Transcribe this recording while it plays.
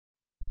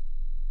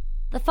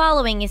The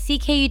following is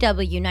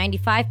CKUW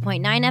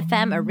 95.9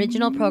 FM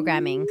original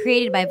programming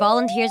created by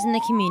volunteers in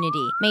the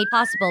community, made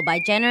possible by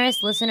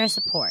generous listener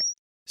support.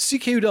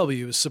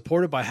 CKUW is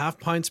supported by Half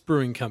Pints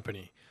Brewing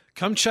Company.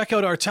 Come check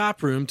out our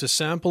tap room to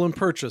sample and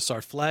purchase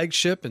our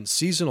flagship and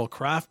seasonal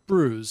craft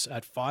brews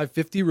at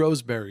 550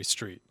 Roseberry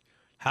Street.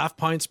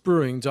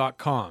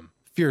 HalfPintsBrewing.com.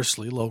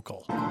 Fiercely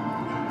local.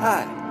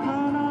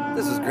 Hi,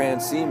 this is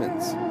Grant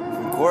Siemens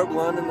from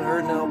Corblund and the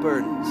Herdin'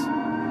 Albertans.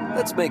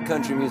 Let's make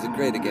country music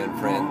great again,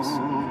 friends.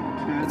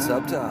 It's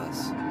up to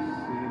us.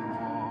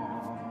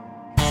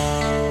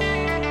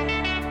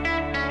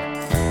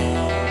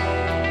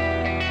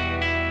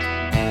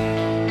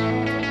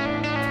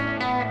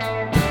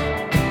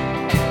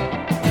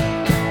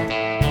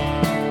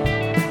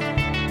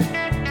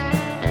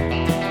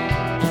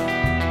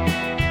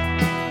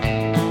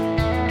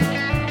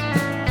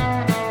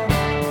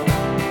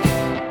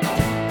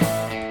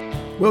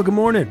 Well, good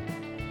morning,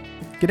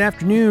 good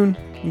afternoon,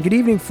 and good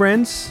evening,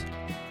 friends.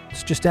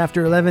 It's just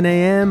after 11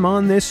 a.m.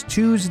 on this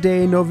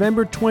Tuesday,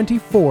 November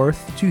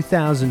 24th,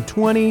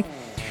 2020.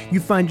 You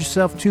find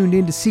yourself tuned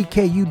into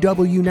CKUW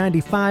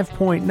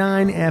 95.9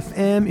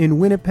 FM in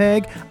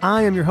Winnipeg.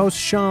 I am your host,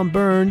 Sean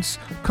Burns,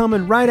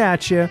 coming right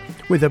at you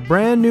with a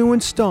brand new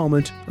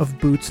installment of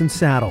Boots and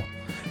Saddle,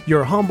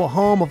 your humble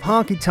home of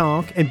honky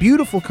tonk and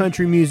beautiful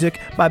country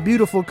music by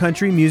beautiful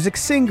country music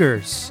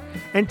singers.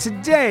 And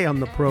today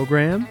on the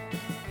program,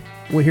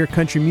 we'll hear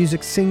country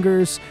music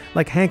singers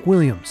like Hank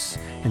Williams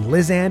and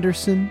Liz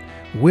Anderson,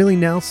 Willie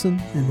Nelson,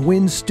 and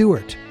Wynn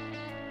Stewart.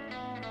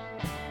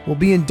 We'll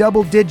be in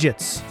double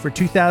digits for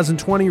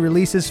 2020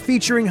 releases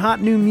featuring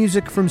hot new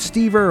music from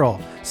Steve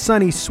Earle,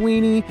 Sonny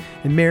Sweeney,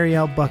 and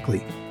Marielle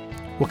Buckley.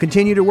 We'll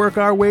continue to work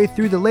our way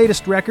through the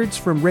latest records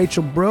from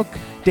Rachel Brooke,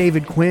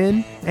 David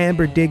Quinn,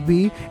 Amber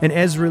Digby, and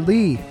Ezra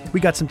Lee.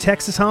 We got some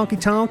Texas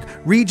honky-tonk,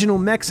 regional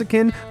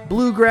Mexican,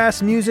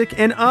 bluegrass music,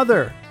 and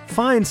other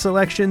fine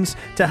selections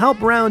to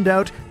help round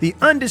out the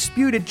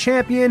undisputed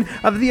champion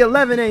of the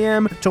 11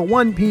 a.m. to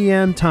 1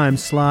 p.m. time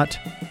slot.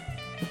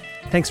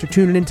 Thanks for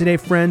tuning in today,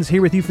 friends.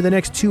 Here with you for the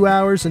next 2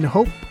 hours, and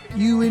hope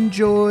you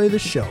enjoy the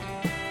show.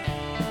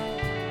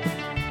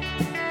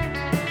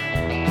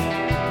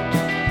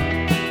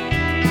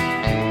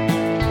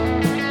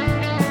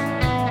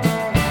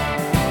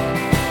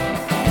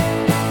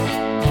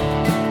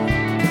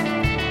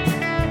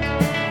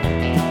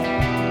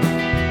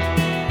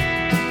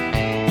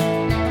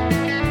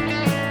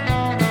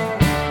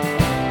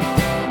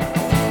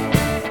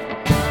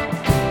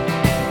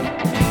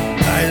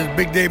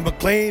 Big Dave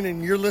McLean,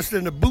 and you're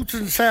listening to Boots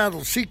and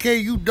Saddles,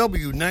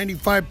 CKUW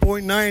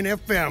 95.9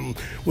 FM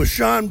with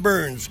Sean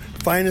Burns,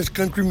 finest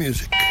country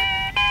music.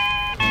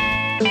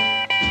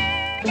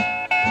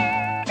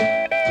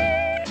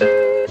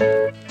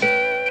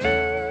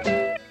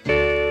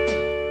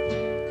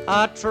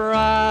 I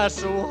try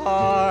so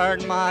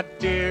hard, my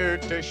dear,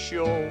 to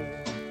show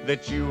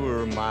that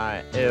you're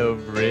my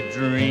every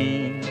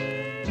dream.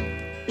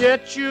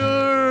 Yet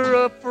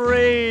you're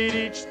afraid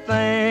each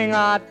thing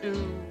I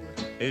do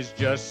is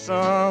just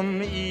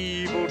some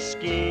evil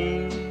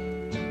scheme.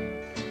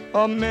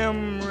 A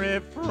memory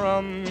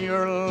from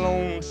your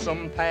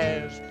lonesome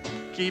past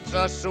keeps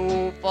us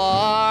so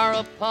far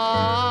apart.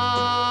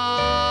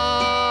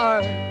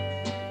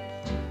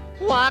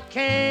 Why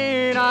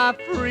can't I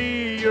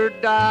free your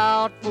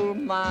doubtful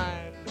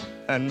mind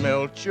and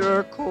melt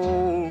your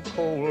cold,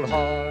 cold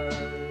heart?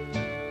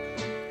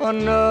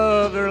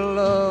 Another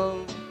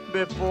love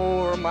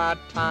before my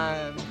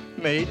time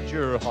made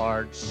your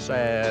heart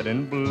sad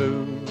and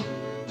blue.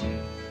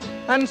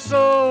 And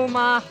so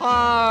my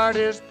heart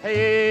is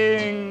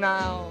paying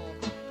now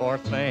for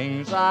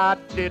things I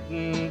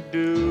didn't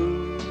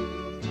do.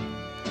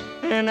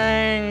 In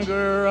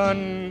anger,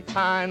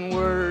 unkind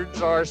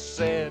words are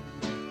said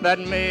that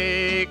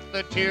make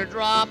the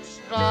teardrops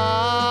start.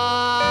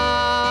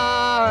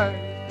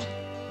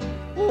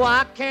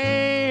 Why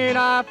can't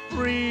I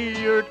free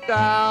your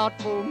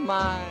doubtful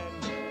mind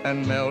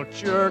and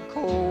melt your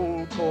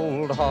cold,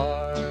 cold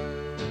heart?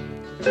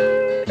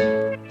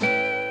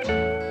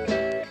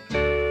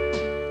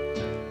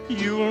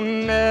 You'll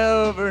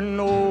never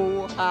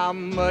know how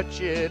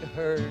much it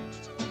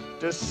hurts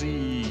to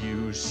see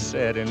you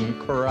sit and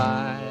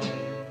cry.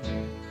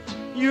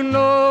 You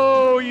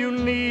know you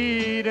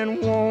need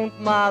and want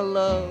my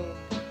love,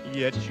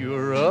 yet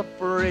you're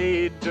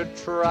afraid to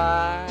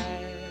try.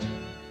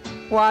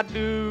 Why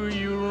do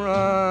you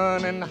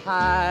run and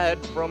hide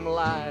from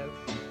life?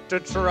 To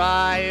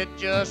try it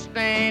just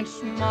ain't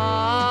smart.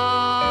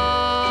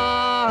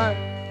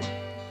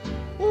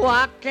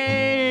 Why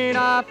can't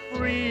I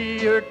free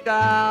your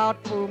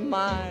doubtful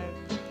mind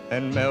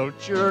and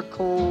melt your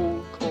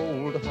cold,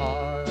 cold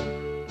heart?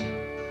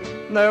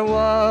 There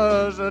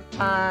was a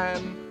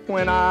time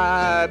when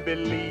I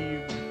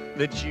believed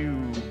that you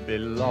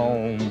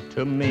belonged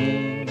to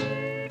me,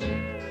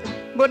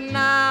 but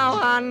now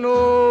I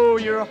know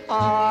your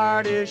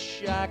heart is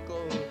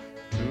shackled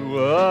to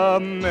a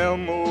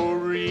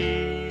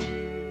memory.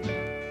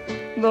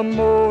 The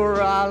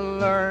more I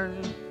learn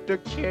to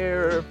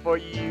care for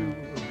you,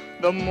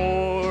 the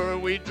more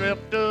we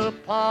drift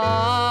apart.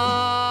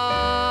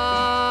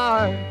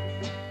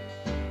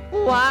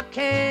 Why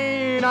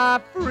can't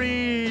I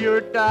free your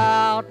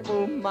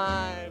doubtful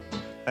mind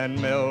and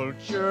melt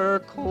your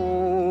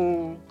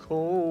cold,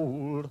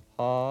 cold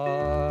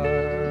heart?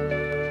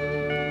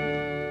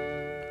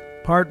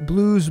 Part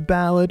blues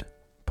ballad,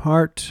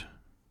 part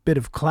bit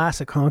of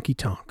classic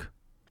honky-tonk.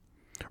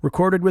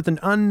 Recorded with an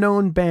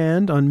unknown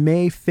band on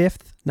May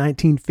 5th,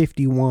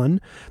 1951,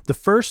 the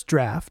first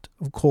draft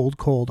of Cold,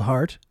 Cold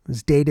Heart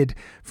was dated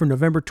for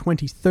November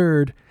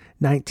 23rd,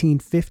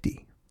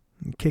 1950.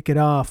 And kick it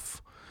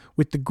off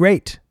with the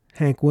great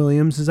Hank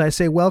Williams as I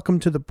say welcome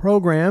to the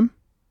program.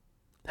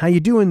 How you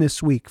doing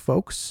this week,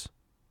 folks?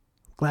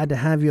 Glad to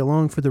have you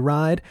along for the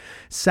ride.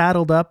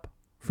 Saddled up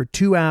for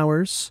 2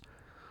 hours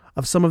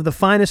of some of the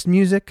finest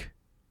music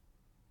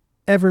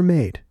ever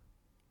made.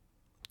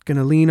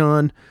 Gonna lean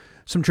on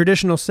some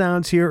traditional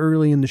sounds here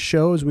early in the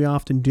show, as we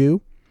often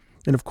do.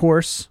 And of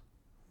course,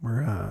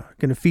 we're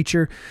going to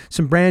feature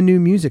some brand new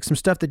music, some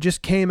stuff that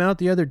just came out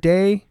the other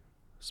day,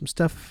 some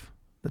stuff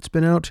that's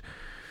been out,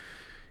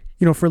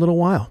 for a little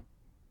while.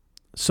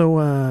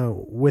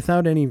 So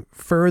without any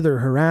further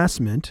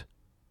harassment,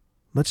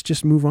 let's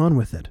just move on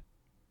with it.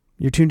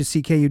 You're tuned to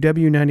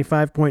CKUW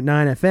 95.9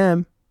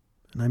 FM.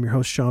 And I'm your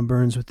host, Sean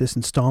Burns, with this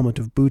installment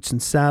of Boots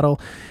and Saddle.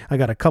 I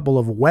got a couple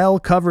of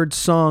well-covered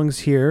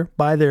songs here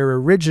by their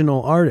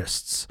original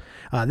artists.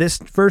 This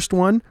first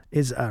one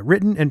is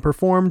written and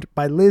performed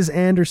by Liz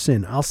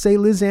Anderson. I'll say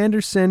Liz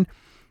Anderson,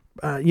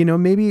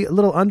 maybe a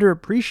little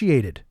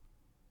underappreciated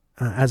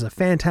as a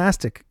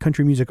fantastic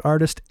country music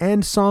artist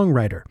and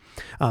songwriter.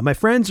 My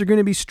Friends Are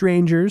Gonna Be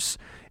Strangers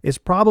is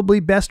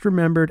probably best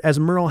remembered as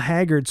Merle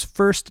Haggard's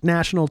first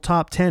national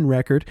top 10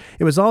 record.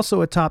 It was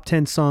also a top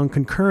 10 song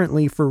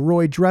concurrently for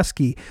Roy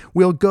Drusky.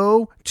 We'll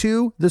go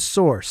to The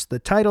Source, the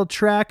title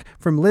track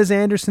from Liz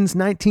Anderson's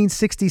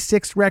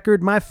 1966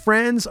 record, My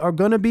Friends Are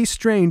Gonna Be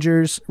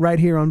Strangers, right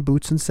here on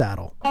Boots and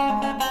Saddle.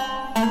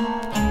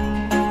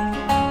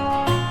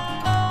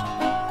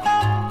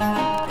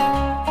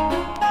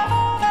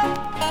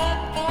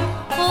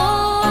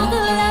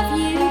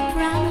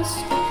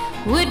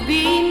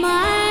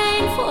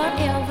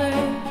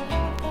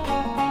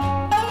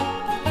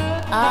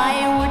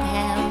 I would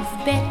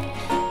have bet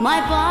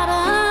my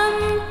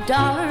bottom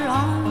dollar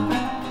on.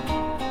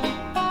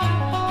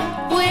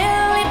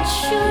 Well, it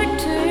sure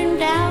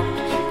turned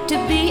out to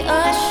be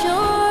a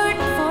short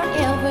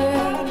forever.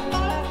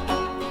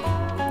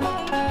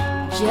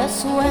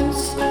 Just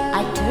once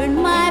I turned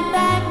my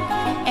back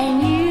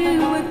and you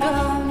were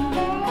gone.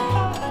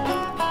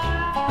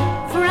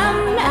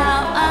 From now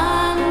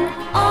on,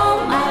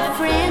 all my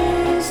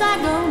friends are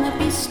gonna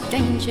be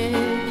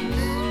strangers.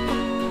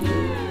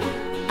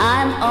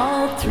 I'm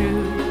all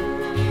through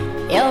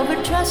ever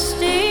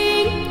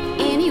trusting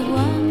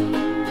anyone.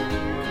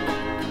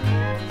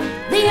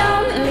 The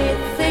only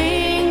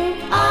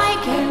thing I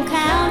can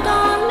count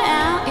on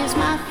now is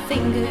my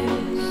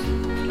fingers.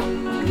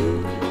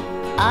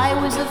 I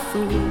was a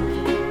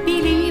fool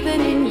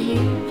believing in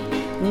you.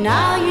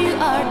 Now you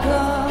are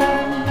gone.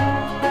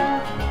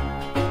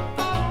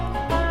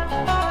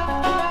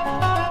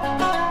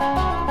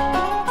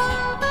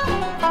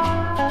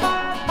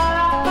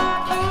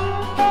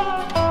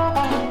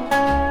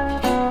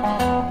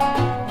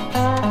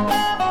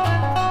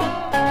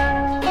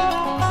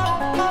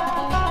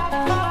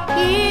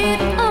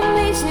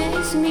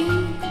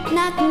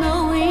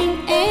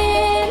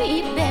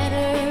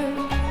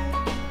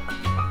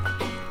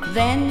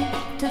 Than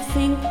to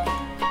think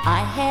I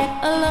had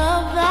a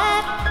love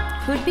that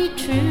could be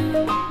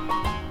true.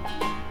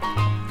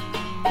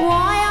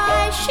 Why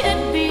I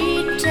should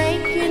be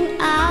taken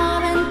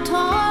out and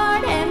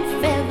tarred and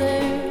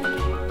feathered,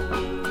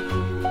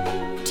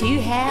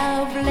 to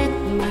have let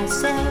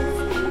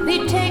myself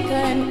be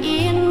taken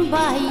in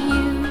by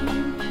you.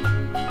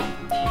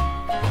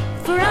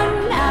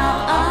 From now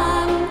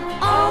on,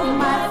 all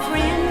my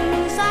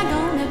friends are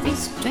gonna be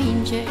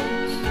strangers.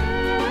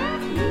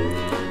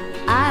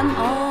 I'm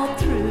all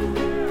through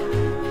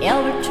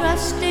ever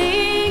trusting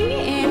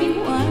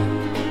anyone.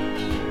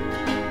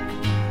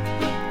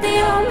 The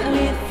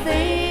only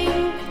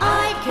thing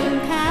I can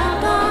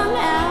count on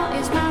now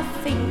is my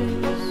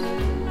fingers.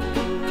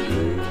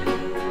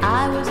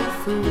 I was a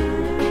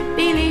fool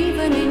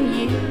believing in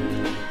you,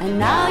 and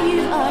now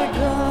you are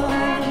gone.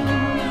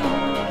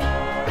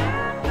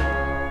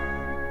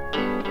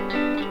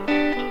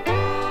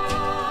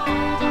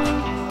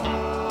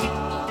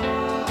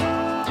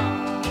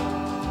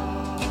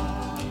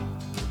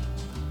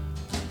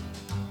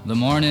 The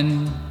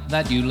morning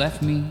that you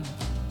left me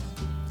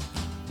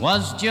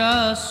was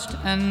just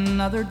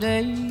another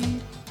day.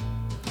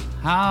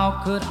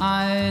 How could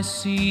I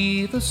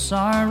see the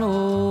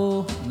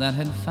sorrow that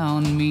had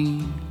found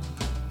me?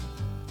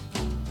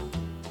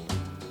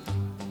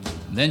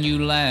 Then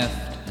you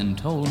laughed and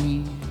told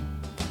me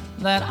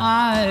that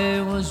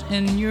I was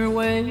in your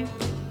way,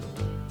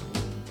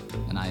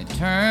 and I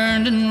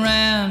turned and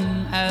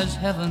ran as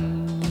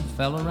heaven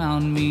fell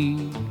around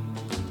me.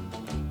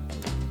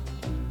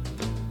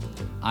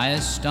 I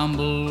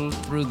stumbled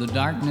through the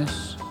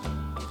darkness.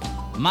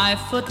 My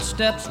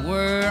footsteps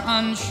were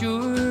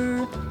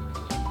unsure.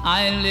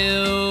 I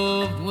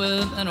lived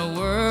within a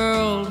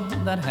world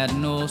that had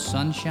no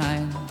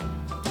sunshine.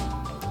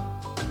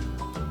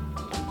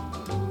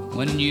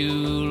 When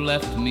you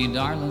left me,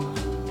 darling,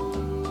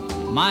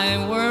 my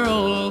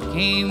world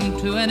came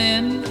to an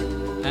end,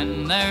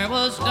 and there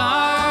was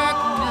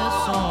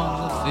darkness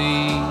on the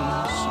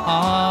face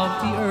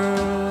of the earth.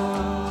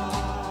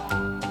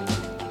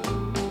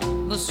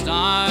 The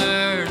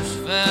stars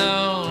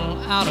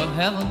fell out of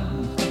heaven,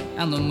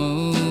 and the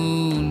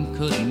moon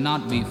could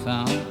not be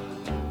found.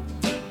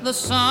 The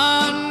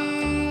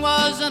sun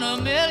was in a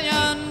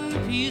million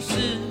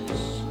pieces,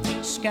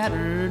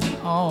 scattered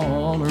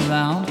all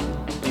around.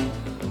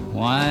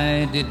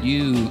 Why did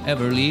you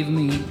ever leave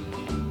me?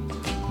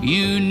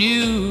 You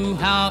knew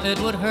how it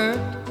would hurt,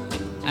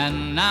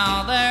 and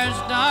now there's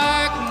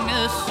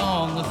darkness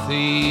on the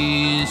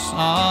face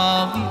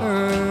of the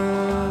earth.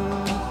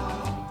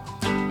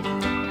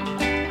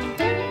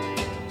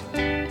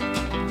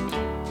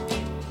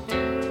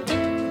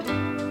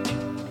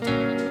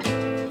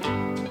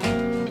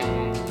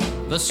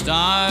 The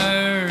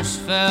stars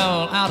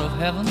fell out of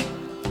heaven,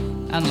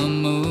 and the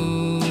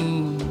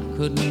moon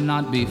could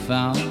not be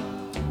found.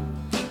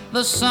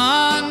 The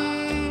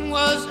sun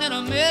was in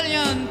a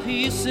million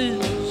pieces,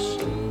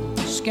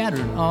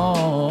 scattered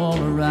all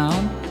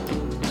around.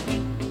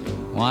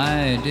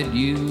 Why did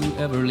you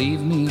ever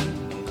leave me?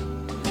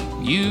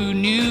 You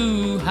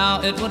knew how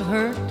it would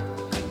hurt,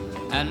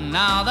 and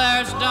now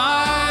there's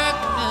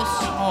darkness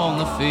on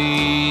the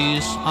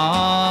face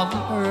of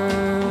the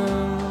earth.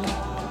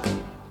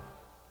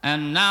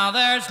 And now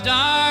there's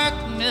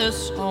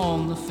darkness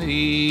on the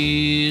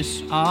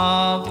face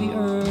of the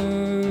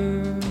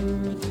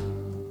earth.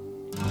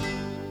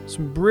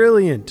 Some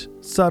brilliant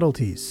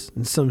subtleties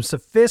and some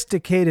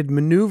sophisticated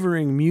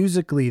maneuvering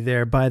musically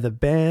there by the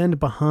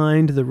band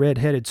behind the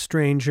Red-Headed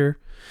Stranger.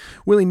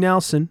 Willie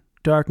Nelson,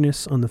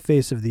 Darkness on the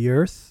Face of the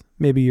Earth.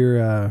 Maybe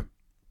you're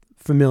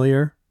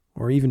familiar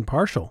or even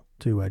partial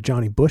to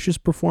Johnny Bush's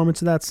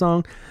performance of that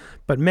song.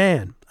 But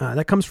man,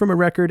 that comes from a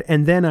record,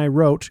 And Then I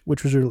Wrote,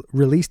 which was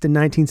released in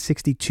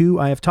 1962.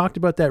 I have talked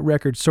about that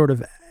record sort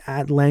of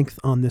at length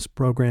on this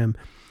program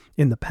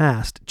in the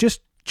past.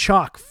 Just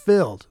chock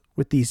filled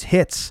with these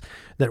hits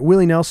that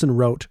Willie Nelson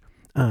wrote,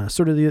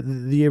 sort of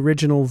the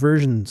original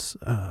versions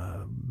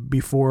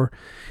before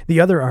the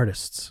other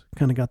artists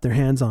kind of got their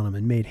hands on them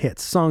and made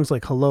hits. Songs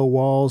like Hello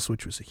Walls,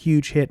 which was a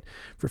huge hit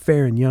for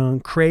Fair and Young.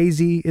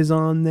 Crazy is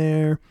on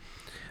there.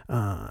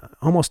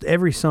 Almost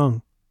every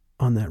song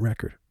on that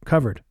record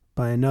covered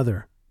by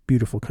another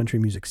beautiful country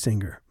music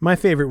singer. My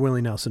favorite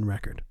Willie Nelson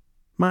record.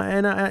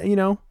 Maybe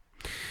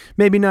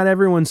not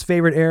everyone's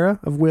favorite era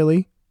of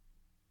Willie,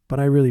 but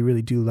I really,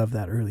 really do love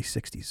that early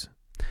 60s.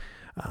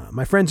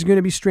 My Friends Are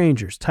Gonna Be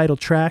Strangers, title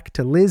track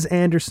to Liz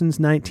Anderson's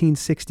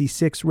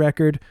 1966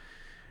 record.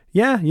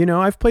 Yeah,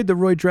 I've played the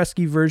Roy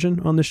Dresky version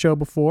on the show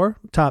before.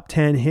 Top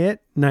 10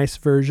 hit, nice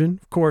version.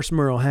 Of course,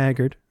 Merle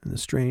Haggard and the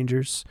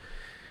Strangers.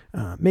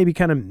 Maybe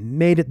kind of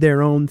made it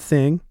their own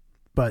thing.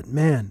 But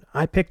man,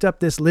 I picked up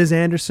this Liz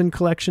Anderson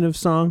collection of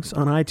songs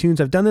on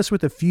iTunes. I've done this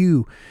with a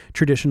few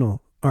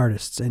traditional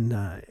artists,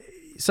 and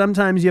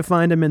sometimes you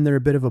find them and they're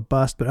a bit of a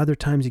bust, but other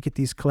times you get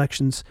these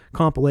collections,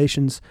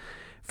 compilations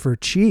for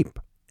cheap.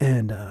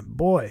 And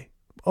boy,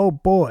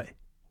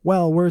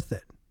 well worth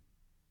it.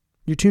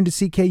 You're tuned to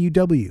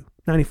CKUW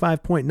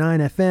 95.9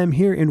 FM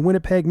here in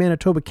Winnipeg,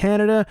 Manitoba,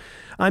 Canada.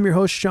 I'm your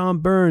host, Sean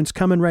Burns,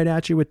 coming right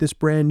at you with this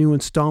brand new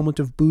installment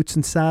of Boots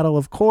and Saddle.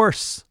 Of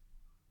course,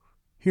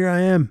 here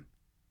I am,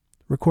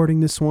 recording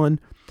this one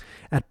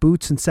at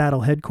Boots and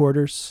Saddle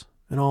headquarters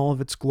in all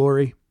of its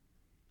glory.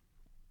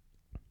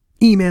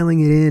 Emailing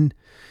it in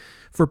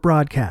for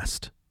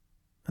broadcast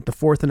at the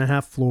 4th and a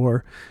half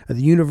floor of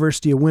the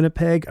University of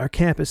Winnipeg, our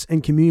campus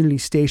and community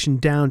station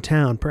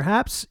downtown.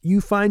 Perhaps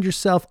you find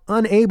yourself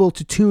unable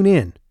to tune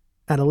in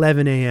at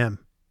 11 a.m.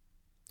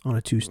 on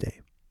a Tuesday.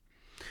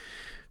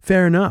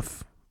 Fair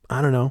enough.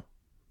 I don't know.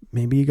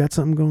 Maybe you got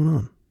something going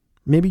on.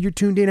 Maybe you're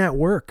tuned in at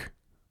work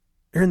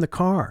or in the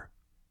car.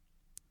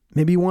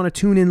 Maybe you want to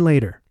tune in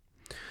later.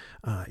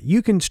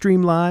 You can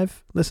stream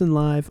live, listen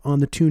live on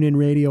the TuneIn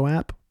Radio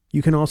app.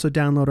 You can also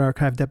download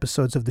archived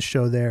episodes of the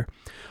show there.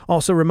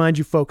 Also remind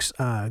you folks,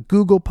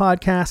 Google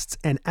Podcasts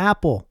and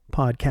Apple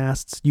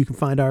Podcasts, you can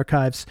find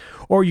archives,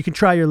 or you can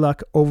try your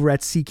luck over at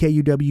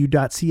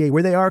ckuw.ca,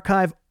 where they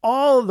archive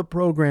all of the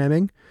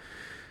programming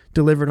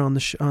delivered on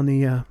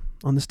the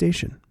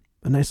station.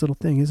 A nice little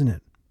thing, isn't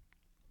it?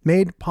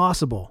 Made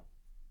possible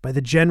by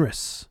the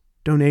generous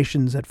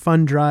donations at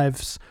fund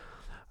drives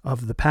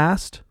of the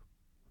past.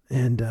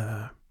 And,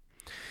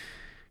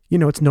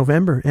 it's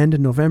November, end of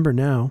November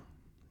now.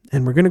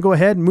 And we're going to go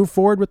ahead and move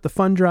forward with the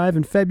fund drive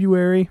in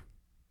February.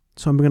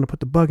 So I'm going to put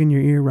the bug in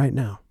your ear right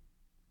now.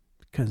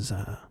 Because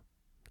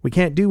we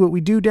can't do what we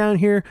do down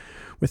here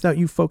without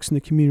you folks in the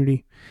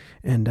community.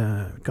 And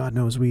God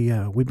knows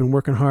we've been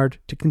working hard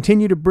to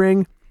continue to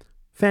bring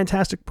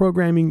fantastic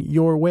programming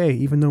your way,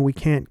 even though we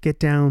can't get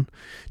down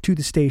to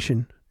the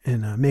station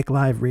and make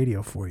live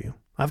radio for you.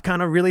 I've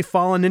kind of really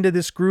fallen into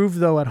this groove,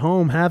 though, at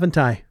home, haven't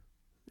I?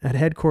 At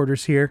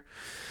headquarters here.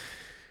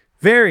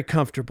 Very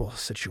comfortable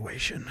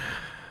situation.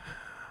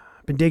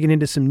 I've been digging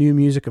into some new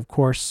music, of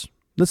course.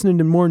 Listening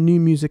to more new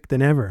music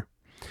than ever.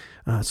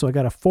 So I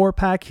got a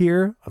 4-pack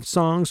here of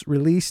songs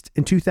released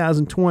in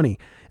 2020.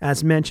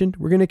 As mentioned,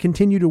 we're going to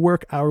continue to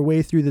work our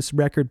way through this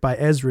record by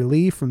Ezra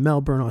Lee from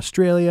Melbourne,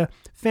 Australia.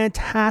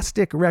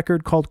 Fantastic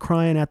record called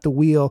Crying at the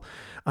Wheel.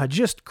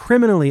 Just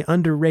criminally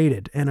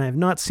underrated, and I have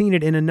not seen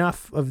it in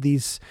enough of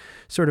these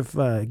sort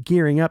of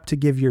gearing up to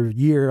give your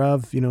year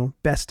of,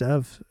 best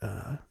of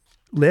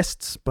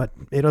lists, but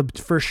it'll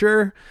for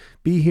sure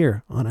be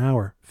here on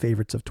our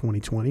favorites of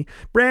 2020.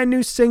 Brand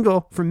new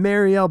single from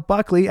Marielle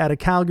Buckley out of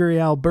Calgary,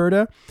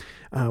 Alberta.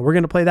 We're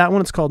going to play that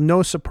one. It's called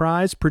No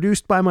Surprise,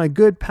 produced by my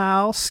good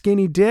pal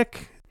Skinny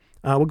Dick.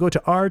 We'll go to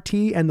RT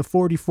and the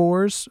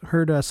 44s.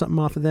 Heard something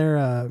off of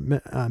their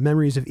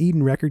Memories of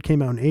Eden record,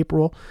 came out in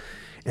April.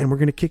 And we're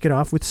going to kick it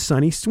off with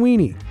Sunny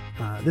Sweeney.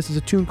 This is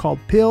a tune called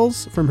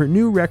Pills from her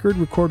new record,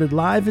 recorded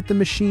live at the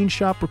Machine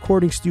Shop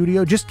Recording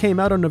Studio. Just came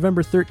out on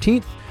November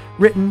 13th.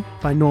 Written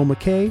by Noel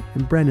McKay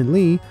and Brendan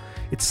Lee.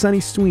 It's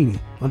Sunny Sweeney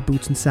on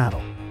Boots and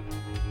Saddle.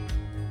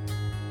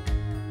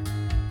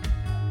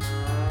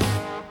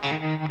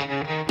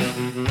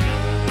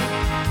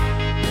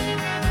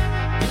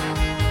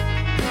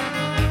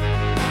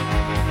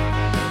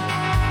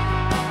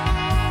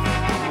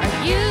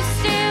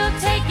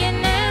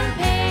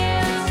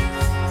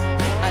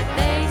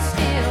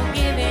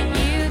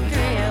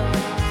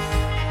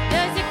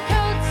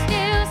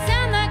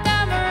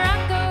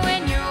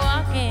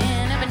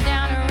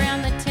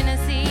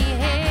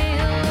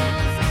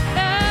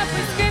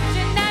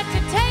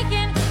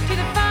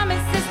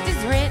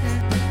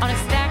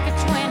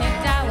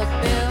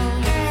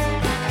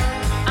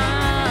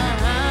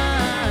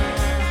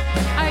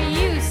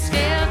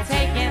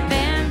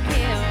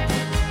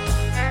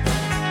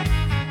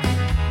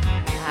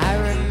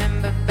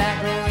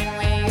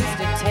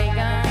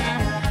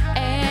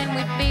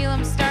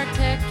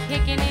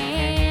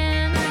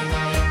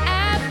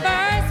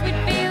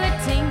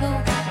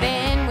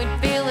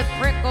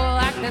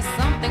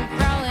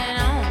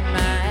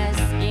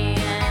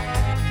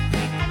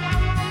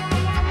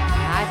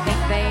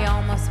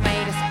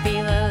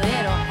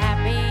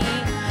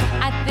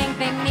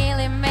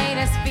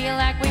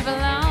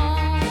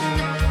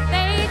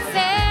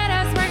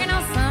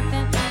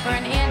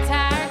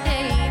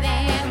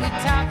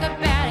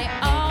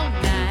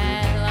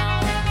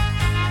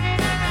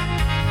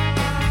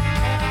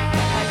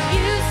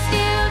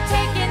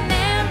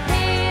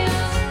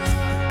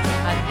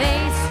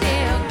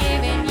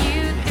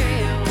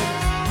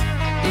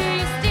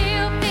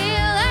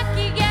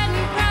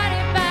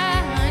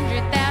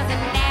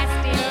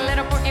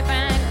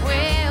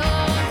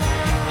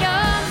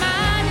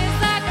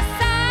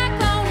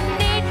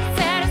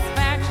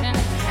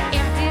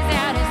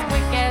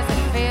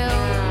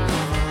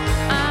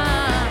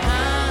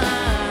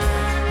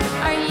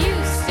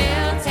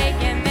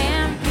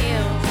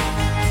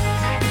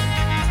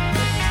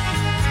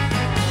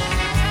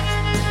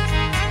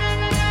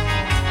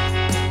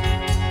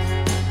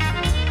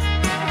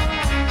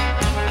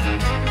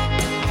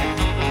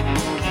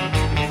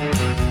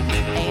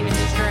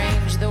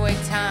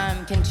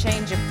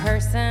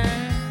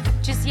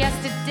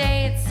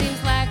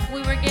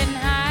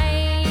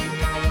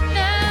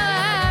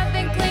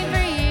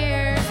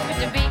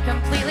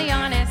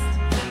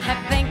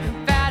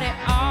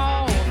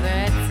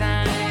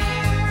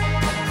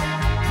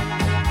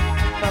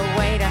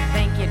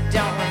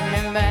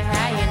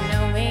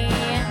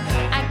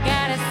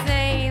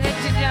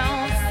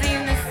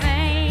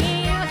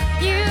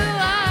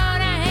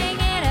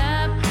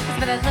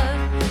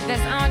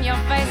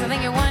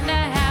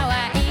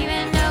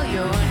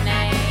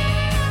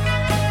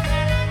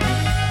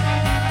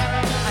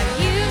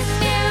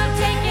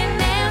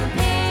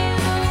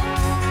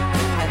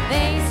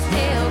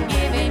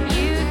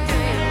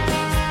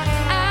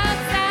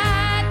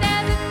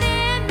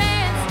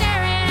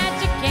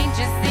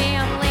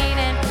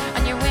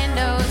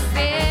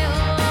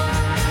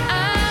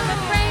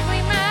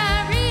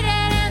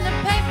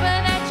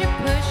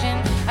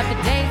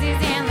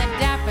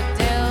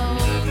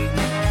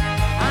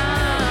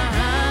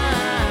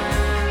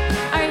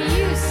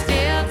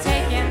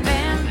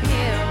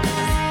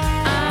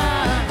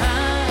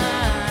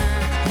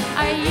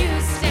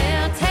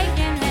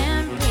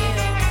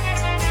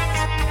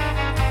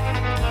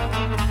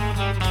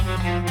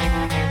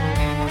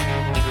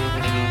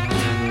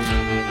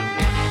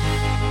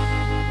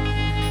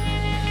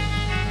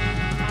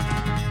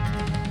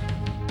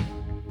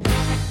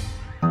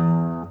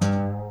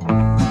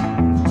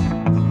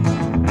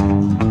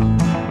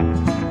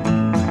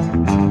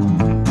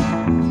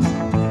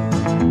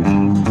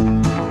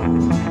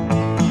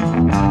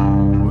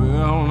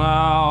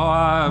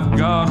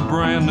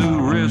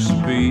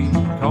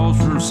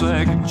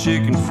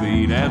 Chicken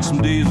feet, add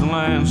some diesel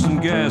and some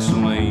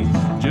gasoline,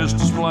 just a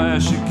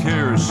splash of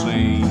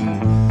kerosene.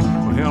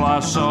 Well,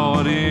 I saw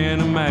it in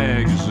a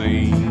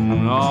magazine.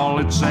 All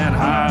it's that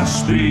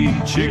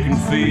high-speed chicken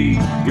feed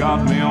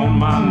got me on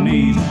my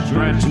knees,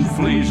 scratching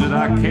fleas that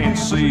I can't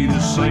see.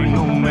 This ain't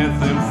no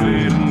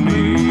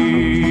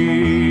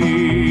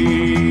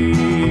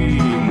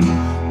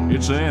methamphetamine.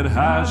 It's that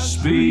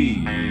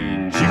high-speed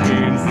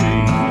chicken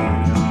feed.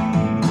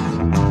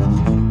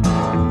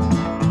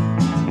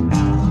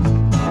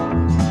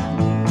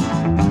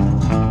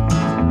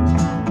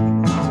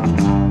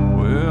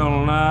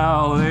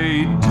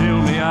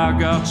 I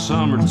got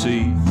summer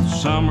teeth,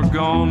 some are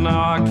gone,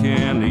 now I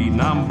can't eat, and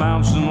I'm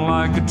bouncing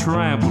like a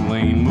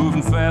trampoline,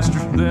 moving faster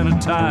than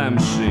a time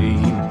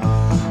machine,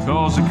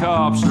 cause the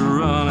cops are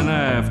running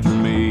after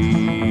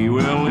me.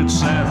 Well, it's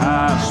that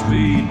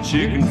high-speed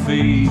chicken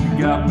feed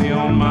got me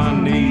on my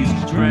knees,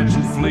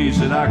 scratching fleas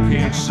that I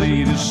can't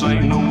see. This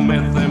ain't no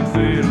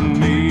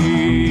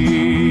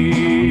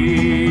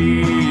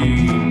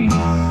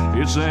methamphetamine.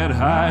 It's that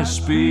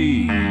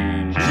high-speed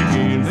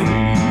chicken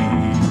feed.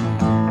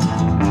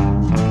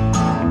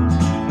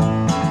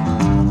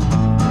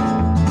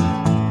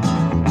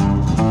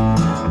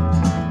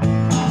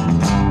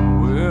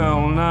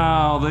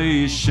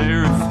 The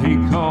sheriff, he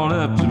called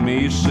up to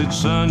me, said,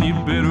 son, you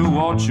better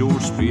watch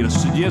your speed. I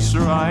said, yes,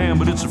 sir, I am,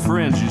 but it's a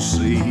friend, you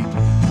see.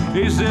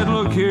 He said,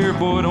 look here,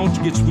 boy, don't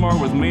you get smart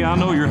with me. I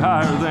know you're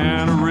higher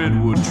than a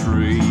redwood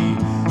tree.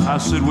 I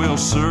said, well,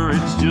 sir,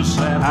 it's just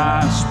that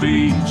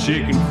high-speed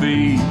chicken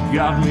feed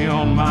got me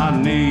on my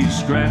knees,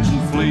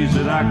 scratching fleas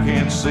that I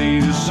can't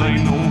see. This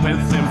ain't no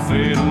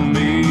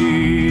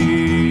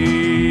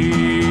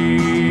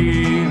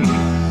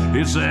methamphetamine.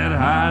 It's that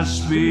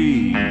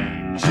high-speed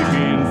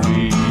chicken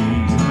feed.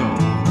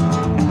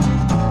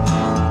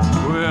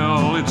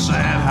 Well, it's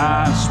that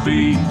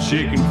high-speed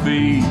chicken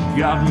feed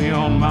got me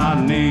on my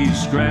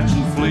knees,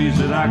 scratching fleas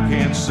that I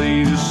can't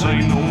see. This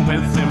ain't no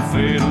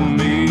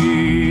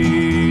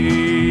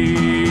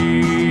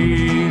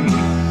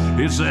methamphetamine.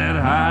 It's that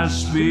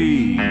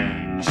high-speed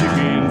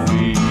chicken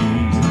feed.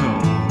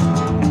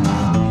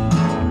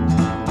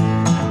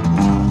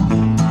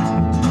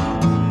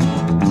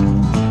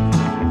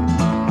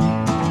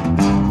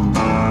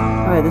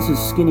 Hi, this is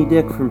Skinny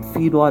Dick from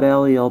Feedlot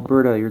Alley,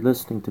 Alberta. You're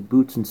listening to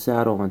Boots and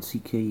Saddle on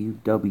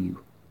CKUW.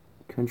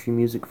 Country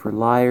music for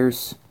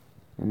liars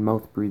and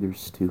mouth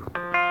breathers, too.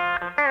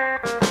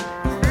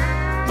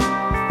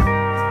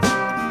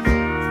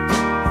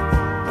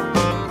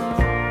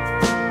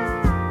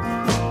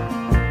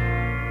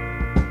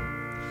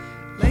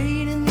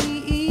 Late in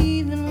the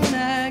evening when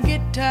I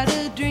get tired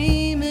of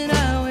dreaming,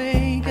 I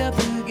wake up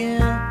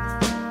again.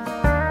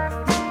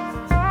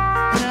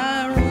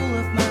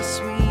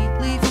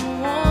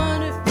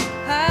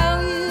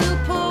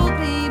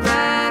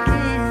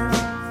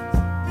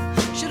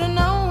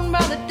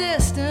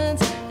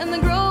 Distance and the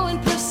growing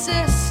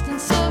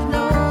persistence of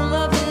no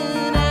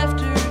loving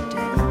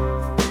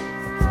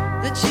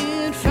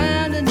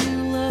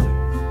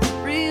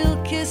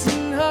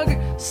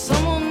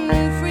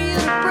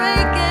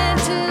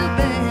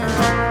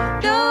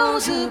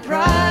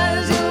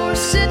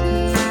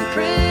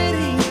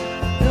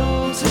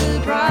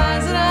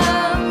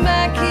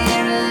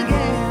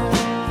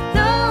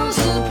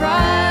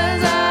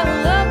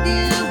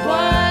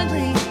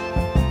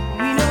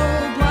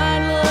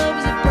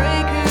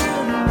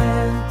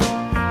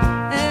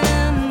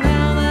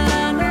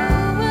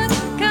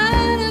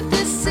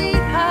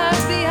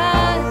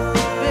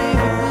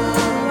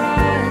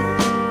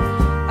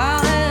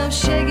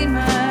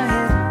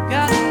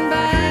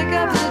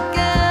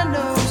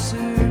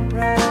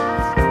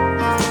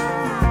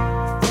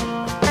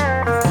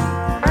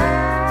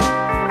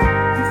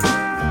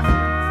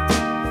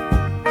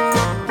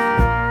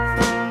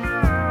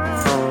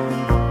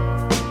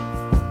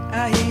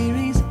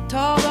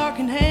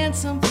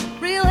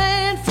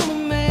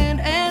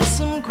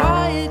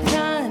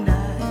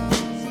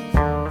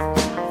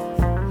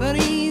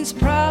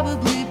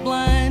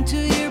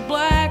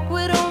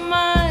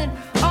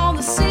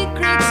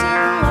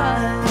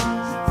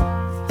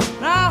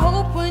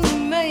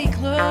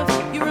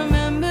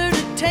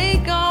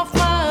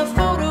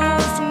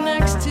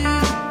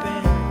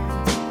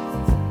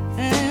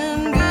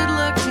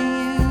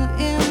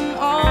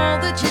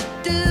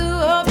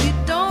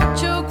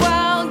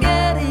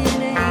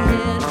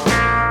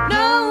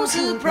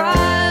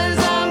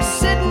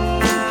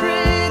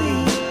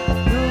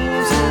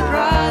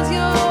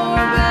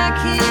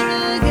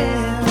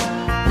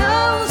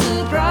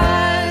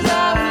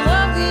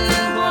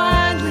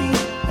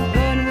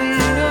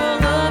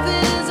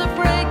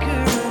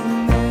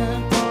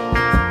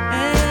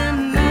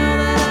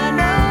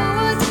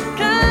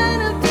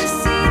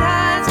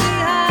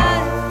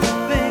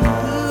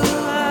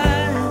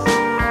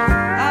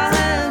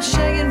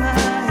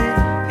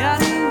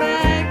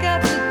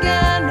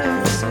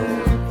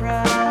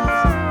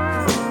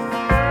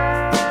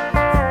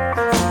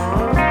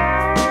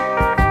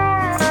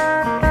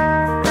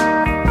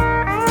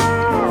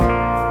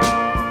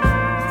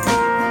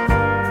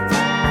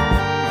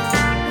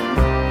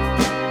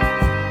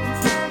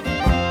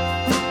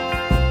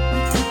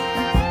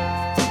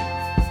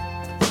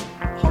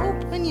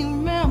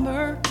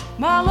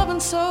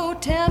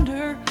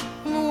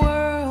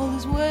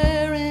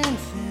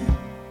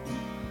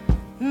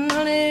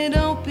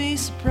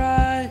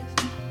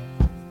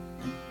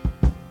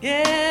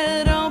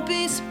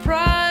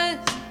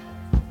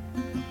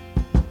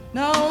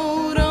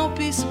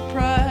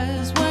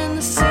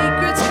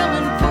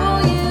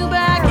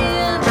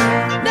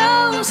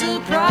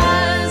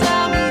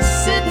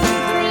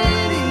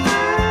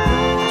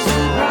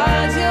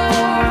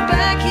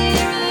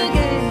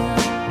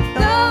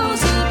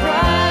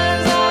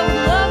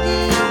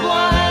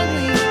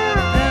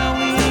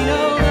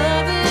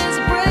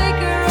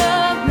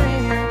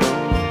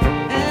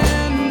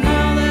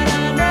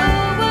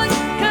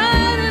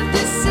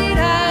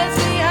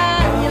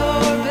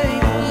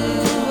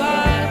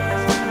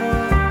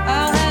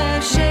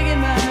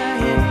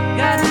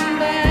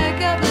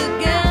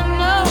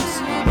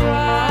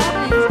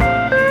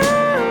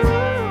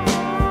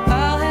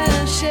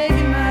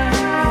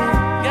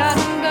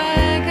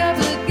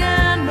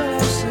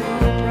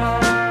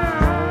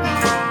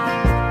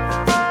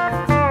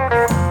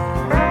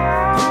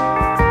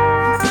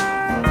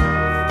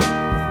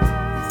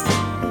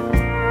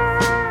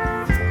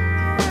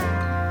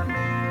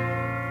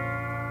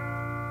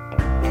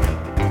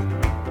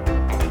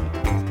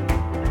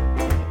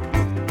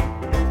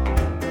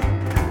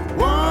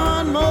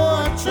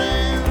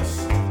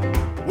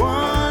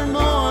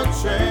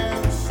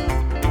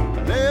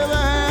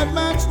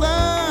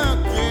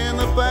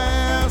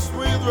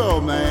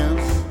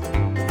romance.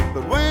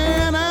 But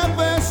when I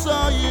first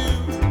saw you,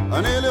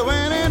 I nearly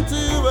went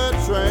into a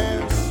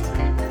trance.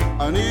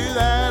 I knew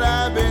that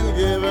I'd been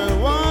given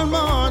one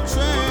more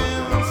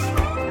chance.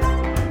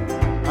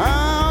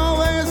 I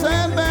always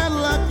had that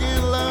luck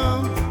in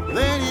love,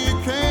 then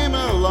you came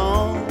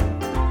along.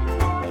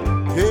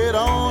 It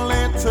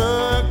only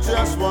took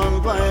just one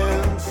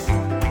glance.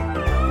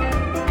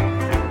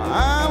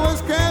 I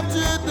was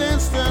captured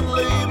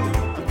instantly,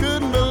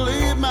 couldn't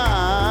believe my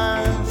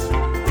eyes.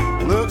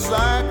 Looks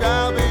like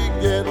I'll be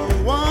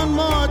getting one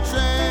more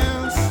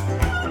chance.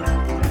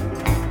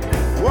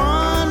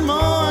 One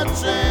more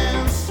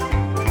chance.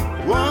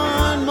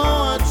 One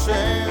more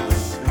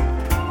chance.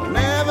 I've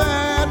never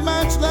had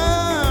much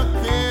luck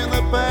in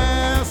the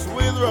past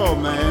with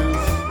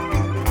romance.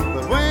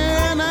 But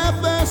when I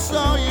first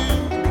saw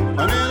you,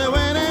 I nearly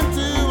went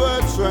into a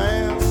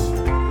trance.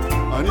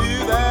 I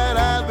knew that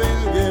I'd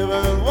been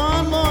given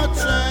one more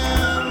chance.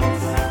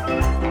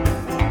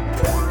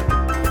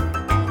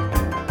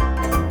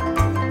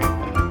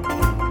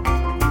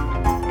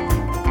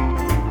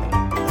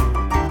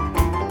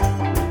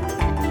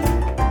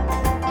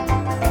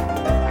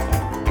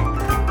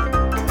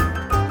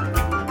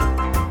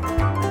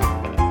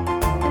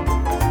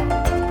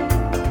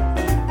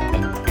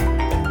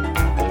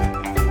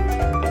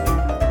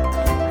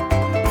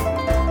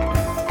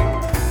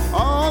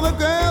 All the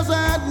girls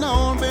I'd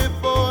known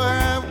before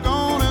have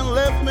gone and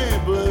left me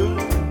blue.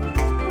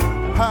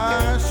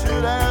 I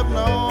should have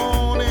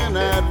known in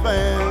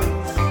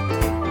advance.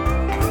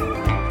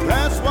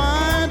 That's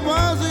why it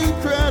was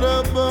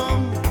incredible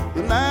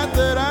the night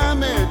that I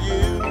met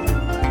you.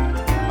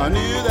 I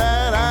knew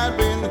that I'd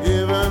been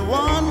given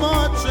one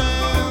more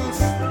chance.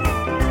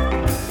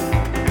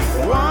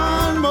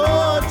 One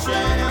more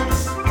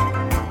chance.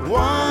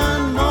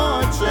 One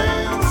more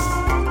chance.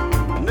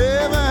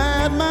 Never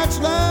had much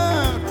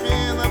luck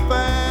in the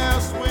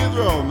past with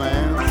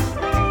romance.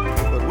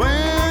 But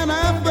when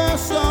I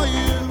first saw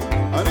you,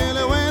 I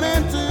nearly went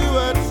into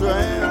a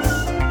trance.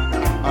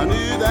 I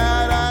knew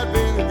that I'd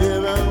been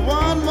given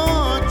one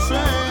more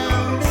chance.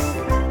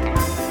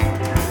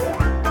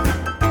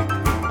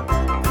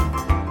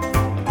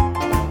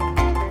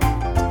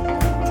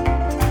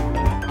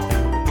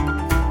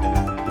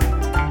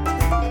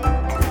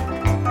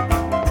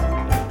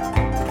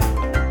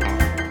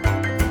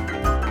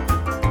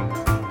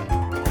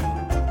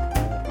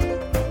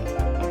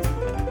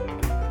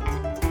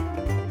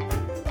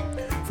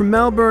 From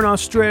Melbourne,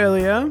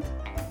 Australia,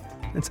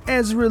 that's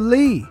Ezra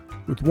Lee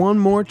with One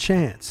More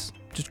Chance.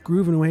 Just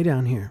grooving away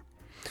down here.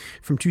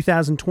 From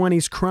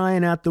 2020's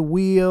Crying at the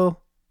Wheel,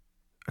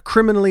 a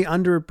criminally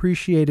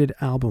underappreciated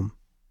album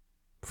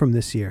from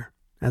this year,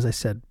 as I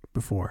said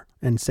before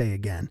and say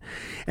again.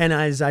 And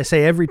as I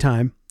say every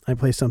time I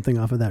play something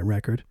off of that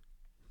record,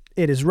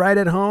 it is right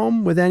at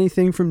home with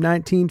anything from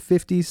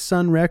 1950s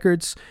Sun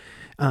Records.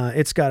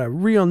 It's got a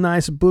real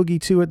nice boogie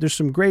to it. There's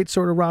some great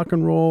sort of rock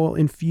and roll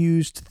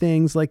infused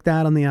things like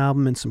that on the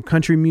album, and some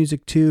country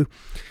music too.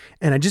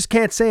 And I just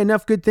can't say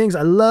enough good things.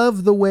 I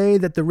love the way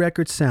that the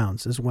record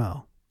sounds as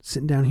well.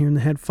 Sitting down here in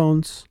the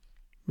headphones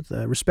with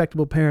a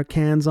respectable pair of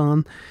cans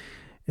on,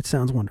 it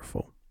sounds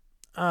wonderful.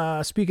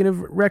 Speaking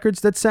of records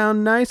that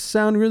sound nice,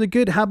 sound really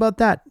good, how about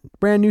that?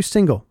 Brand new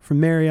single from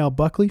Mary L.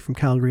 Buckley from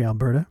Calgary,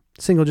 Alberta.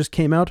 Single just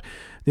came out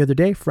the other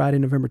day, Friday,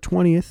 November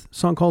 20th.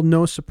 Song called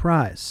No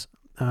Surprise.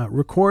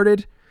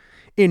 Recorded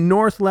in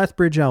North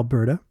Lethbridge,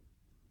 Alberta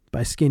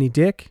by Skinny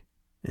Dick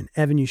and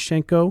Evan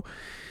Yushchenko.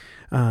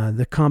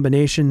 The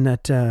combination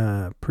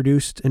that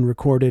produced and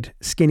recorded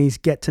Skinny's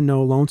Get to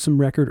Know Lonesome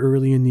record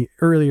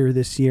earlier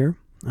this year.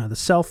 The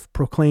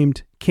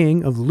self-proclaimed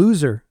king of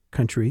loser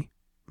country,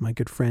 my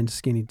good friend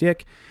Skinny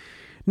Dick.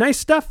 Nice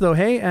stuff though,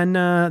 hey? And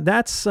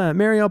that's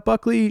Mary L.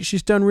 Buckley.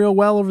 She's done real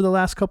well over the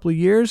last couple of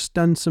years.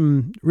 Done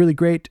some really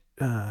great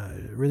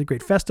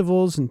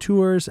festivals and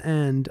tours,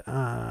 and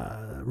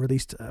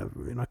released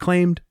an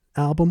acclaimed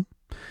album.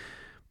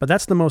 But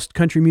that's the most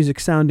country music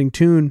sounding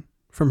tune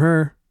from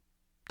her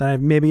that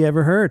I've maybe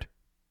ever heard.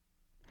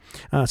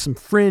 Some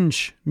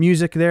fringe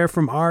music there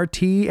from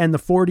RT and the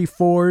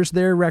 44s.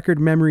 Their record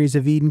Memories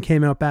of Eden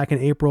came out back in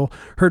April.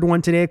 Heard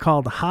one today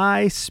called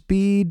High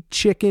Speed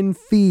Chicken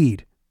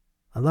Feed.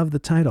 I love the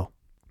title.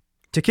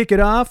 To kick it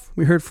off,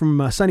 we heard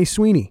from Sunny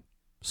Sweeney,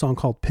 a song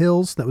called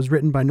Pills that was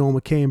written by Noel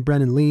McKay and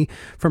Brennan Lee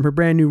from her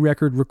brand new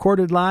record,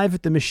 recorded live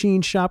at the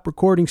Machine Shop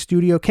Recording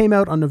Studio. Came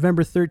out on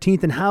November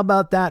 13th, and how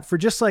about that for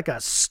just like a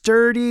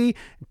sturdy,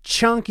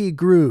 chunky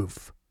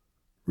groove?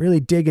 Really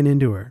digging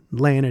into her,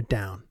 laying it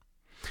down.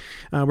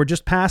 We're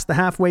just past the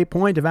halfway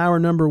point of hour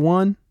number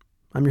 1.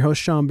 I'm your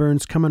host, Sean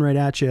Burns, coming right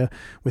at you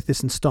with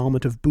this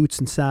installment of Boots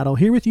and Saddle.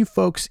 Here with you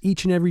folks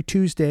each and every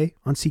Tuesday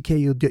on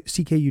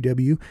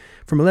CKUW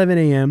from 11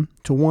 a.m.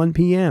 to 1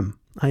 p.m.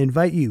 I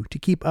invite you to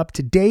keep up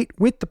to date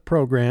with the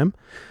program.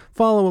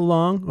 Follow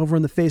along over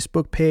on the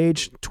Facebook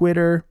page,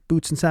 Twitter,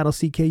 Boots and Saddle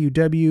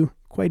CKUW.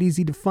 Quite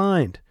easy to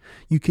find.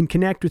 You can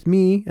connect with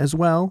me as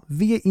well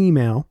via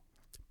email,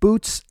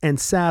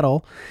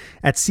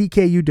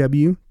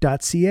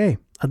 bootsandsaddle@ckuw.ca.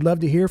 I'd love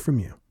to hear from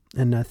you.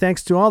 And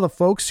thanks to all the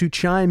folks who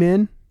chime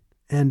in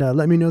and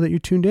let me know that you're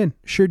tuned in.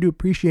 Sure do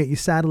appreciate you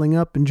saddling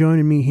up and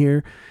joining me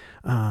here.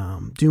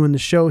 Doing the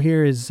show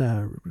here is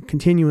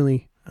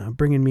continually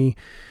bringing me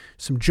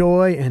some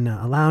joy and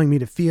allowing me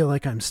to feel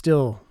like I'm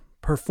still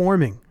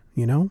performing,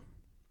 you know?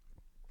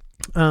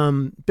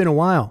 Been a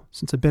while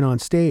since I've been on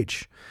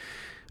stage.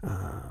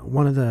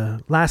 One of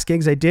the last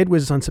gigs I did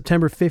was on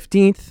September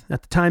 15th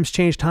at the Times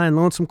Changed High and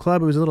Lonesome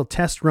Club. It was a little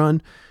test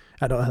run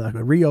at a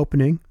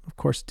reopening. Of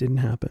course, it didn't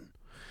happen.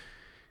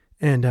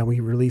 And we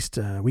released,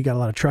 we got a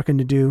lot of trucking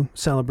to do,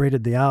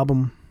 celebrated the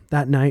album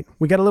that night.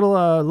 We got a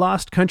little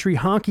Lost Country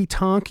Honky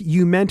Tonk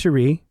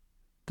Umentary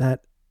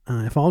that,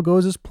 if all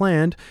goes as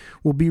planned,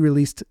 will be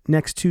released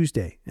next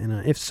Tuesday. And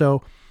if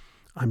so,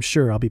 I'm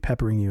sure I'll be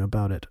peppering you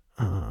about it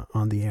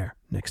on the air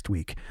next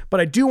week.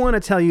 But I do want to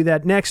tell you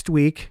that next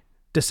week,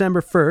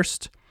 December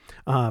 1st,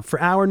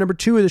 for hour number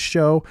 2 of the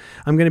show,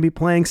 I'm going to be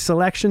playing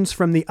selections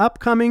from the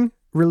upcoming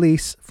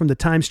release from the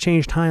Times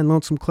Changed High and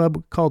Lonesome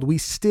Club called We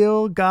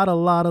Still Got a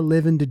Lot of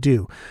Living to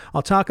Do.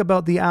 I'll talk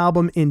about the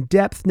album in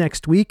depth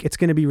next week. It's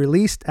going to be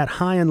released at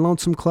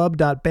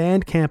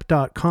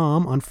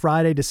highandlonesomeclub.bandcamp.com on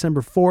Friday,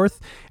 December 4th.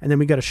 And then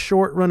we got a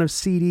short run of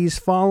CDs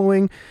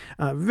following.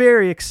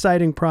 Very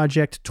exciting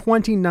project.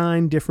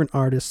 29 different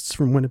artists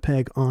from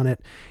Winnipeg on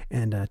it.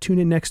 And tune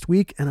in next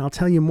week and I'll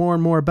tell you more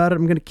and more about it.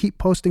 I'm going to keep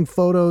posting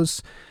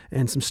photos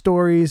and some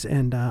stories,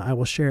 and I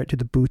will share it to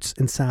the Boots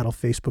and Saddle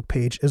Facebook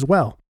page as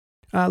well.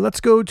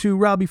 Let's go to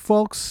Robbie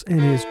Fulks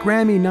and his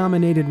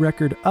Grammy-nominated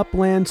record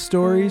Upland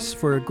Stories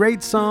for a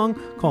great song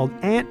called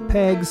Aunt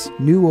Peg's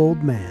New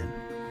Old Man.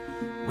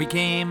 We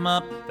came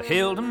up the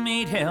hill to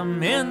meet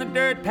him in the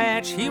dirt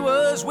patch he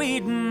was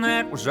weeding.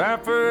 That was our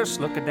first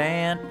look at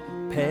Aunt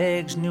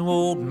Peg's new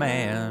old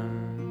man.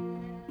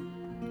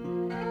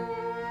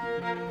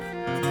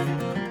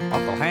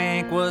 Uncle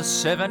Hank was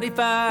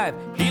 75,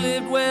 he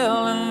lived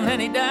well and then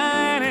he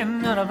died, and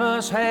none of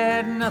us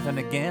had nothing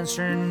against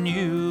her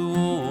new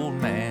old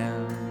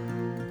man.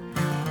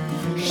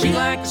 She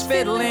liked his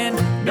fiddling,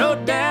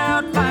 no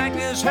doubt, liked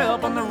his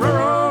help on the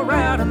rural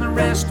route, and the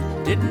rest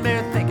didn't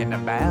bear thinking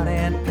about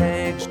Aunt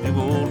Peg's new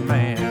old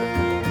man.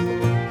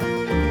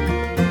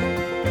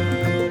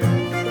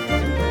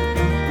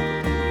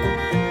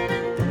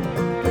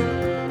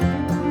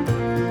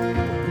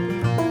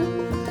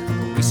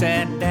 We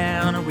sat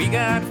down and we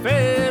got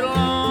fed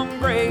along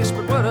grace,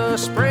 but what a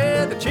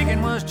spread. The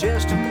chicken was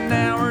just an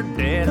hour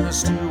dead and the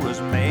stew was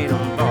made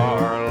of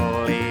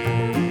barley.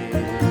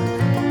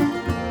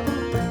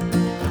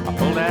 I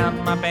pulled out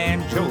my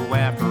banjo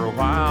after a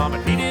while,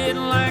 but he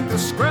didn't like the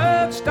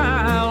scrub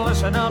style.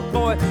 Listen up,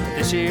 boy,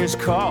 this here's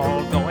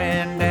called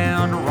Going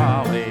Down to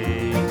Raleigh.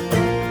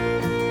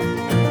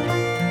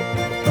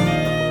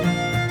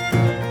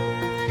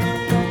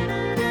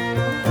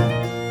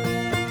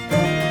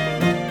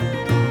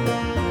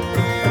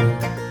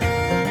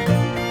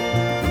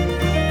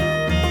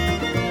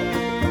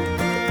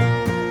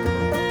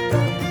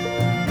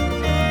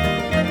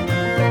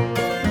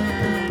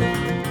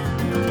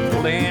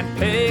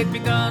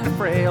 Begun to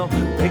frail.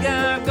 They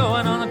got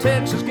going on the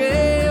Texas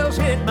gales,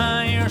 hit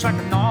my ears like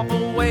an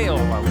awful wail.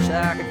 I wish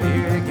I could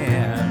hear it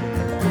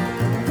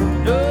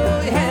again.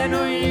 No, he had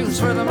no use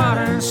for the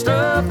modern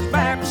stuff. His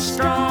back was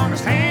strong,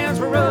 his hands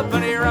were rough,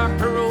 but he rocked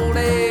her old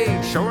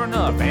age. Sure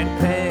enough, Aunt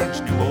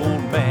Peg's new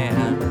old man.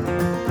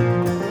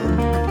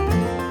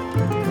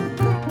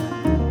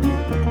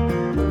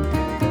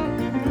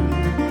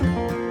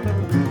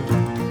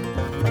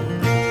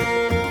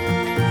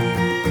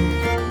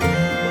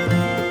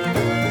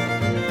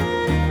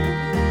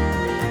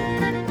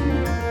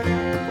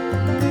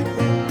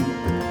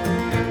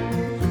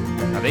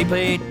 They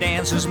played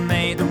dances,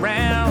 made the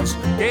rounds,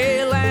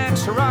 gay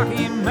acts to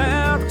Rocky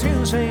Mount.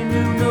 Tunes they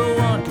knew no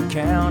one could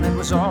count. It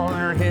was all in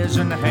her heads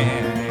and the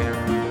hand.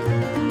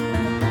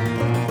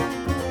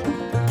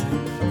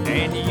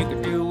 And you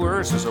could do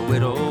worse as a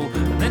widow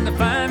than to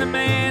find a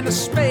man to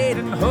spade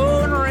and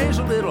hoe and raise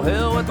a little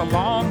hell with a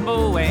long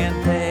bow.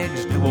 Aunt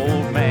Peg's new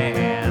old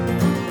man.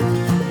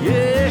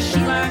 Yeah,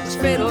 she liked his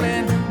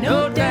fiddling,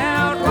 no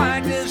doubt,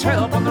 liked his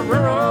help on the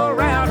rural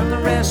route, and the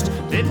rest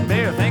didn't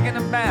bear thinking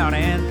about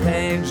Aunt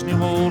Peg's new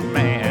old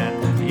man.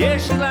 Yeah,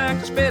 she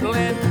liked his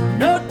fiddling,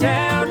 no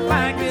doubt,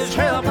 liked his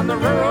help on the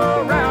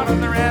rural route,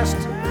 and the rest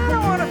I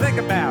don't want to think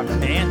about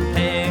Aunt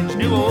Peg's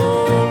new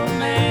old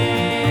man.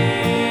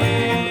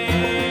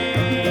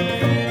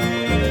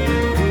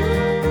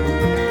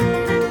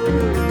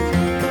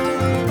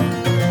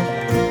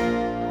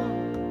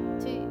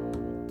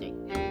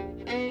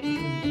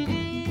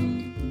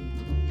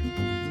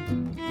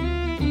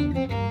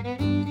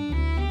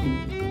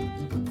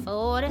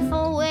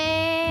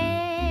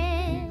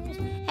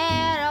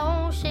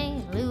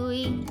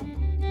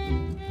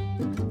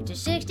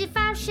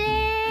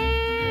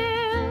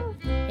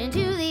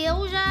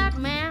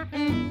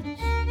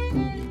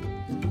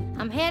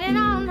 Heading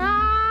on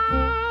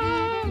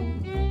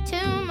home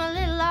to my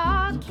little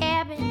log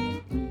cabin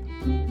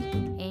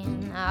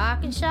in the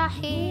Arkansas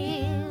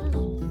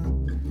hills.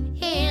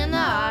 In the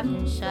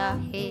Arkansas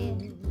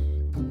hills,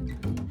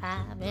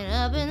 I've been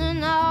up in the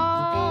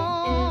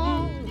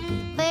north,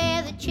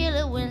 where the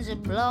chilly winds are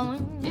blowing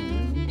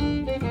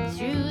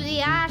through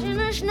the ice and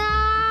the snow.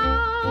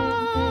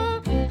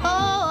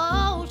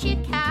 Oh,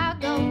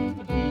 Chicago,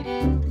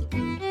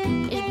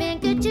 it's been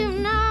good to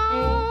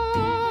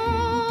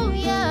know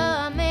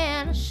you're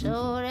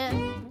Minnesota.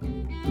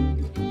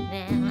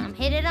 Now I'm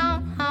headed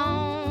on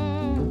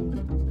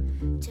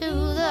home to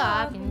the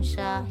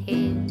Arkansas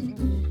hills.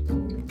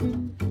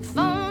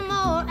 4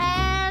 more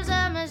hours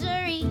of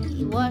Missouri,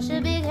 what's the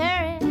big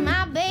hurry?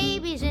 My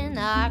baby's in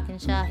the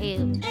Arkansas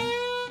hills.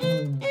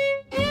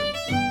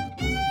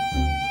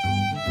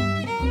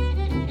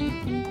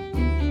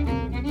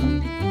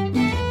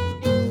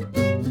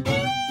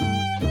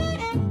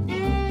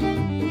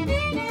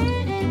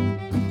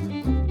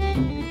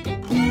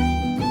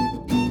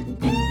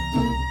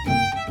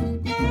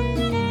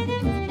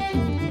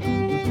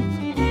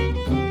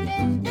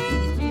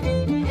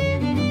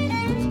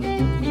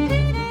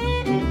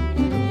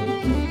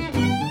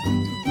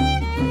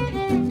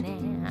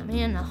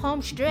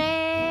 Home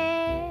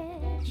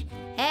stretch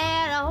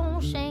at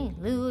old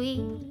St.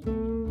 Louis,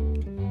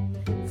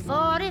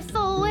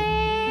 44 west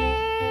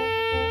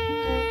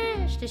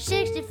to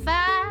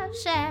 65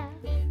 south.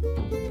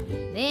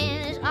 Then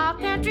there's all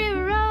country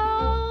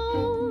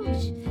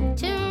roads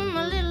to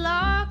my little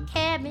log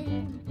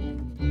cabin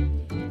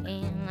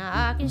in the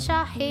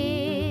Arkansas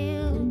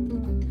hills,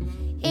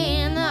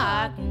 in the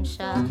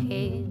Arkansas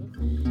hills,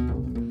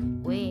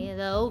 where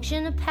the oaks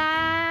and the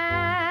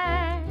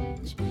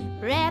pines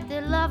wrap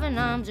their loving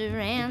arms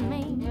around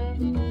me,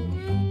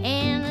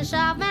 and the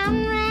soft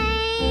mountain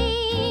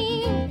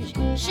range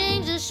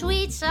sings a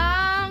sweet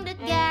song to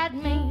guide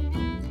me.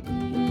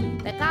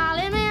 They're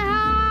calling me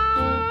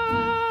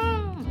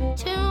home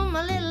to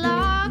my little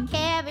log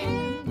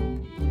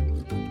cabin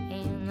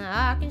in the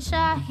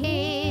Arkansas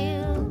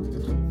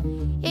hills,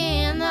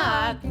 in the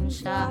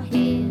Arkansas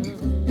hills.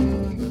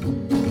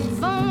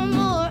 4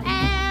 more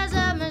hours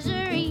of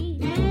Missouri,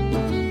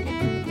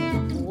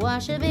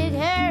 what's a big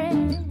hurry?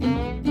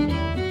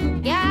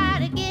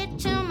 Gotta get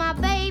to my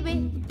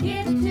baby,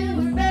 get to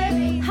her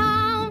baby,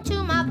 home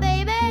to my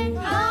baby,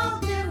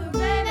 home to her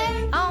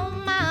baby. All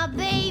my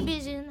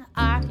babies in the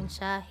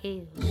Arkansas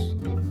hills.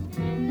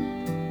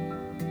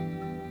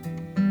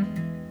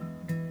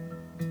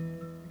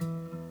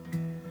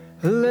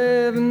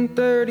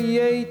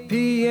 "11:38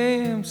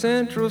 p.m.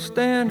 Central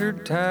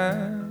Standard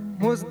Time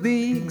was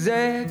the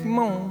exact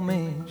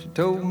moment she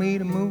told me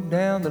to move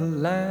down the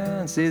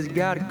line. Says you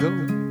gotta go,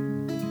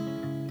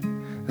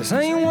 this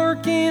ain't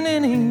working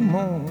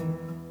anymore.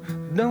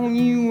 Don't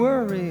you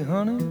worry,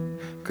 honey,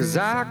 'cause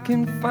I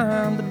can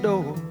find the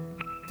door."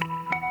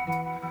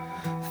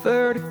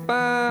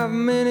 35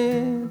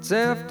 minutes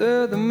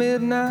after the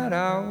midnight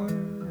hour,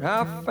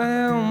 I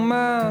found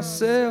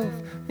myself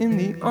in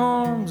the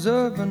arms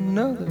of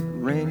another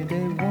rainy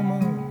day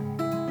woman.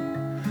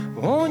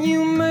 Won't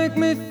you make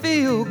me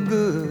feel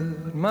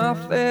good? My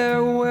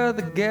fair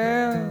weather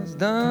gal's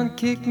done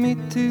kicked me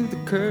to the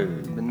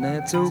curb, and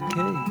that's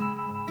okay.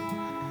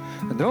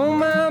 I don't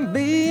mind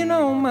being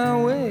on my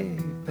way.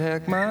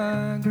 Pack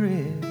my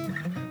grip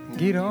and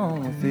get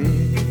on with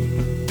it.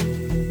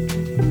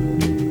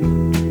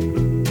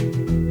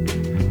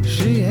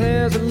 She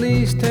has at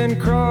least 10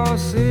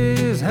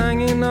 crosses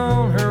hanging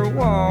on her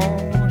wall.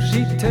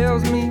 She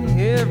tells me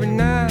every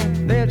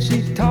night that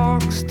she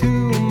talks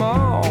to them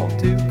all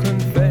to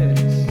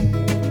confess.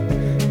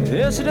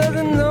 Yeah, she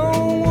doesn't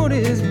know what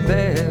is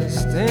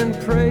best, and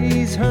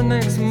prays her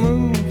next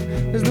move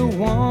is the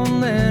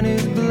one that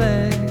is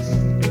blessed.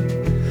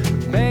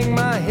 Bang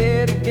my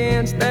head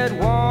against that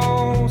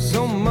wall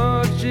so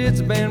much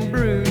it's been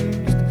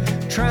bruised,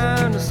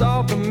 trying to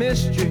solve the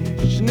mystery.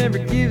 She never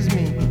gives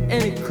me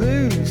any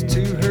clues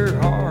to her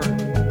heart.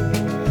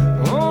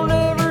 Won't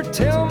ever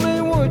tell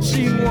me what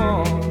she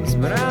wants,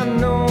 but I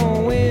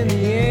know in the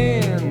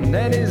end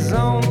that is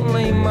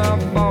only my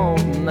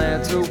fault, and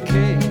that's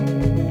okay.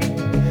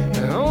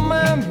 I don't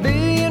mind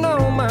being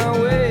on my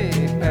way.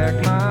 Pack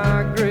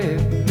my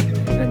grip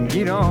and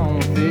get on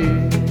with it.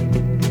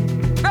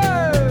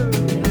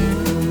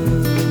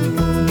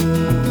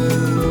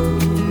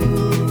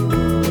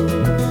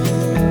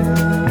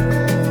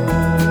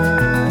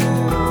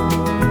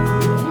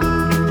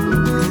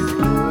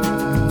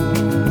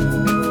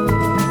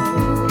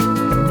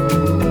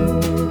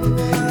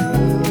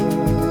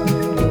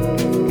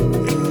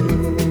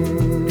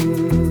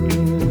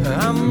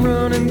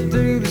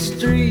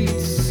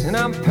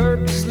 I'm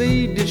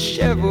purposely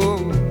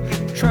disheveled,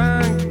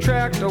 trying to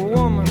attract a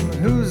woman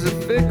who's a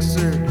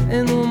fixer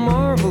and will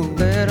marvel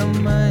at a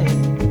man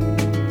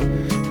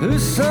who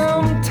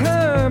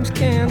sometimes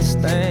can't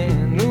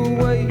stand the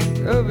weight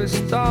of his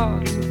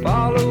thoughts or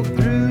follow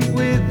through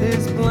with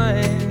his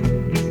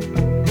plans.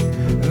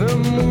 The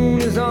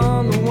moon is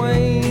on the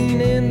wane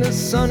and the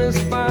sun is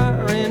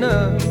firing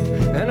up,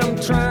 and I'm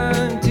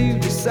trying to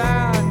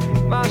decide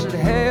if I should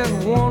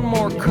have one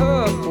more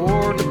cup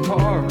or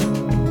depart.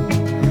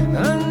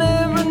 I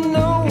never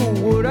know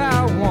what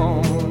I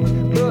want,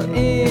 but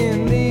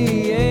in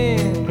the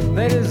end,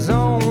 that is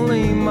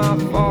only my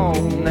fault.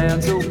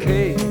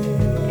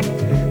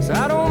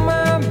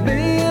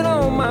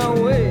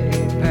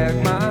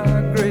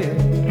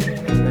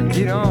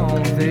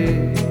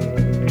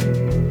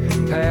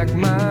 pack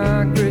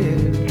my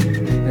grip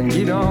and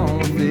get on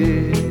with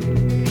it.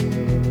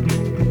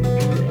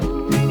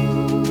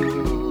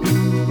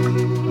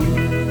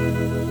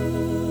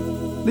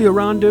 Leo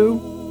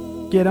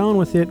Rondeau, Get On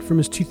With It, from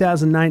his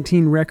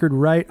 2019 record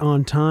Right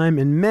on Time.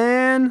 And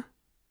man,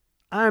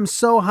 I'm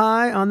so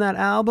high on that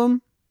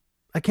album.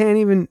 I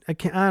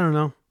don't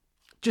know.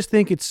 Just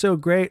think it's so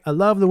great. I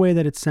love the way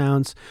that it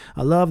sounds.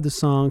 I love the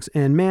songs.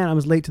 And man, I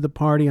was late to the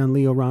party on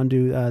Leo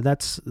Rondeau.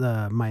 That's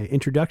my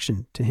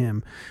introduction to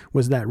him,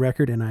 was that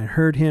record. And I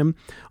heard him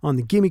on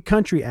the Gimme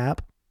Country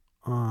app.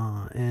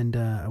 And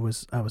I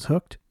was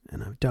hooked.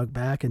 And I've dug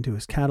back into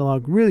his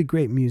catalog. Really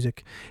great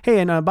music. Hey,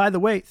 and by the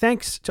way,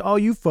 thanks to all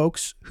you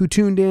folks who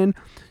tuned in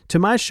to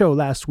my show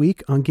last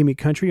week on Gimme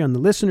Country, on the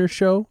Listener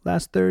Show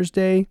last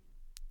Thursday.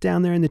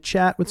 Down there in the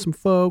chat with some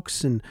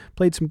folks and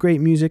played some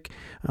great music.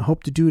 I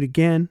hope to do it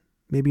again,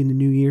 maybe in the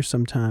new year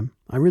sometime.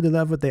 I really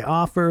love what they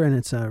offer, and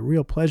it's a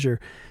real pleasure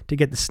to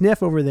get the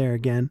sniff over there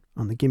again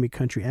on the Gimme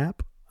Country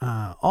app.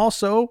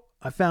 Also,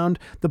 I found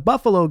the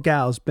Buffalo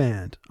Gals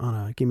Band on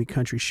a Gimme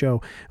Country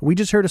show. We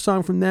just heard a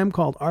song from them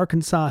called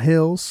Arkansas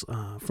Hills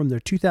from their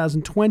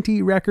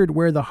 2020 record,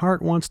 Where the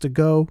Heart Wants to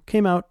Go.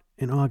 Came out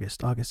in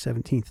August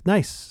 17th.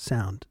 Nice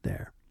sound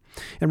there.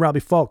 And Robbie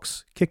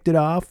Fulks kicked it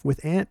off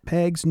with Aunt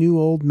Peg's New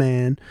Old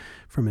Man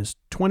from his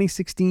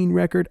 2016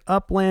 record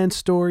Upland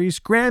Stories,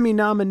 Grammy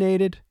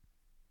nominated.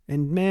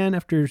 And man,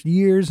 after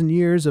years and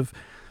years of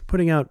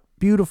putting out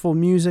beautiful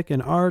music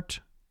and art,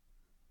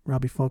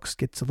 Robbie Fulks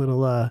gets a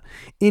little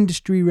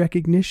industry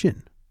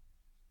recognition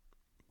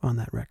on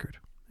that record,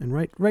 and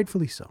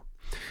rightfully so.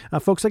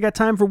 Folks, I got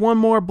time for one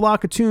more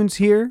block of tunes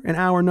here in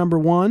hour number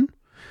one.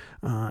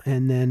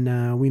 And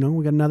then we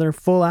got another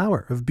full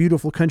hour of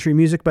beautiful country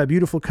music by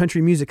beautiful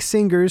country music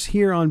singers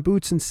here on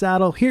Boots and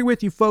Saddle. Here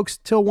with you folks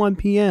till 1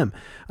 p.m.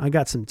 I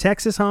got some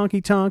Texas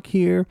honky tonk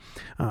here,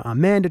 a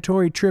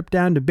mandatory trip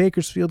down to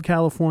Bakersfield,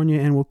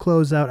 California, and we'll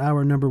close out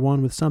hour number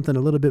one with something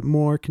a little bit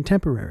more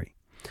contemporary.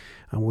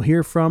 We'll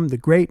hear from the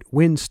great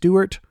Wynn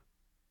Stewart.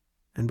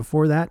 And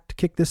before that, to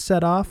kick this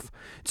set off,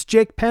 it's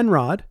Jake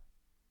Penrod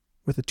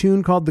with a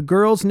tune called The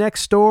Girls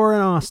Next Door in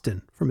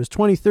Austin from his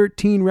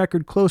 2013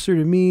 record Closer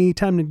to Me.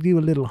 Time to do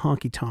a little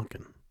honky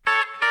tonkin'.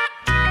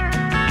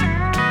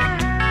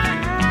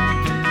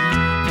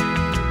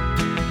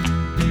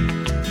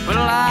 Well,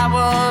 I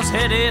was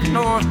headed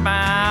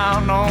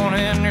northbound on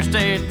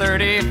Interstate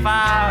 35.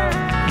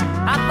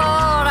 I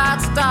thought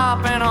I'd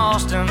stop in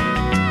Austin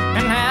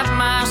and have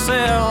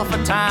myself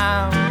a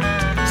time.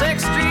 6th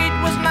Street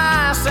was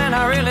nice and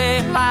I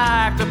really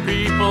liked the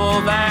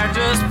people there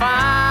just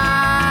fine.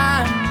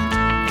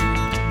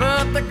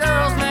 But the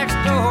girls next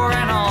door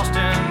in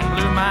Austin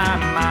blew my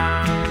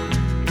mind.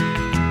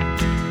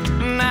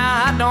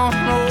 Now I don't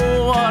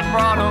know what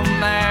brought them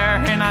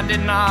there, and I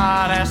did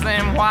not ask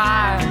them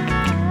why.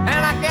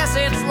 And I guess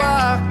it's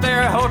luck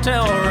their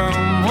hotel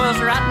room was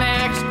right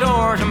next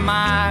door to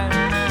mine.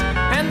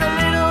 And the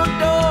little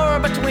door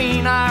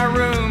between our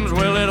rooms,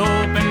 well, it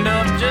opened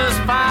up just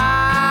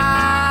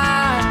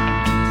fine.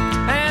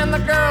 And the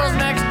girls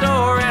next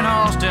door in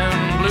Austin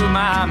blew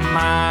my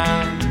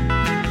mind.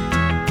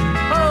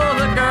 Oh,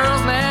 the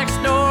girls next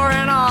door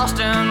in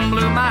Austin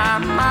blew my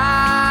mind.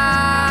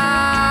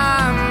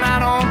 I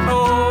don't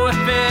know if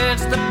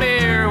it's the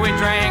beer we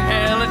drank,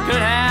 hell, it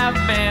could have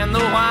been the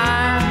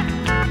wine.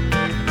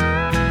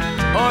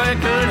 Or it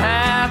could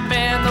have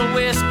been the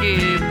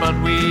whiskey, but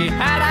we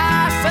had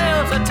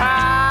ourselves a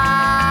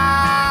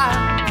time.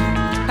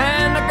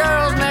 And the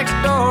girls next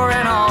door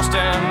in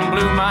Austin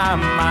blew my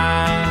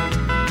mind.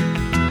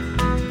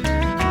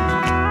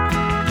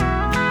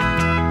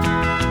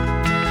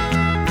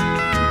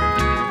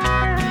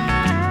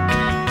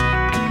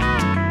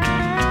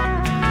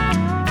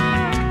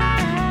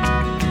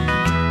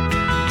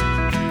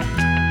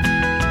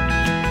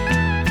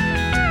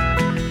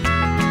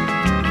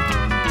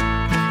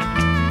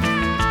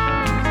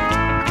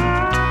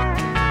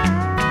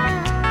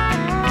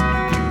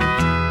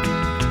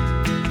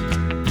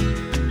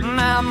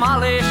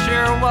 Molly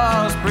sure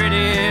was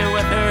pretty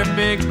with her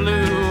big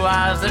blue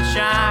eyes that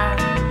shine.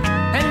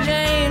 And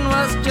Jane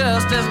was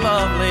just as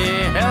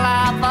lovely, hell,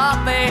 I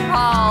thought they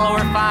all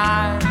were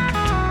fine.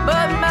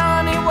 But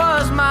Melanie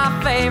was my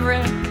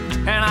favorite,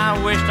 and I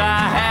wished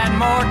I had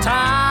more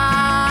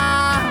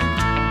time.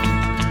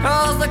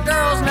 'Cause the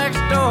girls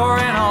next door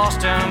in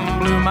Austin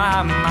blew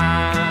my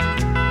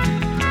mind.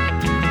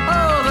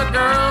 Oh, the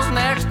girls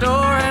next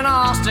door in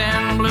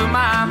Austin blew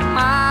my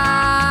mind.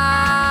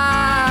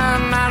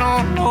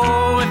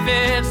 If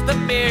it's the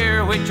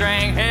beer we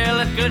drank, hell,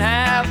 it could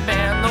have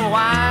been the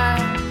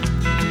wine.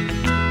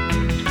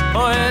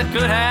 Or it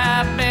could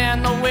have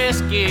been the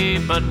whiskey,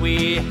 but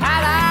we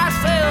had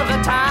ourselves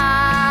a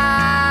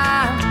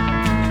time.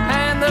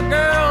 And the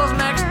girls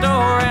next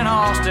door in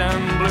Austin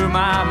blew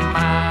my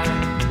mind.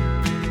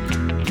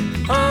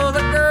 Oh,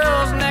 the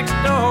girls next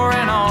door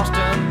in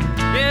Austin,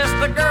 yes,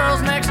 the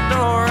girls next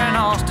door in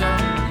Austin.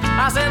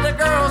 I said the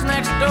girls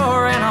next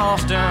door in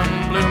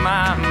Austin blew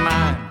my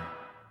mind.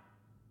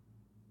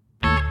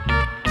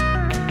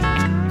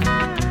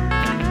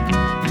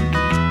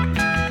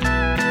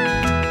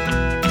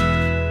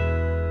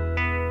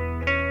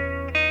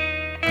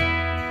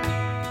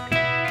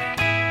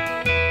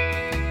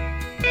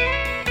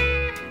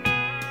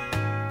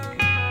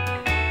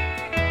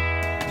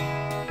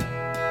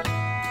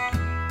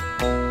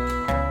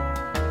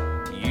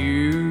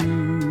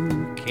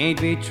 can't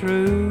be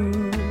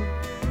true.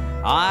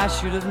 I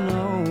should have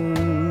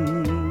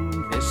known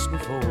this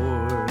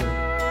before.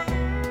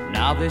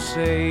 Now this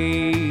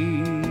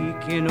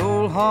aching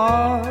old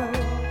heart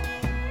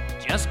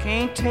just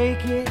can't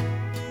take it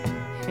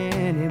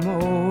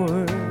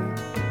anymore.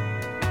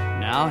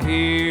 Now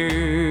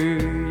here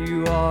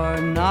you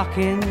are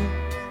knocking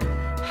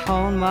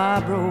on my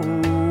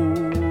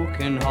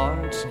broken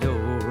heart's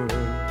door,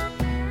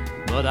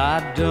 but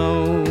I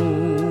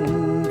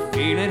don't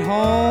feel at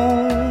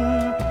home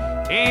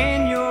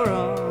in your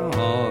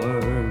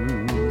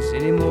arms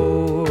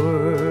anymore.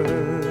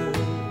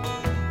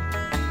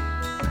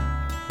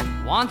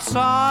 Once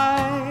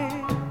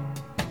I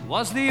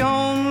was the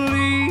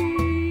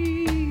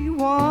only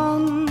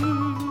one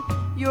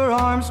your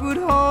arms would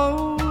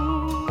hold.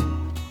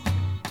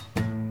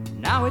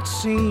 Now it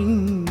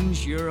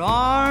seems your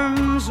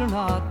arms are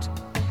not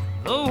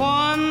the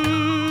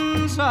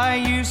ones I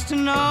used to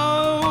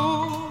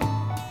know.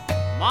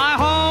 My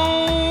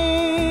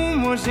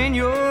home was in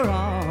your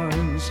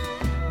arms.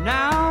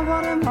 Now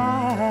what am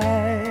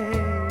I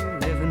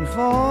living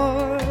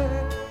for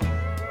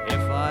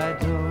if I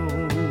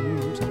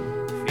don't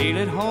feel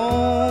at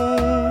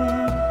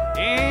home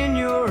in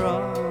your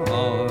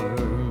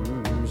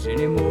arms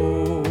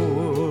anymore?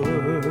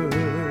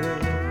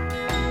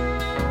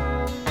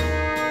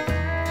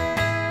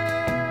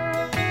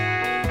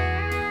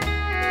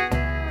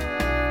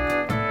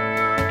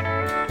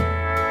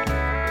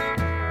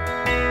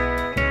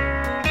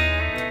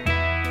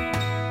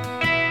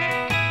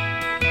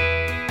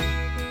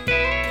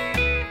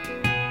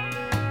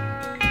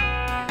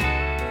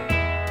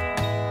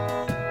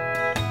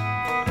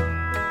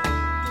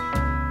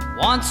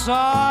 Once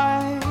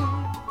I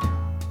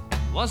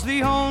was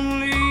the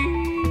only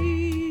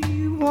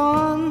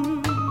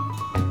one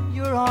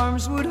your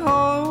arms would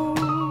hold.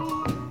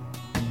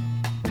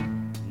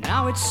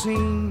 Now it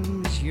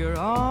seems your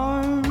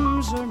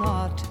arms are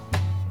not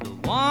the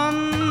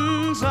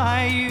ones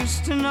I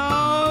used to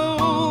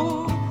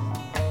know.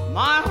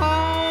 My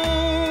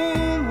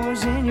home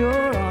was in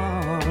your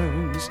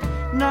arms.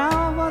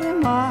 Now what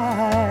am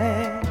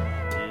I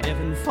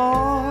living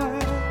for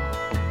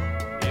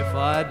if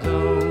I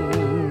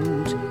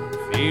don't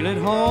feel at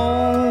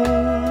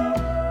home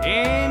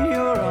in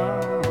your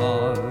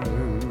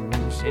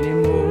arms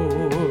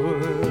anymore?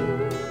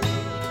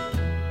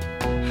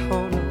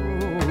 Oh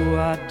no,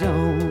 I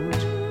don't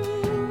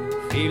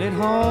feel at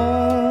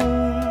home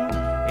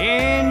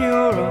in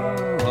your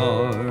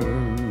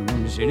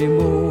arms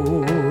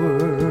anymore.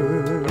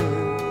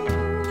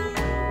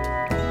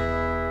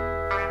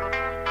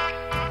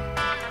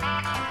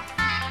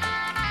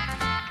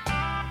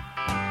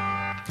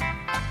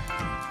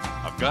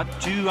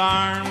 Got two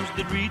arms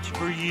that reach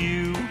for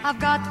you. I've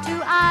got two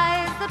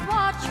eyes that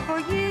watch for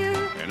you.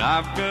 And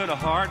I've got a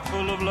heart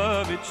full of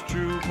love, it's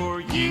true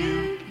for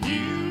you.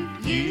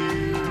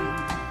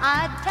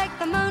 I'd take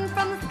the moon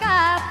from the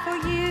sky for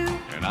you.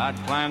 And I'd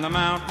climb the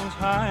mountains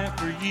high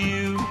for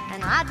you.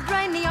 And I'd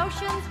drain the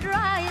oceans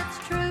dry, it's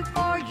true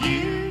for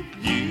you.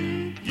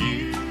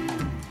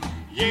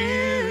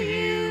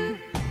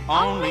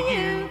 Only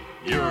you.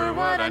 You're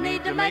what I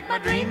need to make my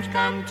dreams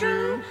come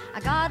true. I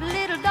got a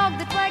little dog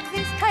that wags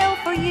his tail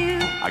for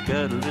you. I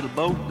got a little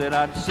boat that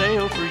I'd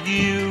sail for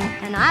you.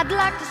 And I'd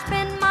like to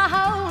spend my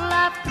whole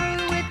life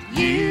through with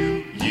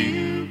you.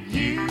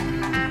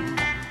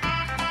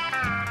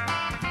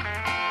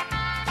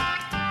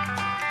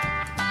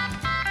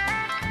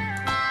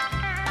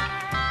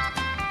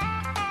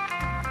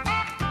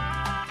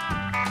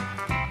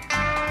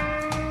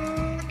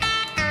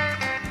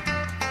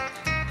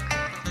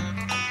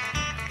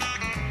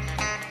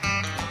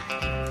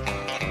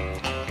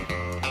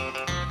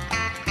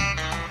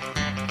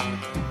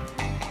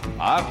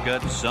 I've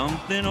got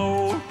something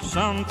old,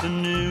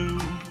 something new,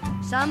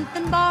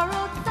 something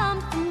borrowed,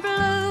 something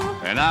blue.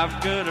 And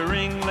I've got a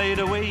ring laid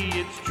away,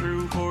 it's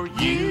true for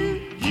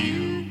you.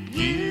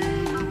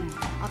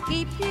 I'll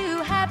keep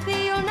you happy,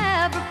 you'll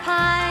never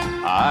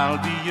pine. I'll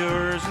be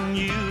yours and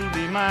you'll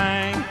be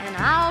mine. And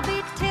I'll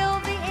be till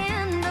the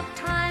end of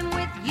time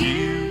with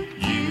you.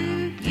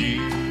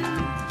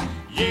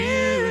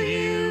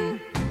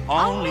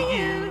 Only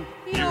you.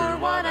 You're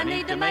what I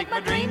need to make my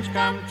dreams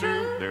come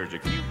true. There's a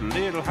cute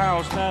little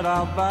house that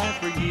I'll buy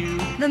for you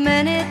the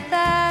minute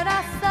that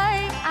I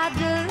say I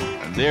do.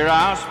 And there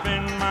I'll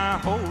spend my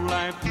whole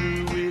life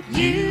through with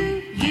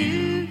you.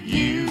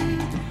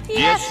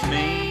 Yes,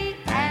 me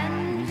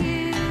and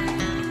you.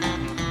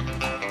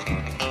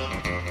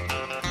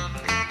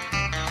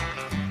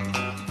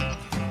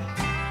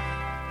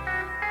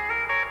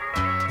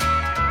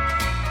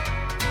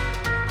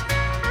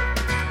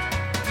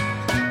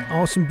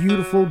 Awesome,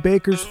 beautiful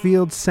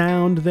Bakersfield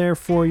sound there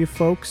for you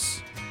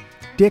folks.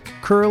 Dick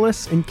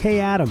Curlis and Kay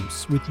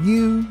Adams with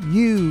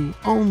You,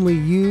 Only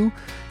You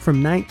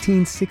from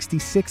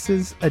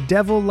 1966's A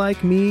Devil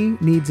Like Me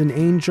Needs an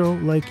Angel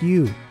Like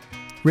You,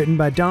 written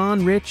by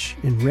Don Rich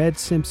and Red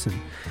Simpson,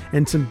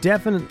 and some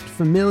definite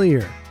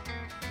familiar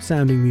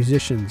sounding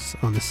musicians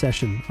on the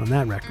session on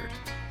that record.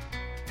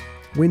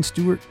 Wynn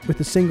Stewart with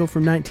a single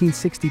from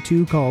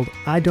 1962 called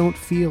I Don't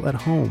Feel at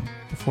Home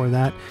before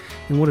that.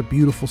 And what a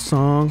beautiful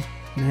song.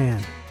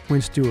 Man,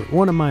 Wynn Stewart,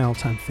 one of my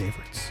all-time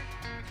favorites.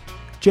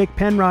 Jake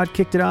Penrod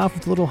kicked it off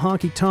with a little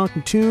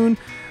honky-tonk tune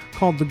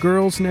called The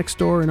Girls Next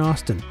Door in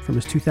Austin from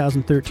his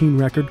 2013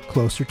 record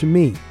Closer to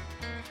Me.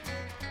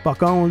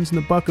 Buck Owens and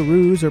the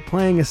Buckaroos are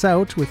playing us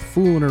out with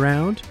Foolin'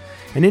 Around.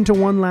 And into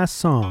one last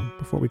song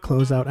before we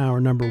close out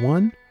hour number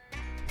 1.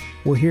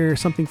 We'll hear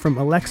something from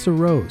Alexa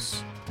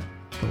Rose,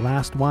 The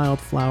Last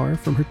Wildflower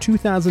from her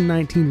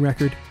 2019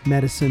 record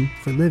Medicine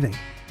for Living.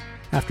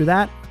 After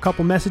that, a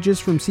couple messages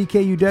from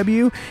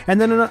CKUW,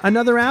 and then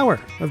another hour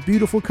of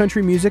beautiful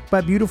country music by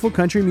beautiful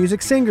country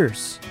music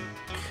singers.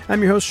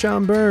 I'm your host,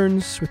 Sean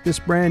Burns, with this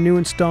brand new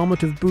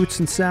installment of Boots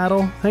and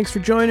Saddle. Thanks for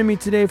joining me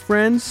today,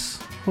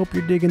 friends. Hope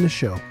you're digging the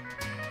show.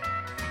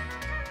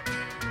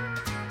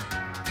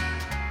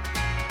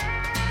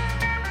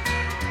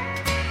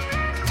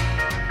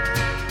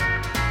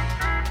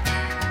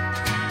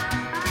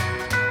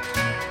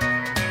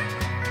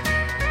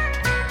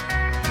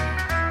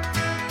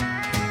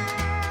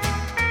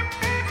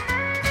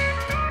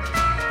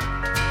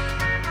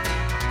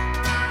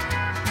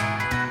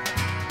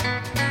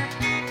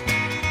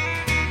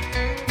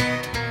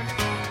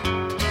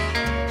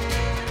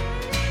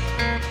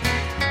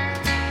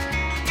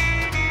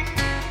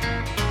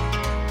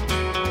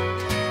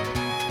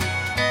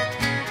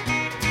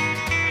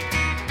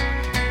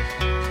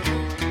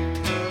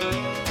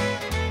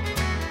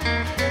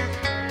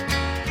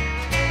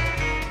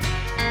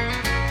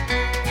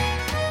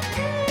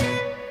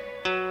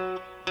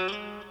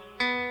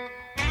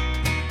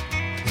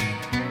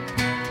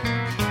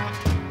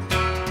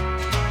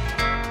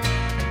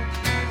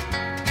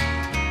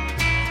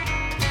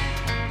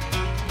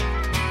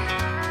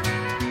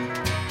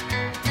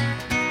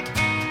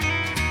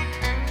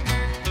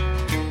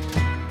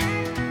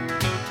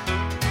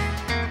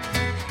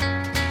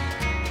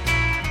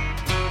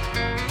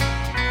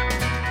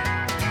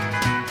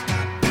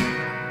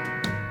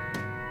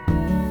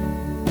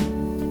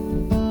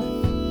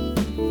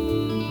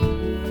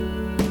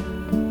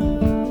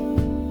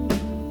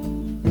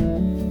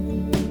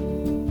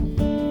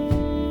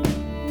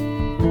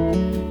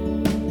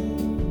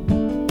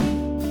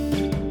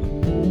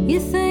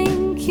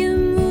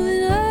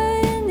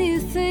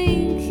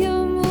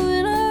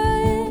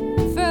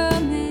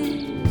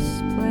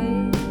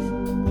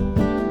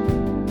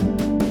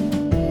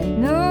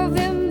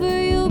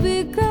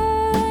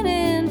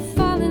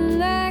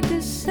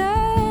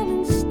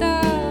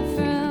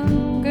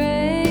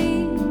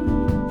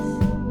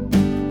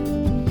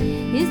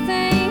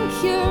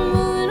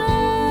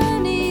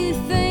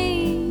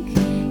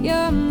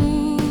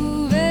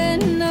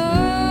 Moving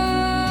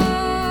on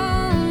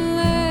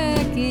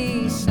like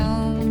a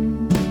song.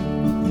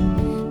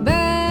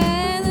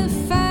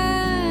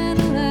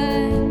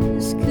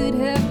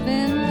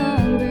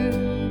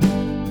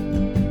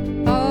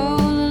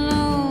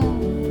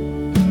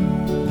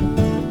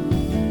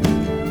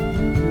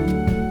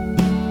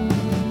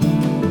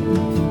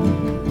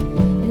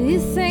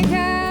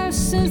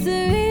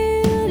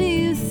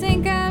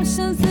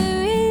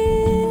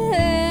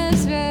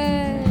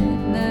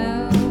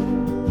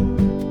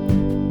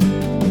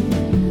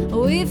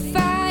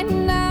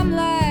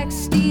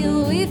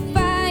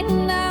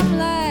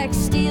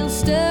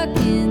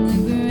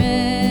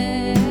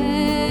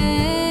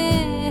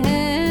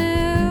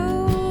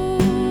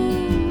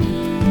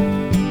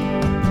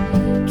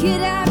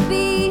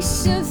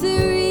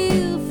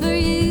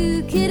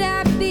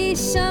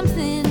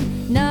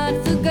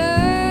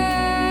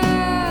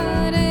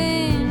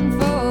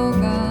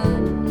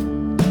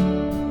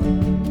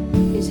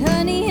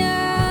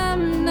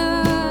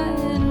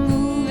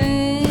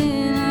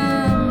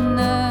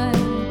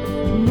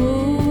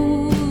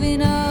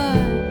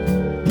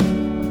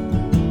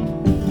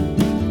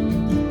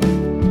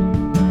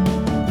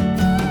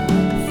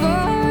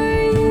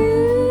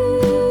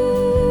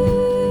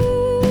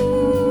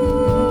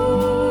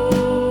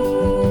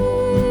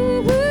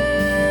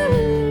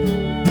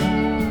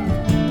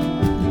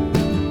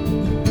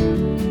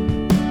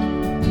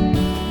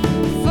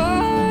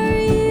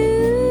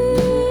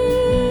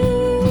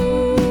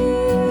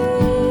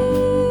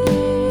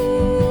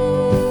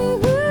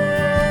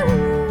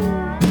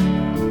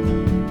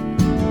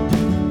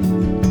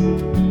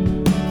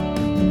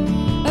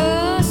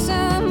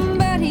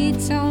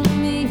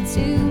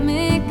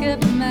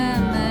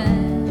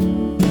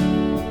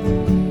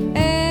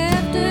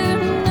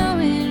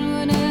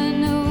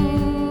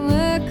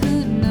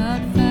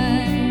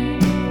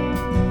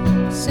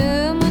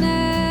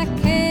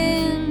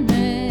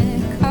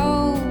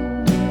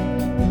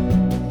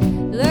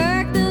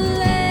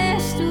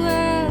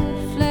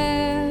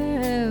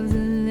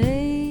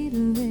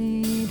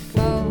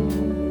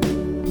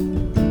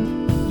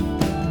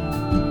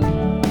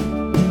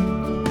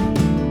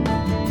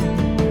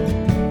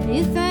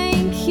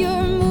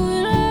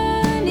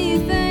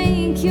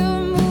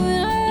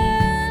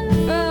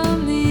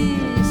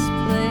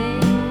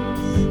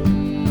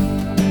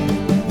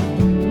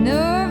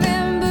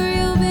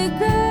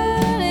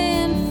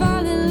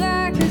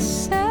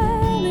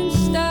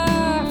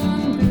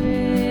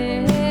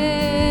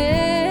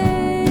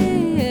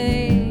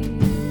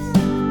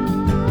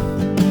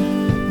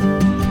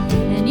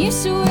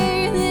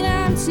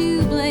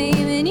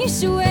 flame, and you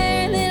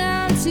swear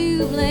that I'm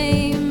to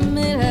blame,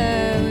 but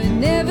I would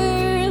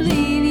never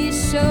leave you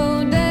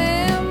so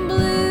damn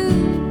blue.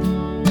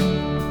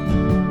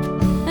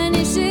 And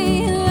you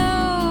say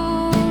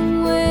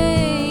long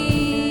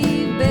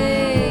way,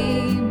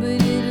 babe,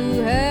 but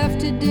it'll have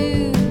to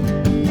do.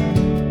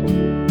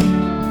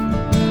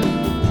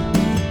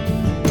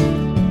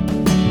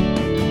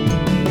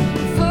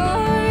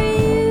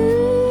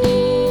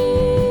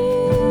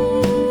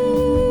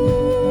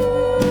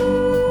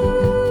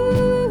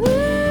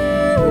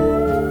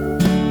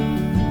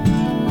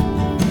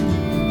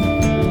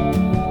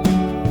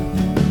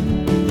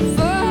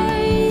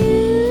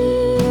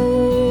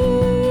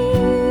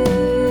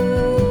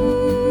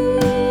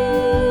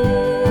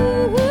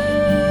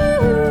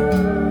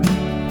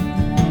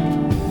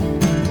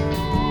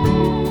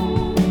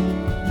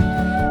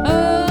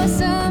 Oh,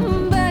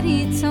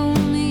 somebody told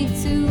me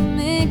to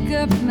make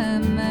up my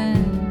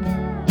mind.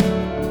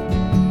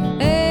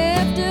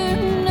 After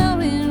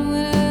knowing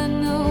what I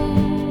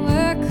know,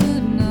 I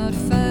could not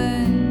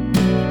find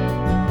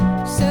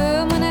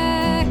someone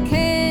I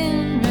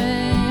can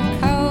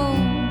recall,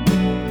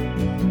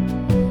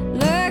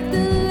 like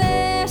the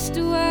last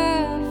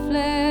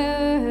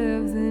wildflower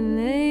of the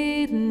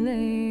late,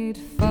 late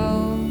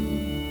fall.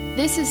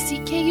 This is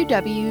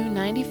CKUW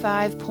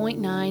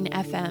 95.9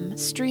 FM,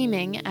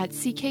 streaming at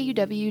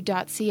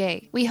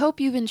ckuw.ca. We hope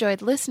you've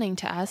enjoyed listening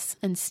to us,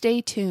 and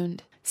stay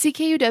tuned.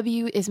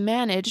 CKUW is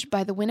managed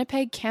by the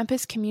Winnipeg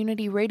Campus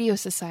Community Radio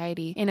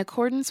Society in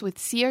accordance with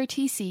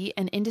CRTC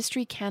and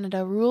Industry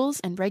Canada rules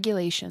and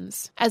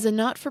regulations. As a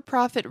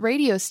not-for-profit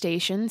radio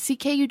station,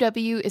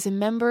 CKUW is a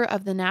member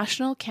of the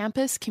National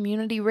Campus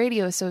Community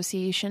Radio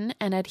Association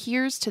and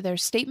adheres to their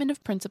statement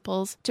of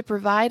principles to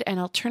provide an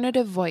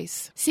alternative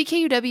voice.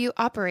 CKUW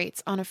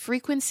operates on a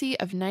frequency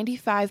of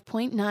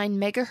 95.9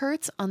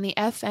 MHz on the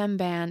FM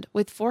band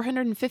with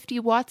 450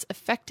 watts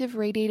effective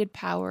radiated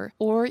power,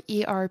 or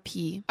ERP.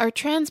 Our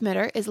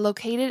transmitter is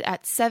located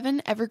at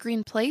 7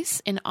 Evergreen Place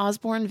in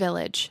Osborne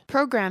Village.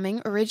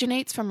 Programming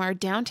originates from our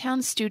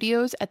downtown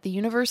studios at the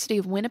University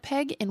of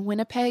Winnipeg in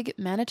Winnipeg,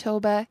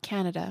 Manitoba,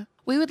 Canada.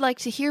 We would like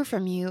to hear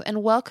from you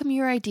and welcome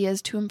your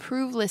ideas to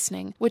improve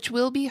listening, which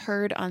will be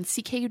heard on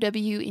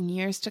CKUW in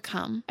years to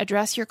come.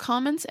 Address your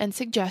comments and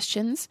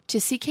suggestions to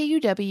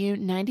CKUW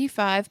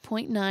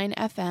 95.9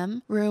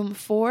 FM, room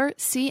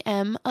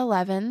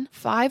 4CM11,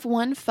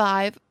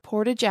 515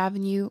 Portage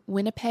Avenue,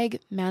 Winnipeg,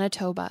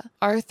 Manitoba,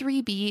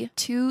 R3B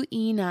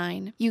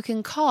 2E9. You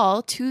can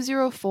call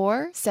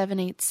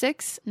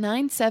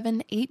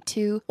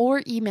 204-786-9782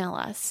 or email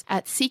us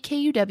at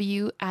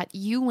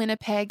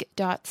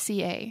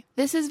ckuw@uwinnipeg.ca.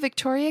 This is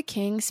Victoria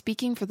King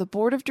speaking for the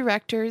Board of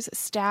Directors,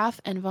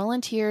 staff, and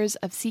volunteers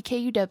of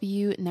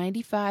CKUW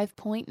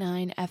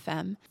 95.9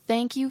 FM.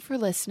 Thank you for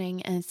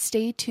listening, and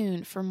stay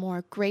tuned for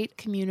more great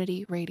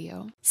community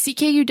radio.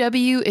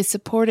 CKUW is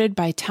supported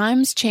by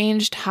Times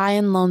Changed High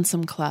and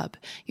Lonesome Club,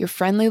 your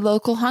friendly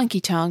local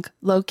honky-tonk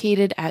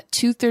located at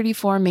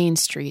 234 Main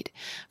Street.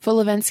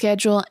 Full event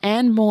schedule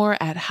and more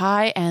at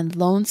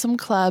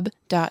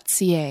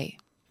highandlonesomeclub.ca.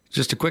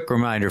 Just a quick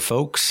reminder,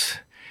 folks,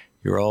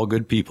 you're all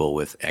good people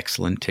with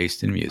excellent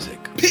taste in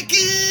music.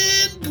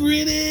 Pickin',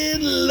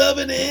 grinning,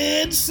 loving,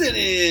 and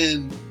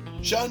sinning.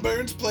 Sean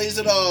Burns plays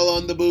it all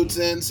on the Boots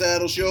and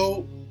Saddle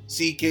Show.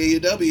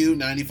 CKUW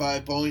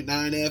 95.9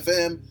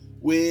 FM,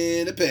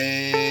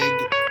 Winnipeg.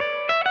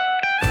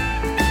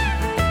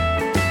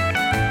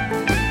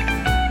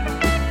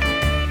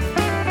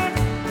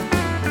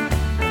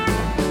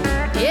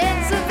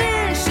 It's a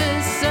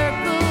vicious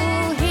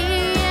circle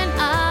he and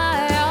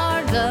I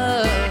are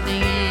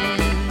loving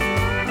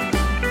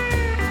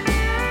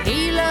in.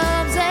 He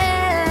loves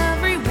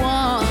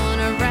everyone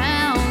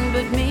around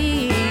but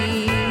me.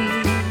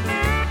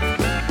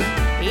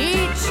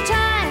 Each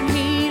time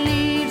he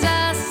leaves,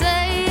 I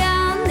say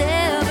I'll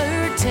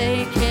never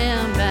take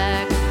him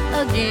back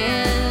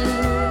again.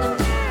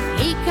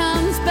 He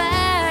comes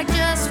back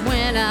just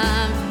when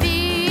I'm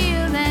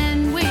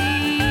feeling weak.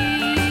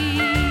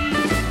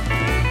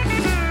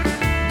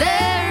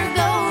 There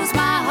goes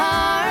my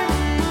heart,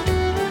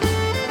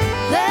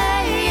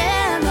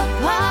 playing the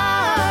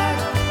part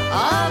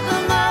of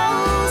the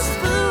most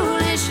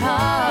foolish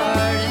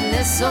heart in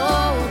this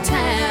old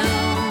town.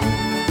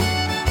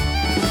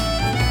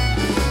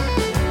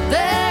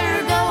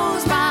 There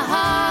goes my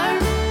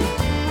heart,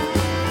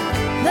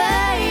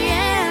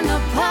 playing the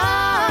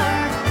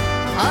part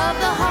of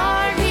the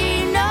heart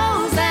he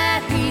knows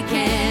that he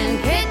can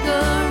kick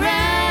around.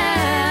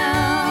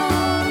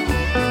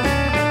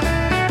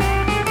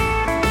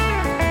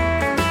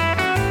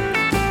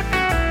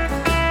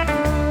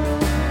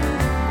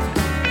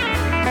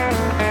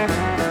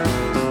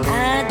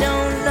 I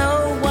don't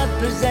know what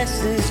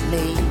possesses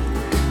me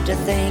to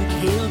think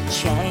he'll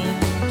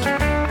change.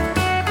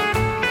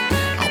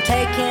 I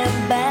take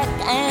him back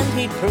and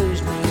he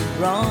proves me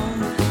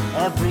wrong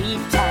every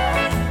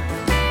time.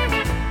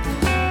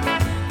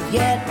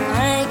 Yet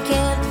I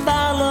can't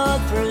follow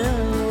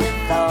through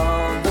with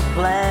all the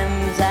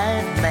plans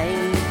I've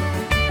made.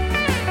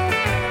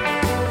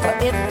 For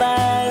if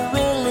I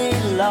really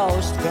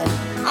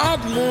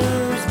I'd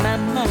lose my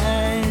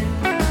mind.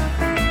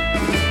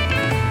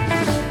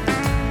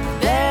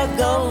 There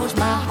goes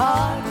my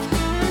heart,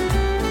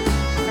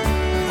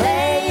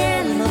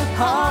 playing the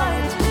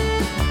part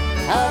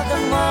of the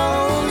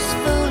most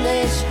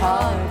foolish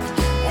heart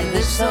in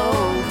this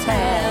old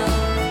town.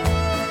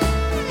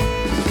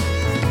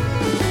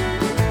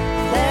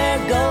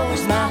 There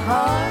goes my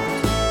heart,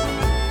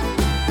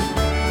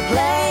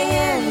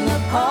 playing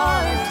the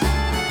part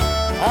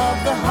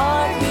of the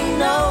heart he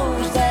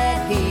knows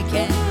that he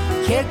can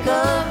kick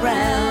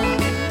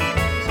around.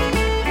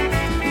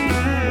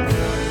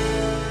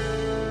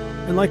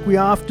 And like we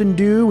often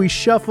do, we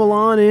shuffle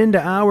on into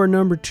hour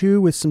number 2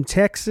 with some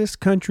Texas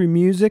country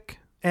music.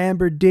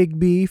 Amber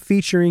Digby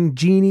featuring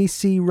Jeannie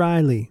C.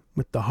 Riley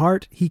with The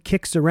Heart He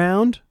Kicks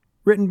Around,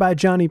 written by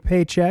Johnny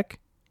Paycheck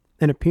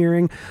and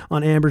appearing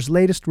on Amber's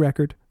latest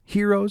record,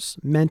 Heroes,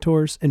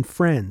 Mentors, and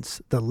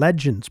Friends, The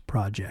Legends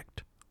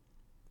Project.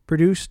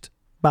 Produced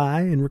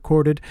by and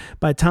recorded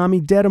by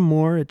Tommy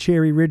Dedamore at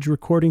Cherry Ridge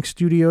Recording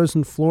Studios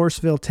in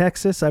Floresville,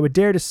 Texas. I would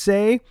dare to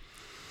say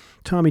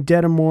Tommy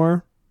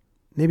Dedamore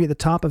maybe at the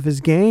top of his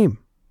game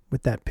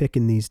with that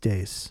picking these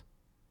days.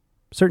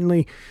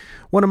 Certainly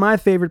one of my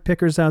favorite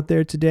pickers out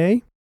there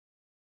today.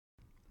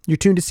 You're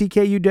tuned to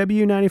CKUW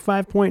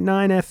 95.9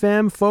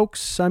 FM.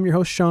 Folks, I'm your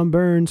host, Sean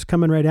Burns,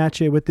 coming right at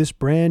you with this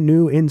brand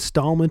new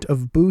installment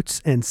of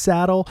Boots and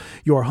Saddle,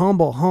 your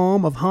humble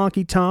home of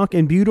honky tonk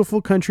and beautiful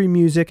country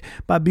music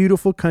by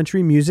beautiful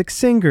country music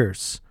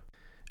singers.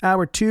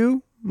 Hour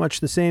 2, much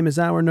the same as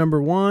hour number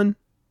 1.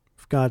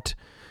 We've got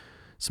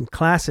some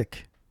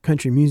classic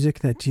country music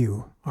that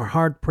you are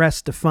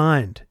hard-pressed to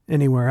find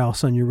anywhere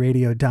else on your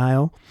radio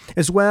dial,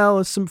 as well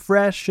as some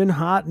fresh and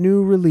hot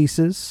new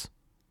releases.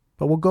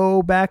 But we'll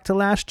go back to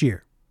last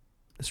year.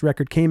 This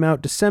record came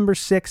out December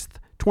 6th,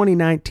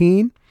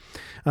 2019.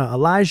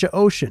 Elijah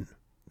Ocean,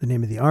 the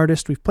name of the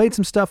artist. We've played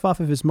some stuff off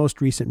of his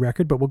most recent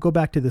record, but we'll go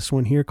back to this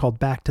one here called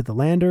Back to the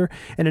Lander,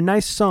 and a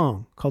nice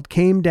song called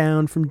Came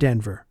Down from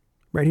Denver,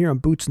 right here on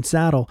Boots and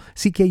Saddle,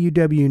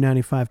 CKUW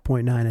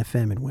 95.9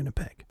 FM in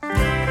Winnipeg.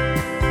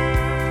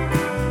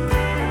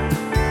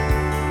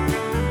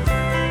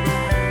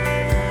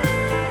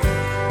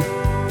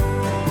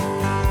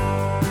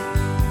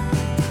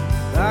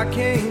 I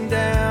came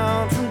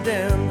down from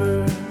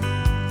Denver,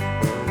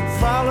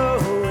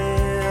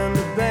 following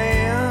the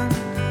band.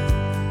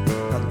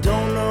 I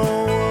don't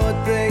know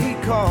what they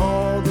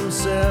call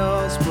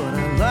themselves, but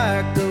I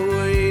like the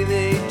way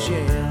they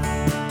jam.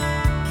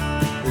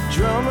 The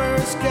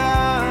drummer's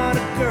got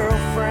a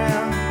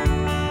girlfriend,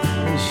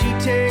 and she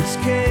takes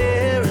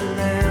care of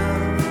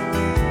them.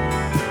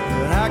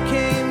 But I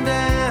came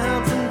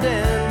down from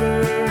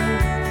Denver,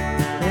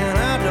 and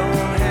I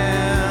don't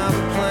have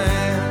a plan.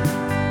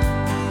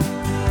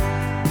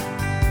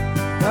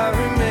 I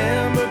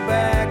remember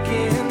back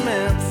in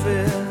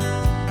Memphis,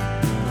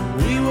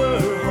 we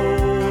were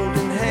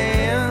holding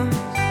hands,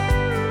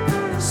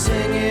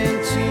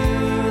 singing to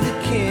the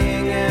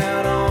king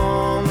out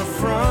on the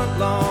front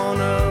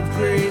lawn of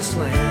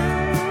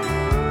Graceland.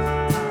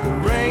 The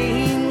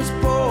rain was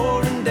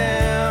pouring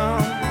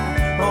down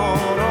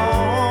on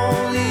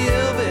all the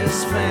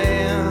Elvis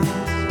fans,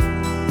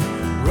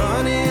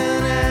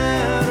 running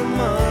out of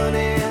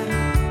money,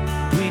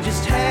 we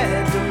just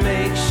had to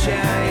make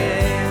Cheyenne.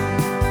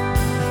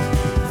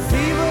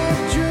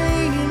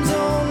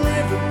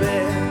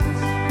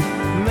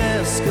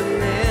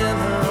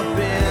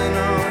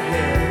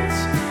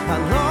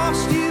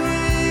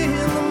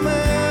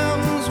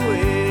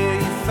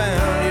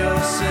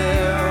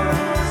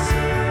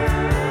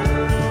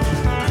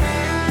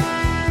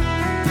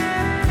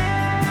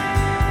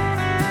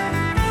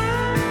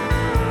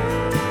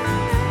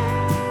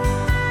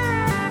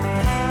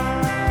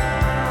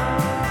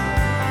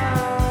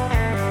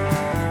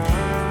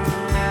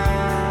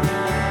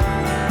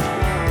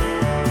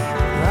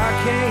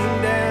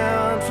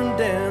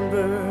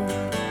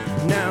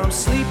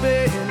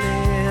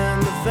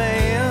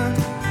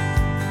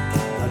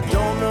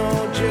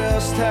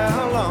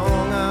 How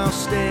long I'll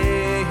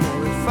stay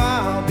or if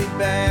I'll be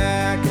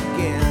back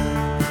again.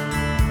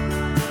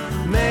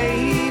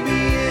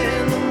 Maybe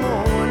in the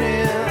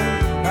morning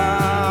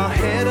I'll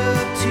head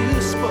up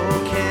to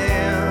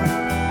Spokane.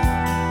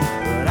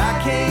 But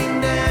I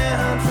came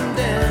down from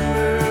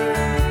Denver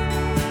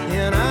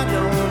and I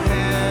don't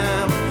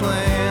have a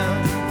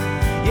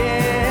plan.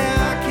 Yeah,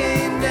 I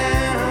came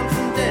down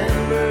from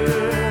Denver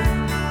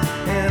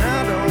and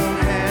I don't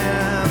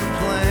have a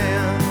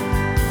plan.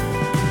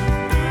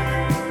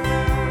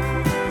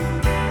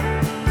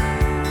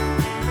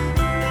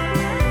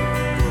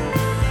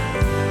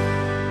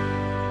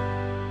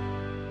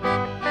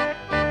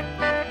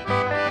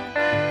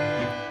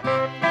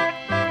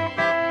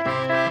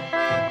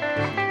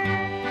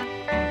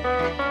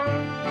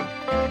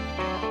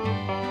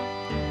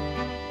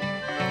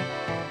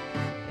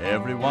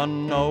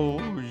 Everyone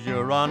knows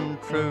you're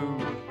untrue,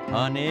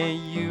 honey,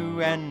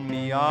 you and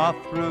me are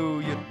through.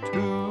 You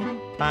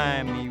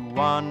two-time me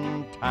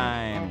one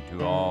time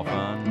too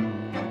often.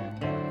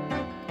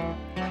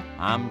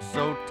 I'm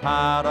so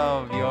tired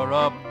of your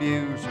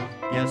abuse.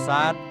 Guess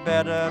I'd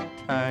better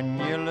turn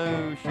you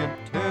loose. You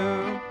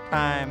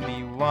two-time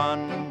me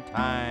one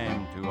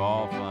time too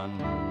often.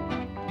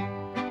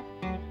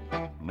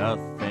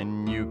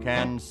 Nothing you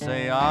can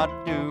say or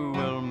do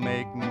will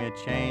make me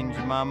change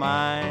my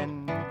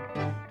mind.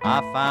 I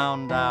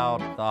found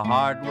out the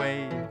hard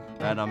way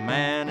that a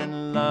man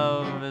in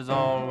love is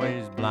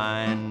always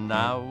blind.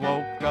 I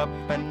woke up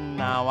and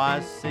now I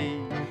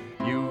see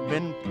you've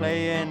been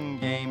playing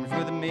games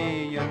with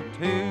me. You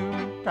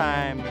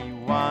two-time me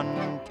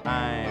one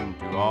time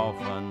too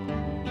often.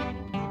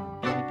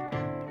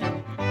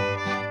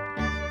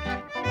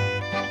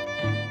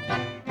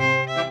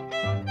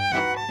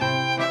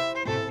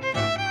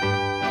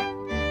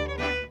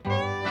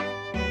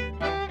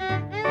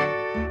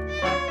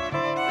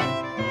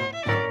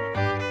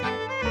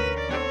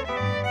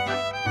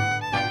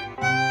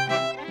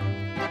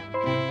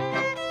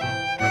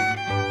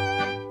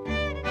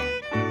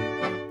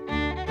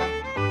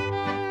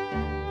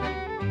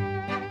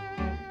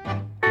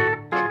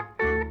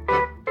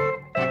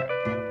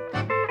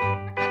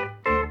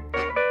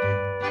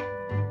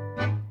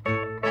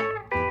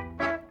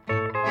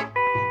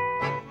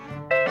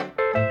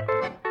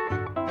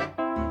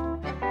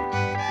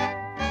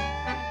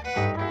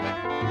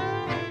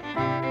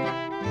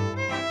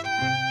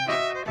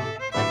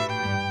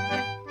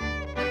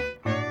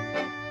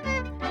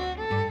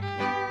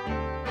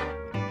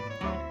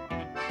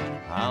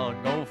 I'll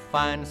go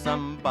find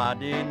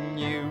somebody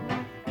new.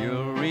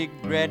 You'll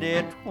regret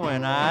it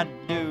when I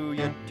do.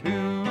 You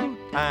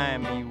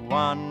two-time me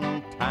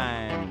one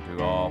time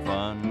too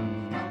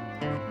often.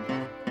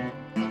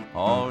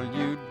 All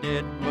you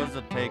did was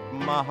take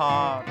my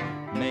heart,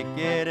 make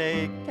it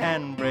ache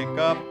and break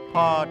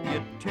apart.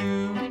 You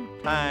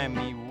two-time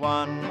me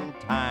one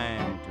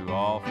time too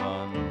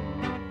often.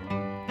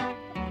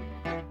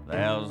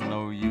 There's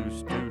no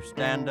use to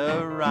stand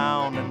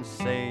around and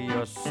say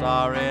you're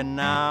sorry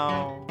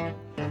now.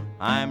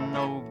 I'm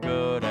no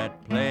good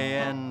at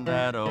playing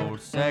that old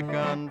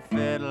second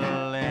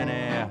fiddle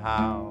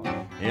anyhow.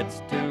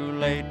 It's too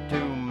late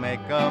to make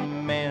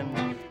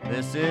amends.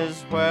 This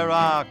is where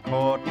our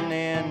courting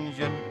ends.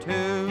 You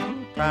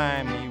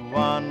two-time me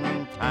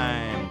one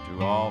time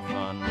too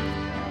often.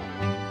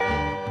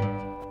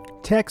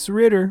 Tex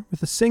Ritter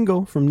with a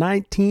single from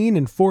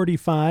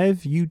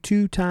 1945, You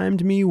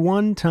Two-Timed Me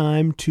One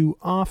Time Too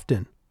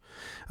Often.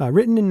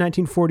 Written in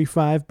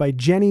 1945 by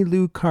Jenny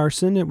Lou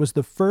Carson, it was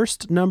the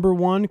first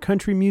 #1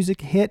 country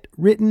music hit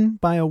written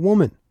by a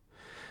woman.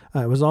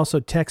 It was also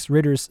Tex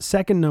Ritter's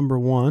second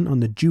 #1 on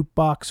the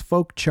Jukebox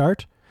Folk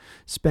Chart,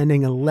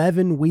 spending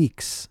 11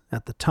 weeks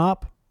at the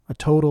top, a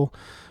total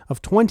of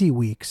 20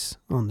 weeks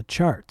on the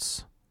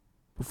charts.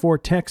 Before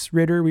Tex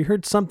Ritter, we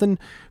heard something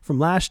from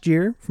last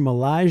year from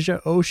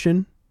Elijah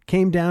Ocean,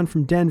 Came Down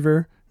from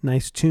Denver,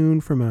 nice tune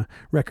from a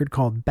record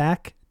called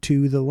Back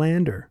to the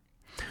Lander.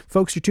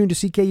 Folks, you're tuned to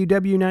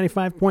CKUW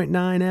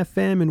 95.9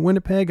 FM in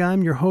Winnipeg.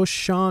 I'm your host,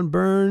 Sean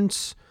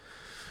Burns,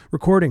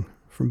 recording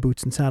from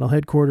Boots and Saddle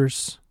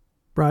headquarters,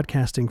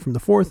 broadcasting from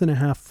the 4th and a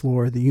half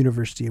floor of the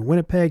University of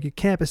Winnipeg, your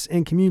campus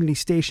and community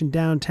station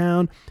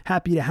downtown.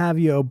 Happy to have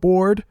you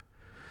aboard.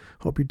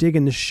 Hope you're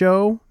digging the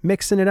show,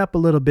 mixing it up a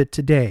little bit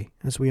today,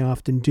 as we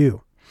often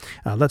do.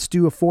 Let's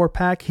do a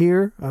 4-pack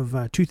here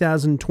of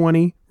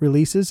 2020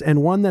 releases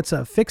and one that's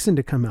fixing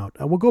to come out.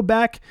 We'll go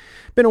back.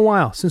 Been a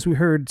while since we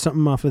heard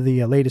something off of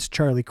the latest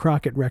Charlie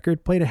Crockett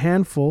record. Played a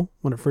handful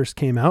when it first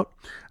came out.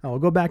 We'll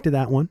go back to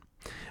that one.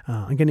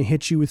 I'm going to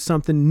hit you with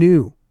something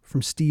new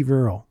from Steve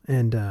Earle.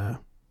 And,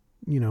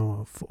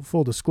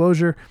 full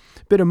disclosure,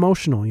 a bit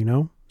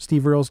emotional,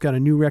 Steve Earle's got a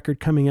new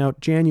record coming out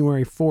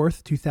January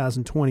 4th,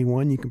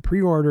 2021. You can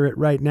pre-order it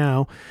right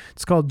now.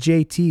 It's called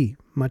JT,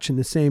 much in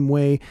the same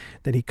way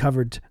that he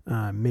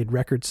made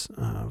records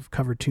of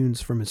cover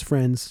tunes from his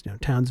friends,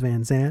 Townes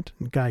Van Zandt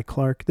and Guy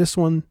Clark. This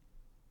one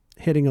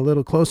hitting a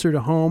little closer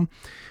to home,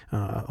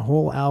 a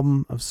whole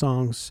album of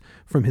songs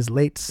from his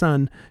late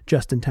son,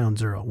 Justin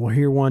Townes Earle. We'll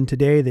hear one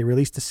today. They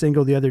released a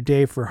single the other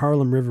day for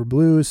Harlem River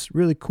Blues,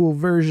 really cool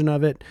version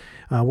of it.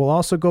 We'll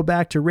also go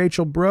back to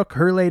Rachel Brooke,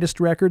 her latest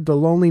record, The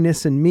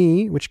Loneliness in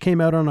Me, which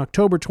came out on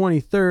October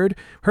 23rd.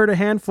 Heard a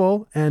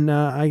handful, and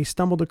I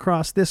stumbled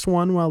across this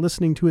one while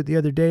listening to it the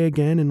other day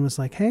again and was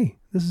like, hey,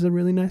 this is a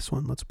really nice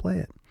one. Let's play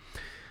it.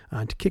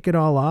 To kick it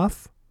all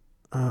off,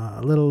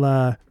 a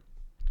little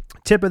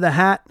tip of the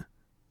hat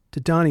to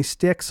Donnie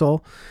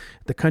Stixel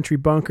at the Country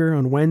Bunker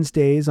on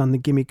Wednesdays on the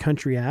Gimme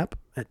Country app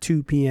at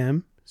 2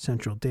 p.m.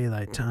 Central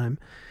Daylight Time.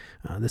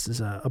 This is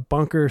a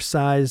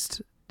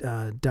bunker-sized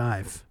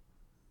dive,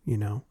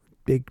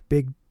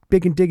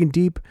 big and digging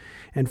deep,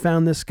 and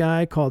found this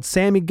guy called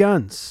Sammy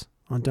Guns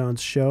on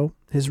Don's show.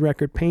 His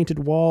record Painted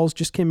Walls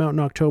just came out in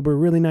October.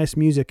 Really nice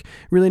music.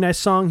 Really nice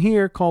song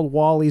here called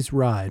Wally's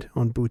Ride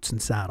on Boots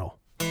and Saddle.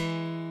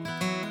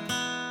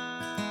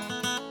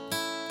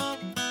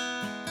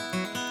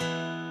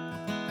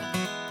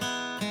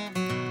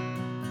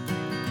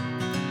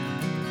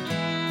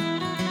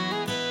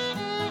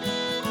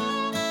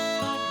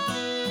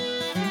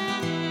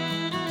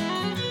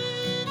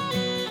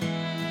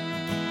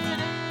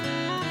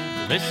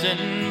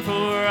 Listen,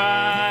 for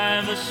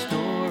I've a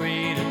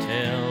story to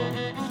tell,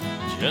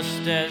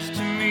 just as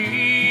to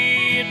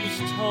me it was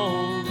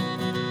told.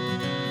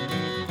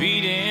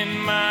 Beat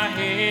in my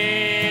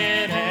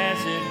head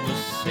as it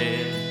was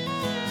said,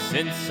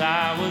 since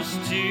I was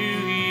 2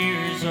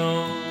 years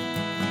old.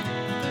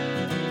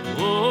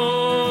 Oh,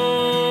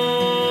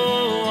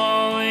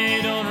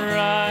 Ollie, don't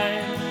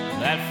ride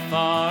that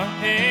far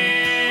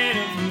ahead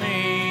of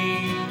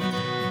me.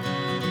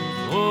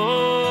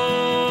 Oh,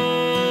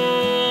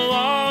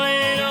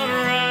 Ollie, don't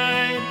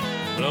ride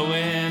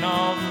blowing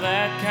off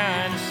that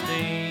kind of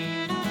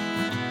steam.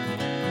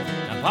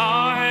 Now,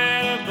 Pa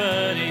had a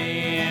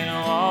buddy and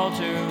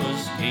Walter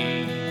was he.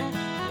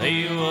 They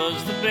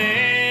was the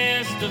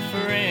best of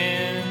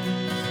friends,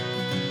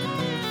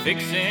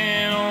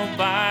 fixing old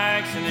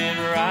bikes and it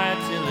right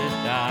till it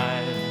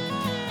died.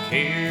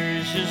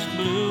 Cares just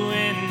blew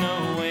in the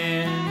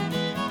wind,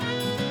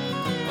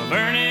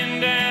 burning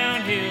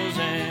down hills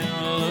and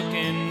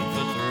looking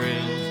for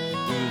thrills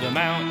through the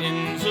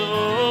mountains of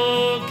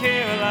old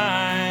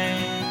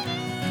Caroline.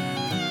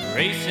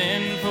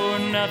 Racing for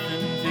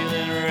nothing,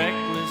 feeling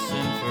reckless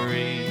and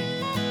free,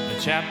 the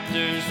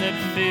chapters that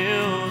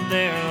filled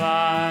their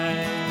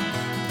lives.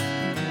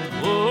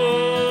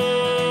 Oh,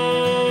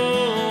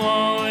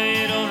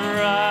 Ollie, don't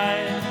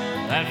ride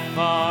that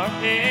far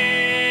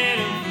ahead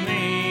of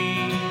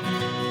me.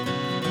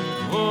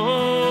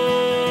 Oh,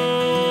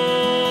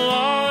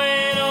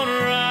 Ollie, don't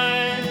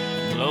ride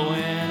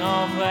blowing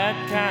off that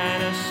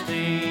kind of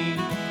steam.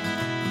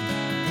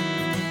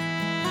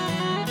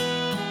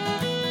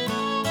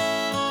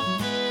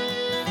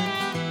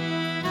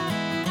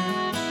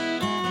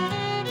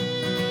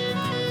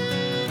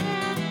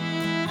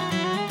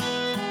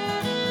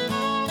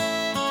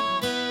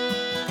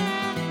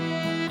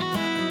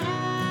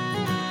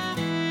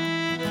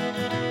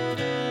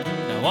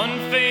 One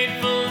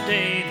fateful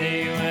day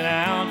they went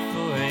out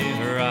for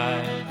a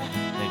ride.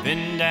 They'd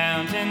been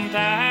down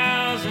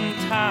 10,000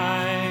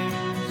 times.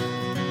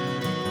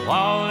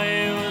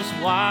 Wally was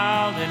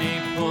wild and he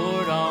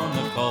poured on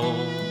the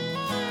coal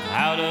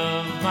out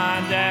of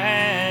my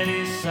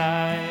daddy's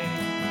side.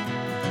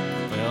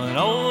 Well, an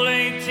old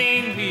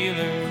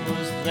 18-wheeler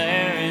was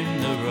there in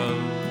the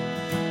road,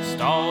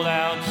 stalled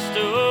out just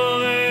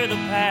over the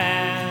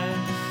pass.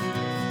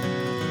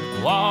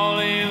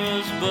 Wally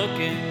was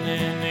booking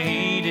and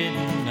he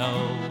didn't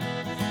know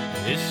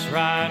this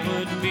ride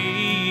would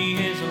be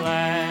his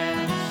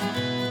last.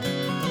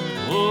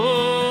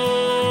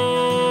 Oh,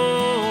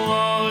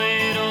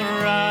 Wally, don't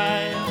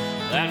ride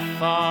that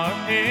far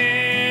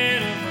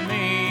ahead of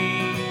me.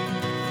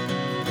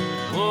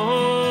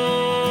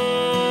 Oh,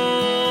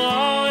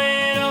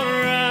 Wally, don't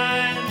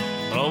ride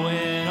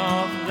blowing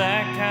off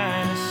that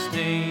kind of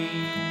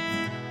steam.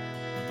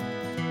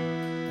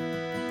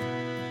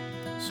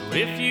 So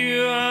if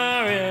you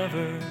are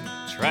ever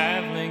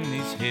traveling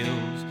these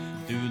hills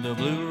through the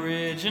Blue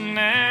Ridge and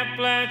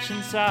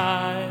Appalachian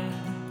side,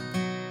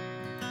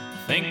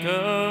 think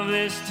of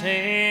this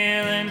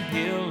tale and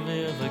he'll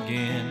live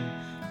again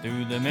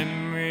through the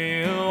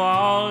memory of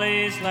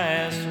Wally's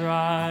last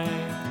ride.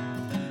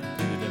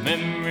 Through the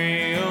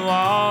memory of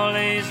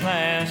Wally's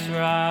last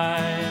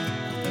ride.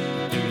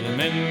 Through the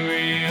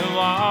memory of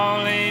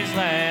Wally's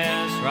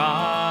last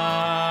ride.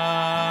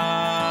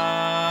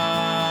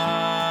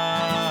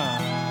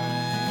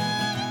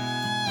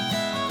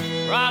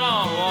 Right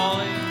on,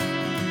 Wally.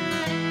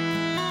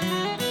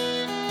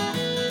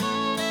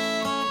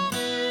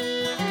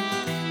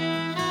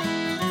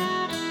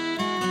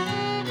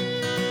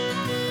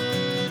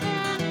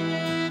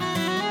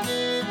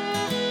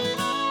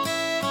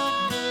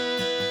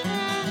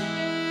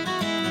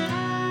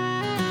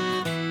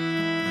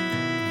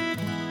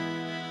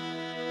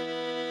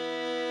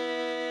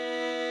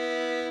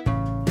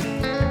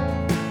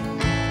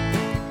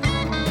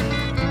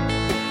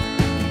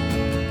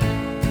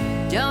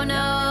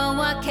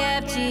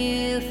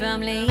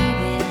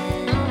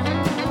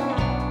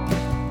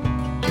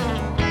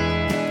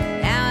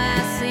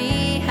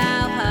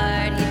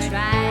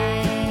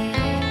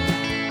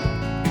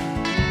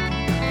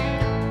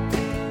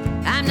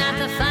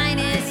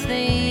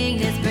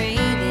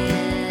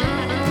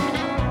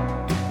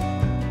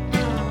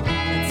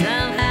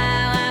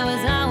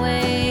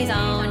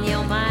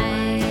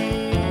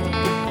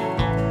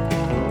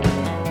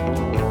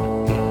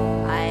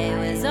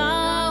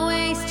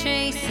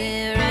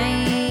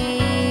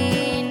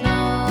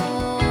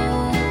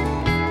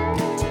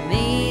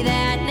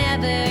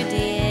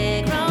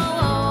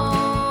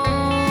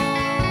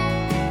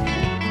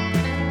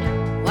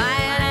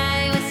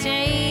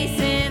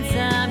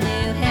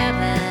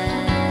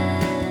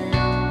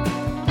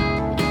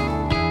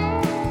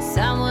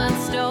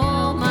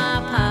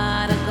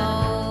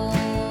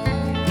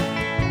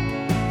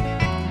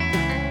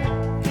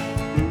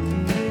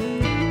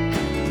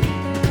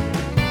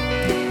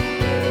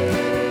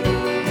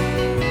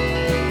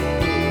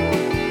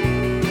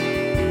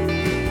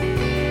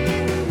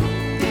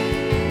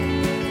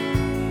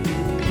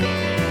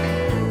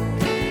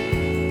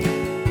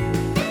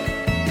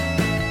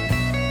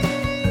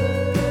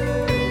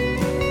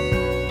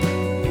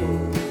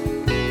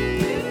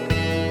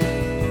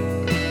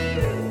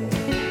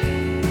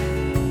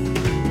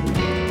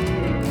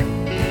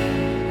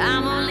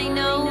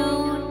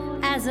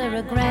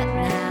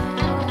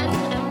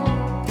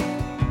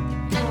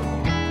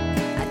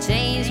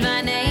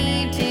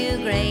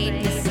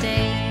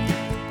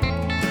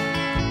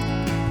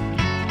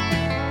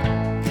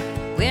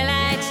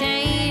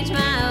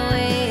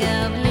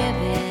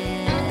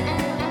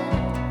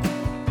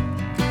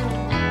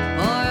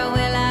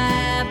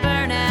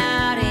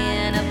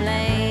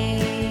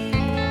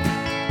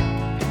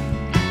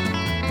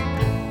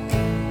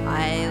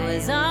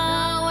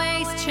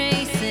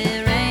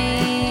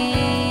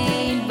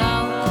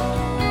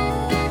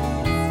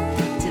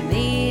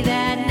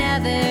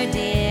 never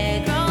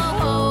did grow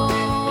old.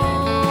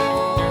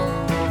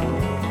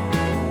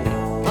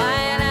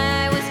 While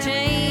I was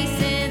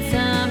chasing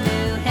some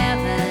new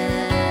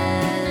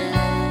heaven,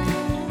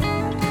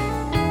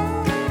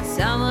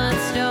 someone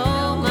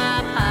stole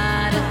my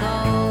pot of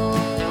gold.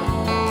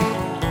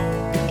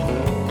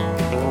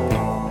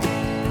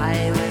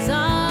 I was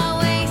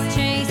always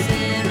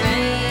chasing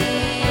rainbows.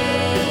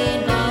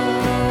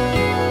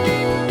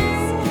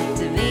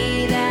 To me,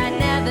 that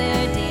never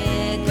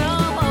did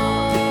grow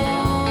old.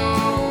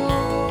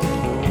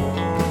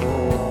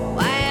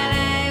 While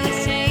I was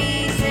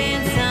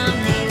chasing some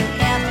new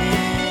heaven,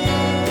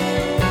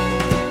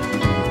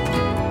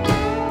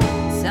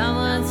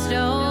 someone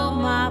stole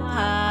my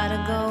pot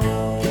of gold.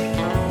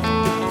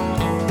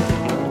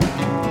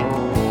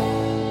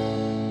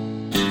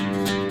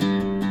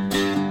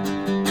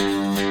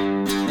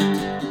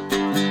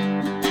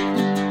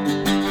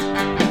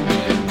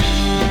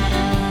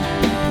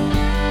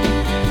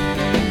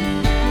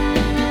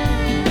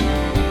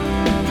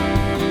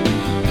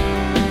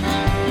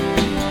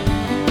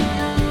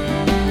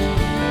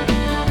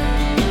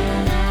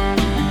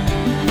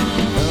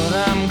 But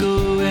I'm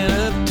going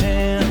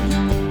uptown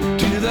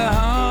to the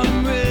Harlem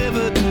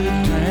River to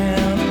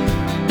drown.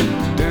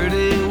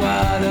 Dirty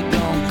water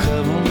gonna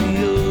cover me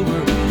over.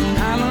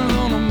 I'm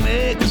gonna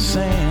make a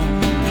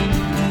sound.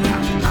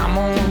 I'm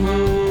on the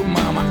road,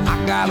 mama, I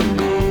gotta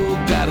go.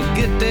 Gotta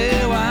get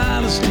there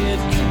while I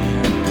still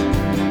can.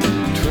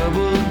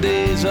 Troubled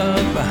days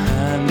are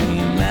behind me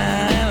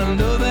now, and I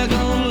know they're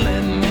gonna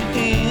let me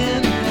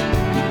in.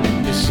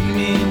 You see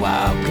me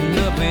walking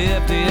up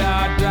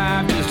FDR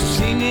Drive, just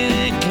singing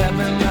and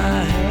clapping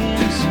my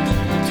hands.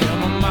 Tell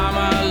my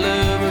mama I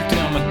love her,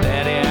 tell my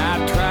daddy I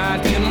tried.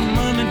 Give my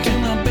money to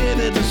my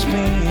baby to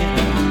spend.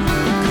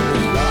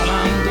 'Cause while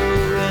I'm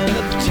going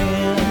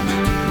uptown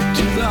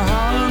to the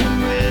Harlem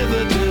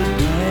River to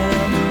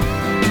drown,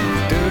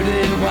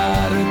 dirty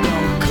water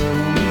gonna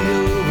cover me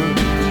over.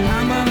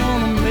 I'm not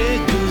gonna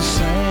make a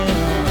sound.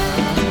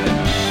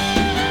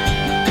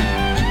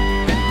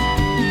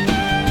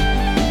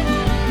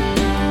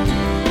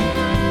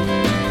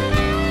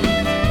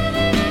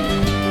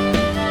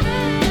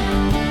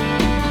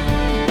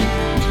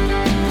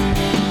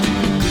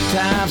 Good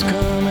times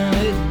come and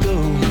they go.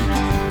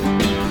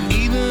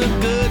 Even a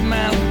good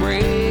man will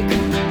break.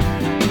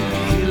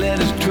 He let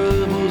his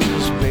troubles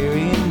just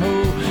bury him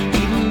whole,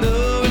 even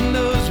though he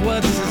knows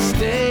what's at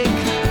stake.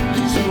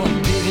 So I'm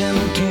digging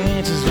the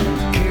chances and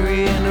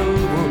carrying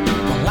over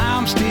while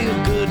I'm still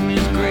good in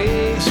His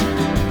grace.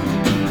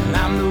 And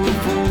I'm no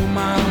fool,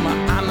 mama,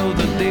 I know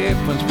the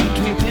difference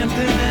between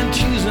tempting and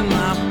choosing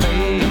my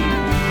fate.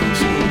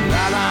 So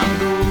while I'm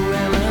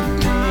going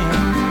uptown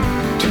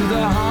to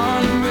the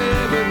Harlem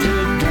River to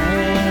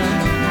drown,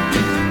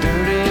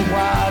 dirty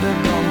water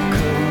gonna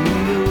cover me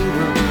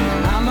over.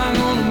 I'm not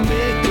gonna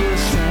make a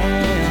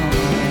sound.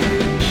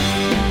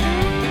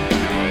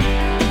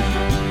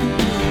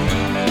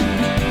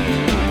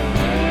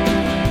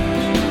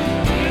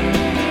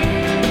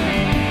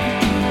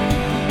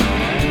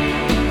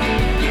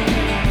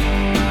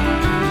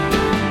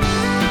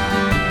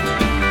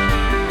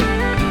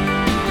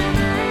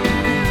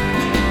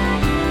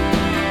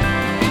 But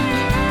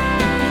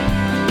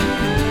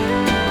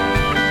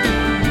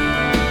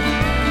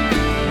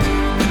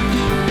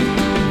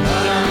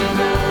I'm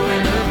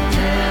going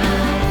uptown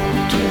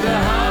to the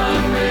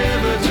Harlem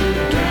River to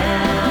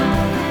drown.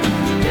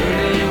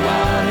 Dirty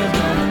water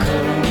gonna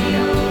cover me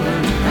over.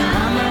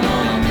 I'm not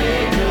gonna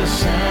make a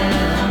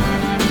sound.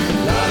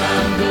 But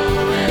I'm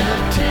going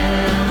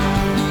uptown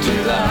to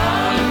the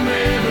Harlem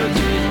River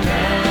to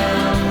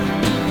drown.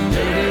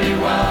 Dirty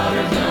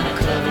water gonna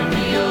cover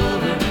me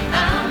over.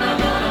 I'm not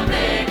gonna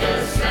make a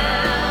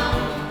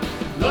sound.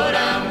 Lord,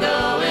 I'm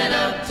going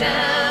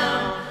uptown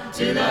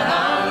to the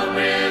Harlem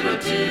River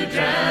to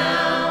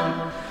drown.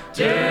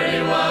 Dirty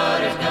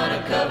water's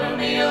gonna cover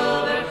me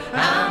over.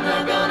 I'm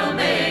not gonna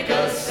make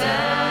a sound.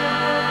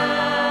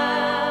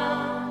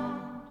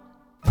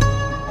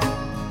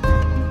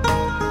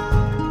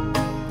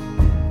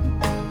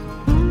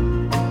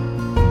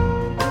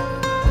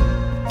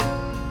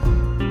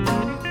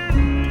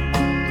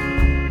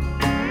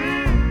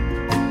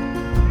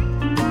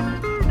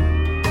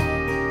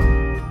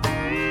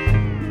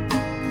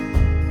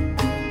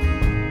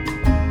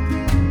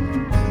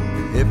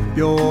 If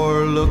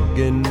you're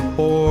looking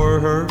for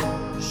her,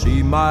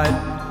 she might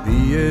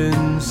be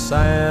in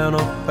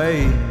Santa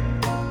Fe,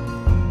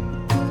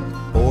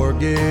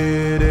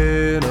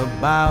 forgetting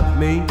about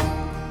me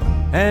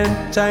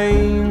and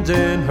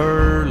changing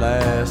her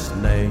last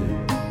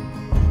name.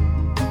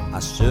 I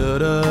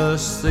should have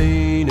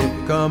seen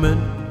it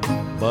coming,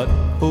 but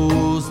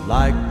fools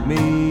like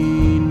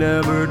me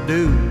never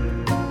do.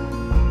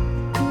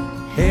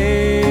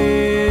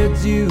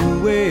 Heads you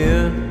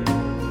win,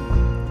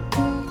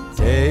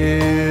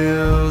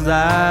 tails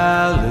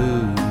I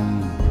lose.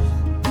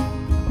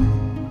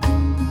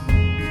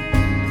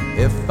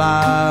 If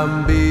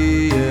I'm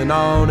being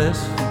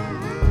honest,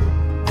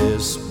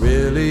 this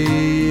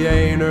really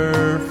ain't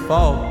her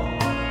fault,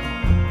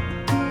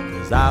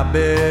 'cause I've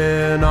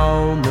been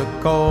on the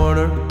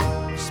corner,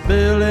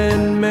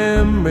 spilling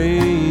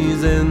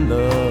memories in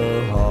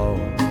the hall.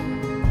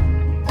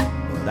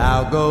 But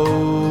I'll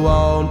go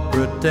on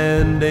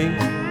pretending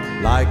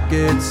like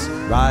it's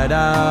right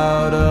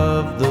out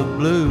of the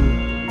blue.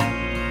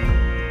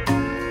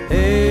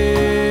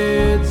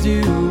 Heads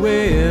you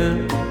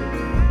win,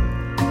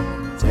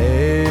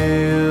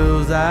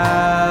 tails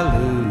I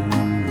lose.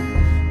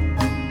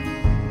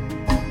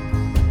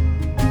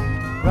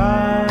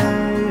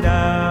 Right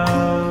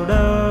out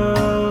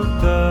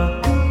of the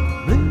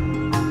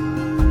blue.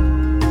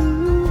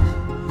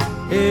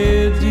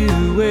 Heads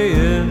you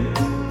win,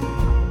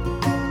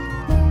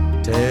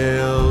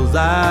 tails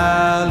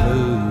I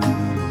lose.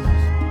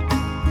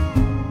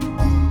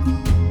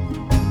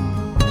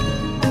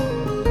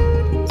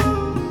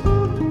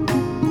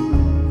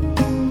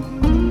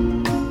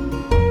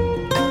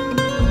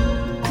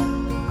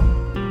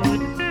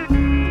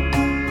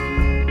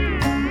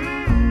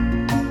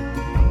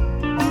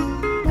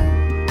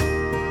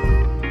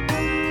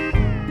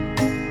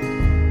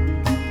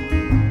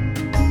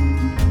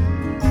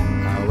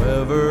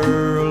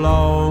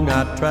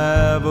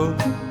 Travel,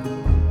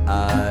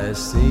 I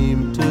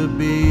seem to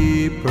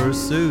be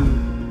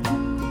pursued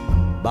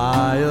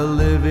by a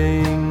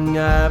living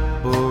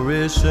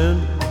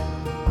apparition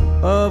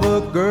of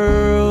a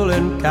girl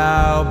in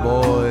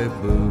cowboy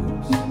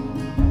boots.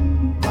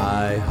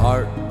 My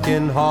heart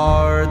can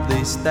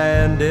hardly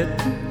stand it,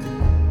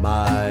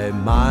 my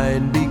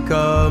mind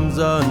becomes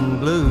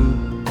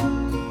unglued.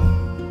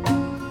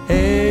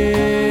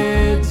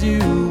 Heads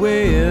you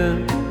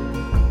win,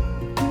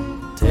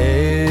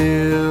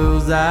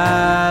 tails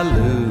I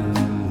lose.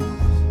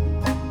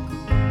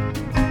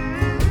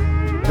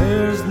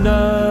 There's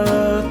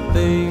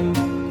nothing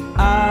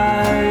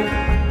I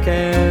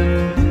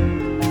can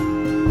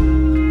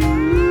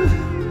do.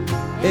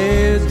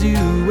 Heads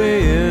you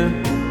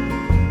win,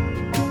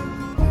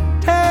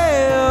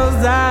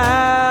 tails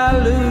I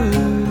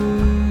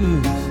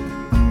lose.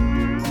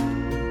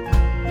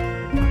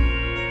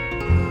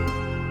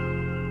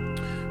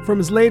 From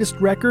his latest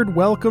record,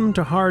 Welcome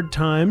to Hard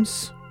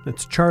Times,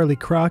 that's Charlie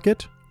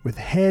Crockett with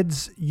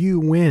Heads You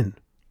Win.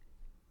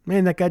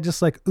 Man, that guy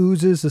just like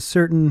oozes a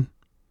certain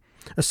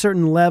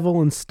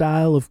level and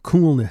style of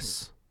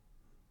coolness.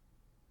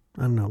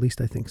 I don't know, at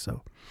least I think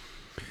so.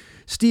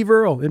 Steve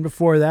Earle in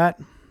before that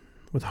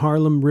with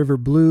Harlem River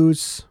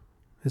Blues.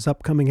 His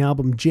upcoming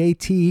album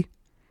JT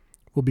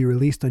will be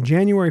released on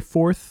January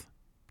 4th,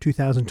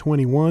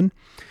 2021.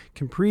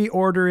 Can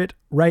pre-order it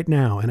right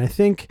now. And I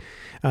think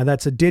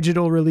that's a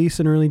digital release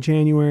in early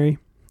January.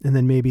 And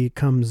then maybe it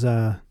comes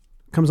on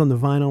the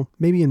vinyl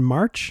maybe in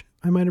March,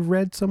 I might have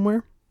read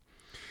somewhere.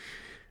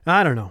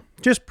 I don't know.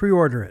 Just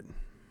pre-order it.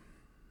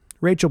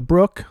 Rachel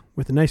Brooke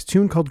with a nice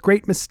tune called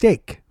Great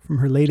Mistake from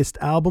her latest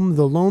album,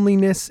 The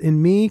Loneliness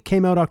in Me,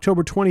 came out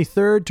October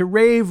 23rd to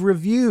rave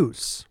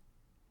reviews.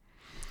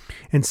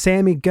 And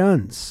Sammy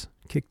Guns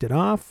kicked it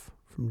off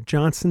from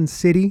Johnson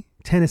City,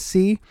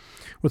 Tennessee,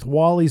 with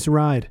Wally's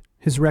Ride.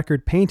 His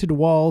record Painted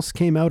Walls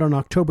came out on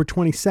October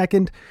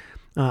 22nd.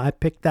 I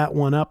picked that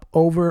one up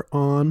over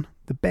on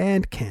the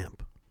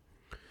Bandcamp.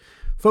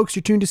 Folks,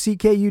 you're tuned to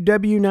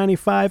CKUW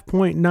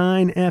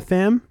 95.9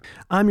 FM.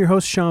 I'm your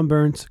host, Sean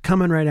Burns,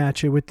 coming right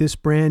at you with this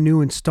brand new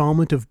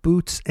installment of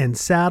Boots and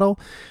Saddle.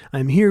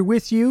 I'm here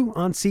with you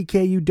on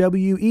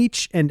CKUW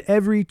each and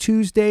every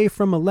Tuesday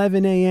from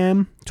 11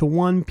 a.m. to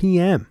 1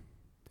 p.m.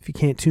 If you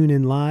can't tune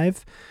in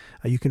live,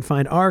 you can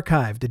find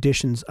archived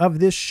editions of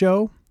this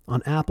show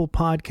on Apple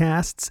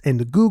Podcasts and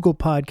the Google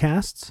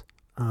Podcasts.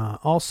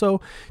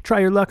 Also, try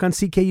your luck on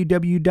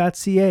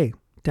CKUW.ca.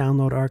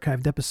 Download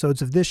archived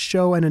episodes of this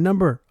show and a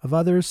number of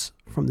others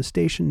from the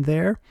station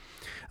there.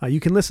 You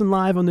can listen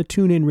live on the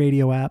TuneIn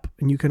Radio app,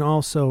 and you can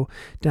also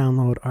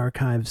download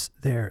archives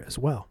there as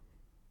well.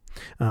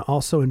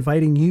 Also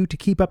inviting you to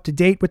keep up to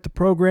date with the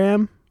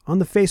program on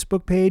the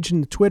Facebook page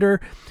and the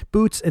Twitter.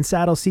 Boots and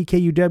Saddle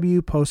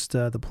CKUW post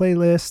the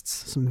playlists,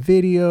 some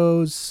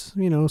videos,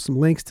 some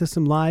links to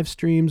some live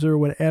streams or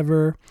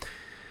whatever.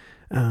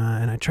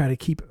 And I try to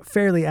keep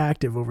fairly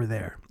active over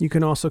there. You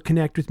can also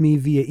connect with me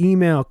via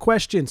email,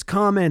 questions,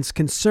 comments,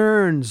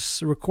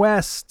 concerns,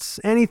 requests,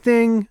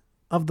 anything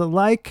of the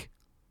like,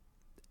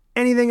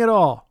 anything at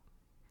all,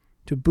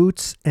 to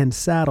Boots and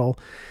Saddle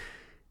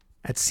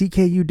at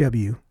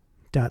ckuw.ca.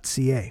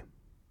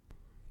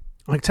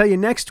 I'll tell you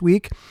next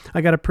week,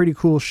 I got a pretty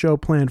cool show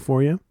planned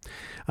for you.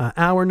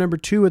 Hour number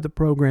 2 of the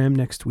program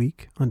next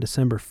week on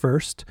December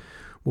 1st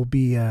will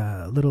be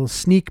a little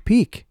sneak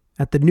peek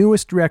at the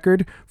newest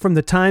record from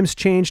the Times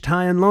Changed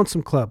High and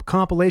Lonesome Club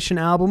compilation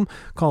album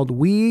called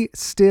We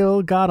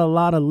Still Got a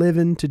Lot of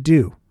Living to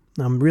Do.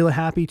 I'm really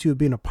happy to have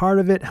been a part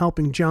of it,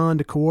 helping John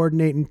to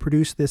coordinate and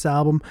produce this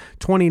album.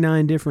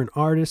 29 different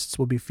artists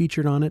will be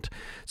featured on it.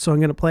 So I'm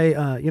going to play,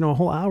 a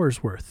whole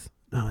hour's worth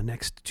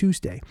next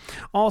Tuesday.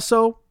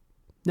 Also,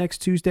 next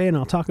Tuesday, and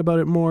I'll talk about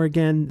it more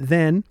again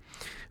then.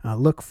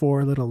 Look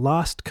for a little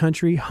Lost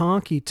Country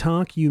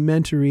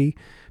honky-tonk-umentary,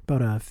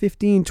 about a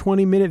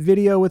 15-20 minute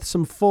video with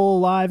some full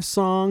live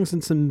songs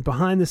and some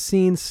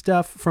behind-the-scenes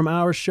stuff from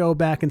our show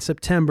back in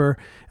September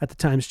at the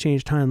Times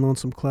Changed High and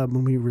Lonesome Club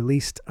when we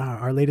released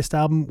our latest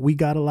album, We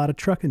Got a Lot of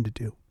Truckin' to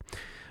Do.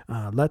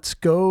 Let's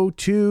go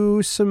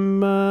to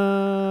some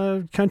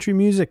country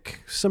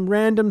music, some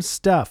random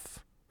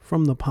stuff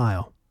from the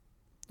pile.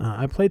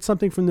 I played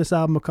something from this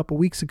album a couple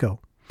weeks ago.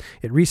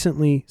 It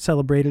recently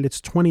celebrated its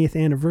 20th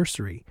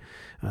anniversary.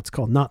 It's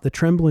called Not the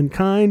Tremblin'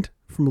 Kind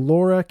from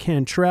Laura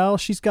Cantrell.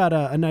 She's got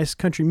a nice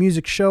country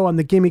music show on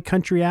the Gimme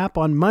Country app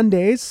on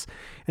Mondays,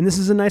 and this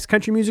is a nice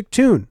country music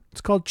tune.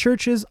 It's called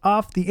Churches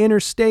Off the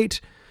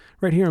Interstate,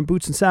 right here on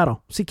Boots and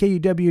Saddle,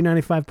 CKUW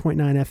 95.9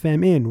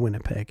 FM in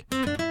Winnipeg.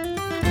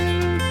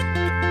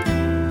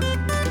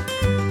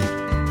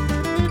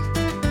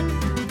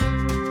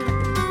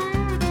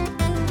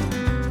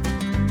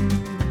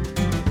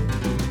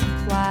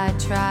 Why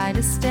try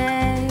to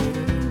stay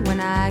when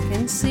I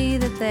can see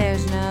that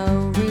there's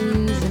no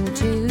reason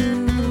to?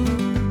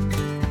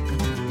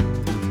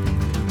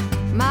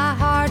 My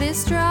heart is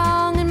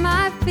strong and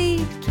my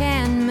feet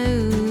can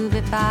move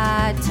if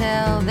I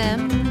tell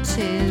them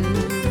to.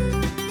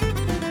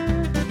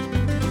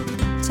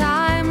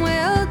 Time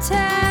will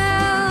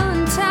tell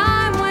and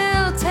time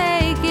will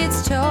take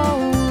its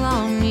toll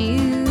on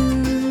you.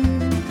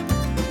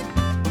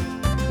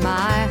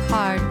 My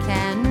heart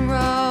can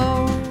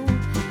roll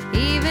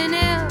even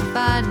if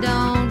I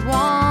don't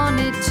want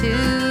it to.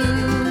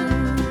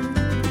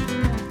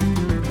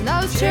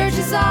 Those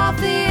churches off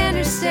the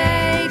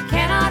interstate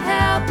cannot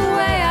help the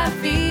way I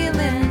feel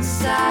inside.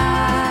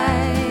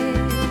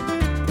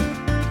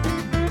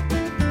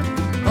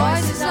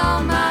 Voices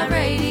on my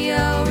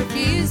radio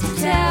refuse to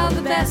tell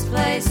the best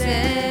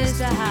places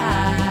to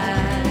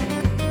hide.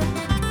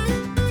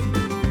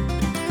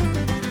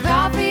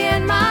 Coffee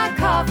in my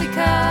coffee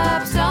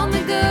cup's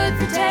only good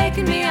for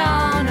taking me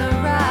on a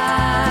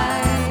ride.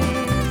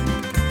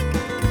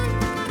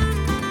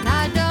 And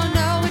I don't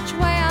know which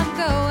way I'm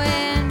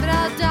going, but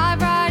I'll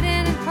dive right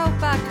in and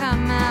hope I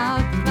come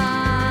out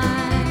fine.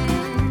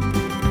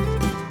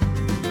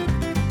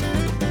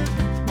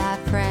 My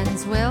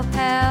friends will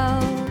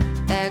help,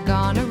 they're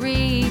gonna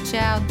reach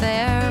out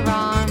their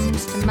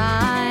arms to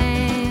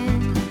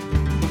mine.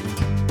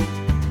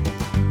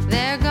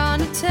 They're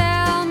gonna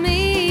tell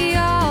me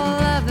all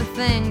of the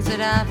things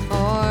that I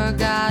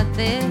forgot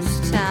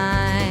this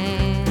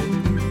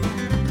time.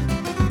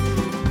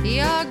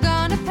 You're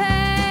gonna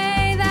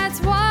pay, that's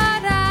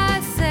what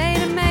I say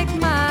to make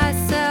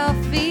myself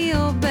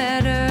feel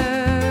better.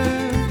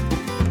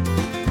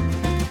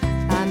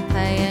 I'm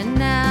paying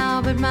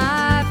now, but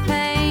my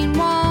pain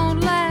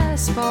won't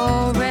last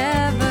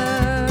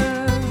forever.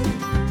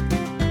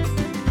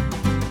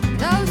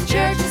 Those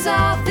churches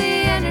off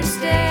the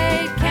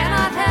interstate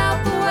cannot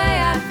help the way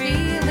I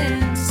feel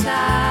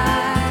inside.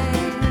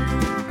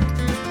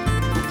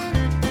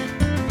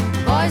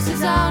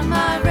 Voices on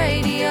my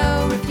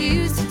radio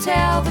refuse to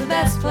tell the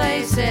best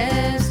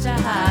places to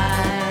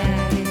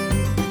hide.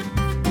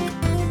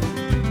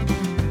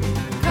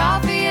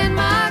 Coffee in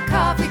my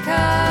coffee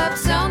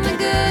cup's only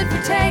good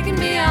for taking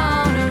me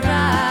on a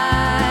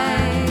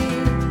ride.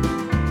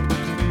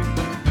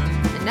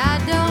 And I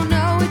don't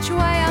know which way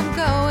I'm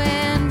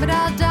going, but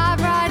I'll dive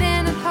right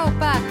in and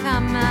hope I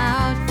come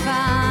out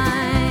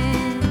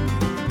fine.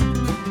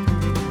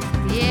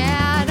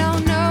 Yeah, I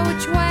don't know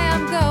which way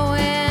I'm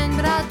going,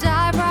 but I'll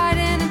dive right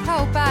in and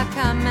hope I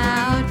come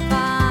out fine.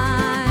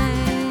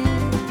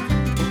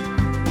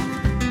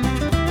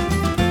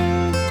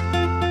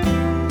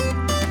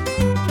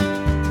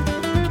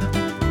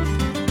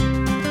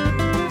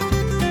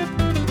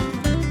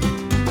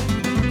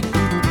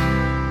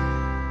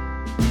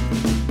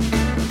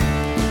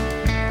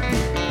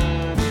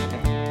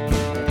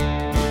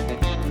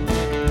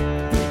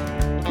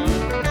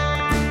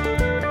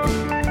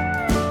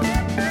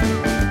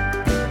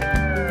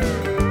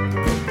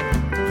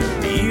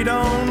 You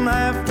don't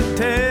have to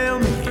tell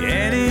me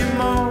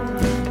anymore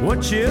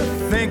what you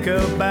think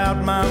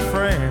about my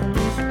friends.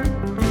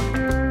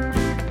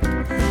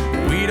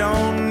 We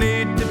don't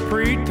need to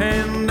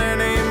pretend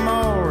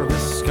anymore.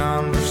 This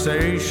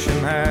conversation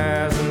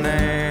has an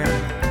end.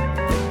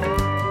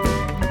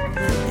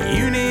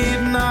 You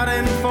need not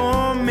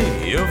inform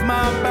me of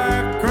my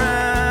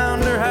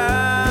background or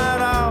how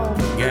it all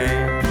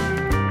began.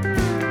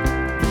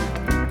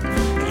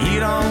 You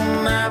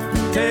don't have to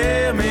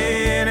tell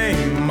me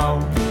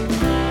anymore.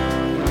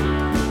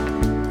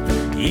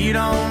 You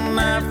don't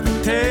have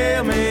to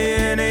tell me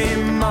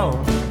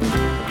anymore.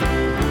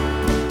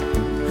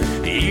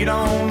 You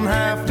don't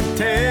have to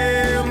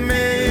tell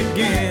me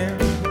again.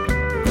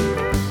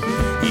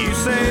 You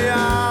say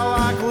I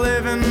like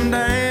living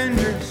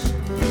dangerous.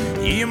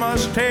 You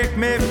must take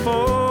me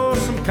for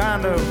some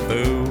kind of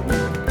fool.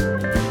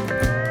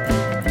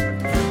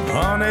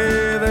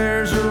 Honey,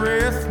 there's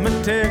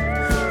arithmetic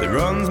that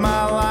runs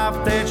my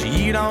life that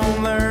you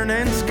don't learn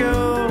in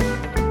school.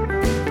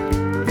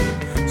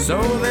 So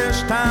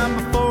this time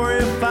before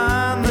you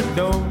find the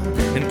door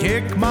and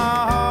kick my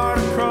heart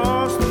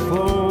across the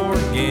floor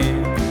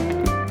again,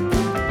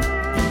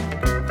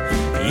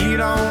 you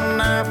don't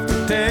have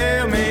to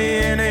tell me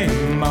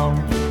anymore.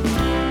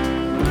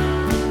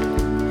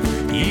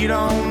 You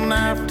don't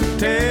have to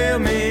tell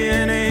me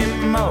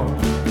anymore.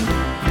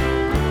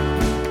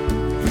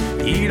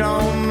 You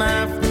don't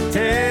have to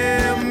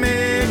tell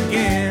me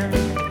again.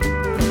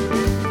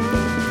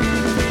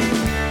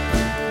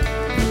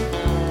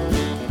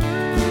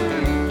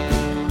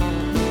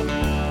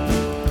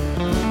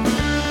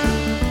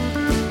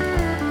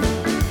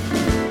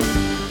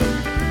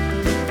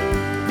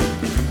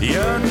 You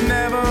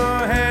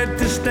never had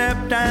to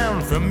step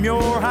down from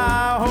your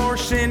high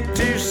horse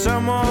into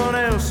someone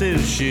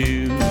else's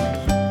shoes.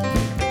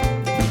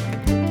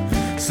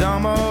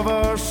 Some of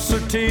us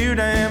are too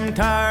damn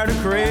tired of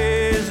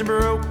crazy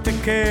broke to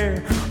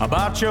care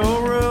about your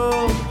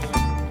rules.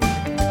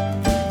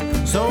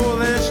 So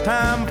this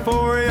time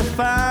before you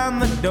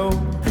find the door,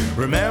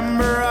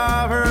 remember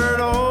I've heard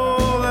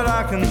all that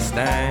I can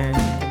stand.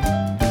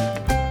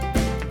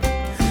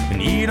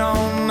 And you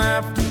don't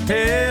have to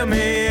tell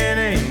me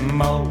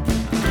anymore.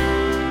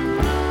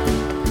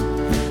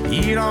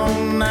 You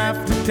don't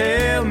have to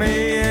tell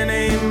me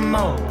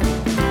anymore.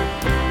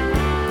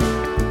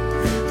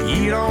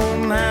 You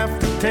don't have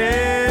to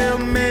tell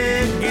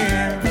me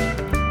again.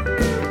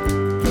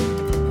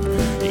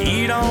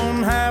 You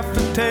don't have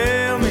to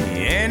tell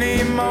me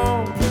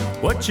anymore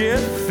what you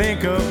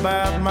think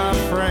about my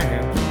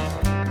friends.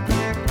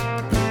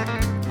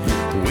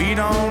 We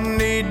don't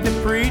need to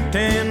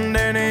pretend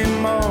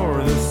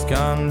anymore. This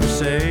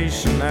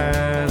conversation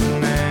has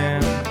an end.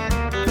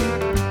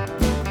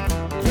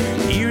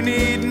 You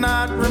need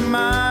not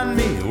remind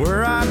me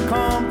where I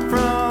come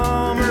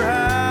from or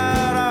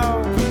how it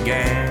all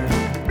began.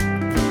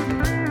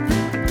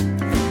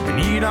 And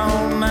you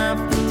don't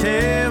have to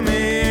tell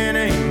me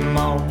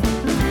anymore.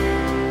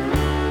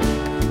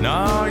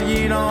 No,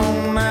 you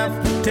don't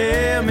have to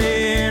tell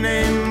me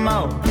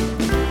anymore.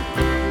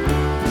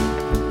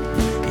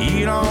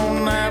 You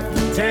don't have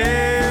to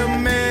tell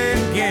me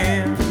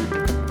again.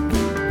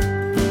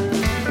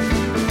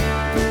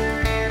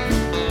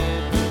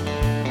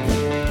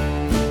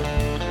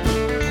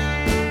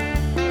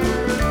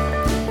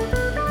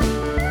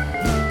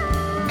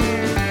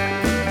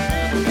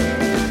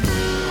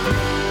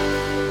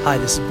 Hi,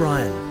 this is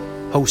Brian,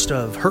 host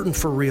of Hurtin'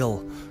 For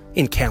Real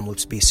in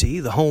Kamloops,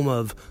 BC, the home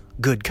of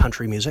good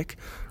country music.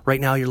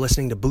 Right now you're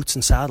listening to Boots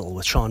and Saddle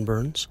with Sean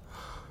Burns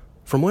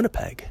from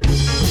Winnipeg.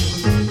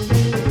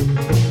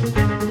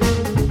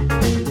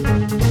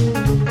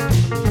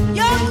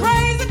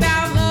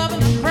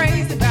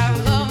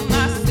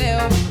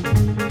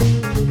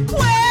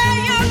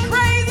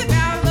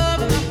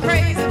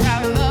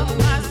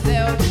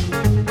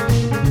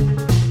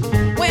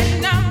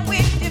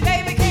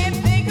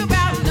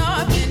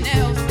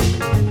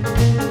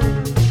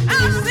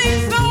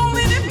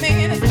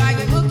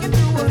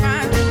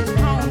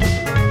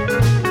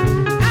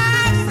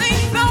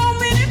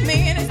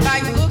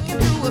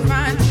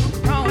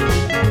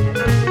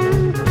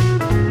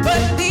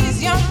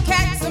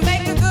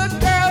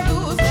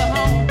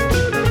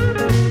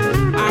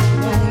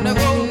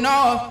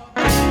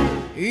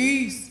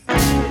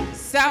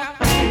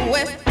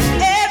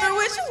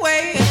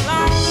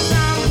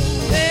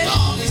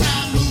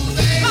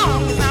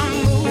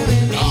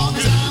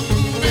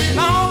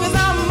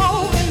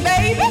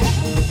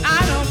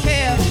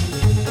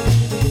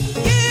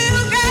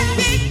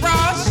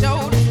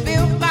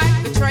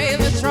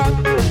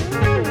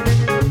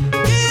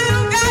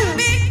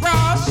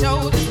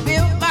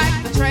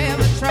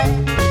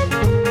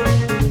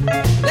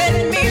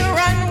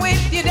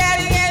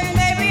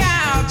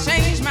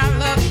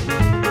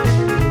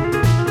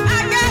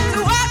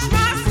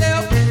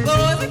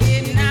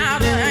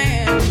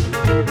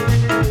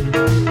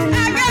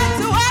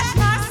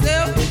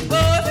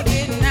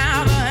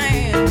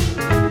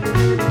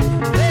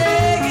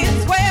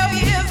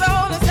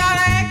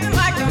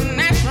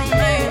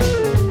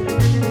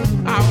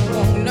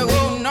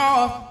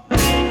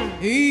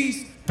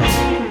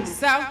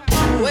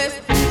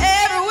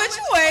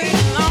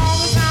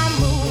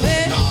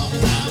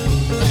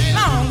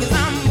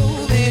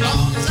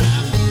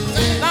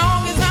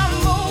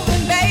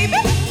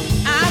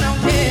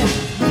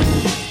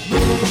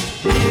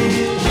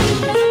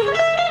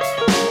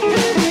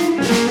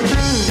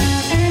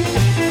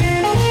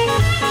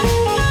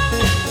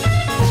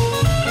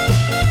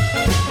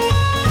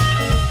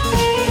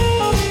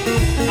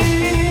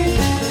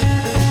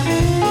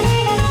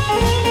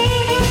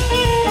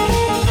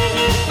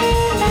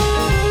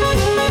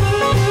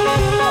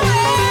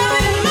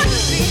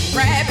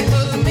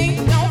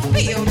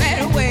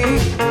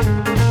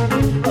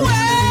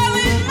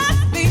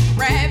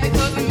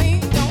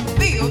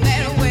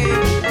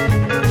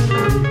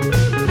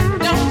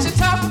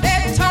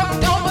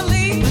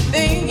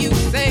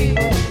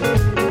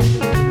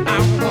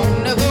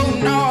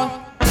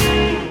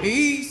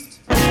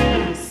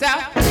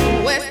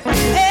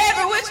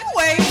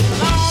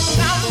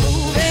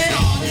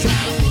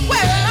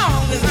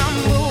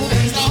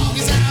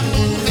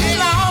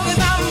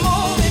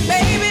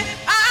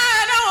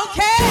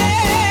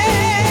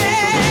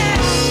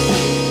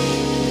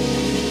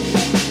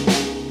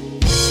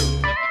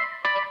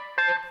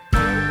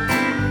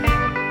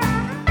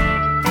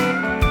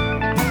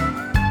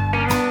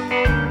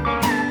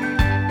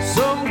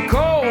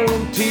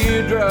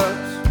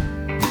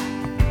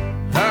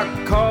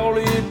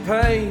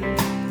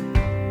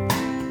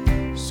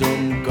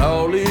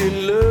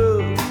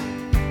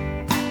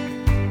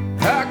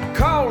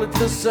 call it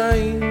the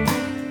same.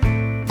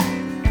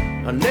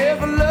 I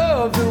never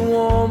loved a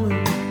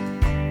woman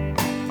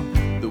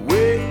the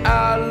way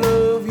I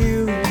love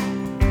you.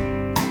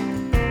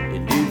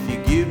 And if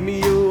you give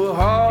me your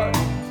heart,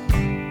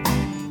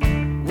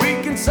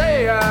 we can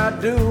say I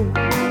do.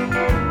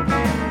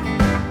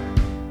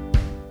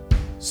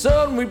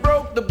 Son, we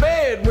broke the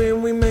bed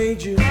when we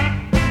made you.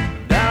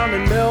 Down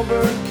in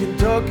Melbourne,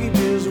 Kentucky,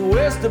 just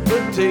west of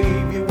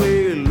Batavia,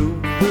 where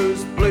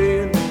Luther's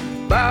playing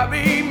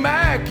Bobby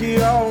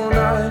Mackey all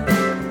night.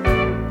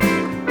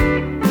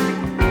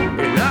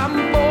 And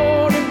I'm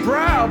born and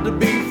proud to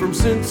be from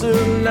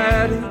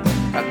Cincinnati.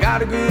 I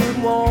got a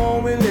good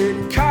woman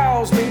that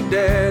calls me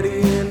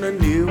daddy, and I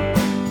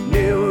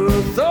never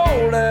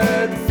thought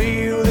I'd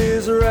feel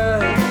this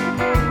right.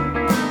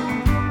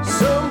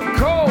 Some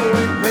call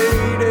it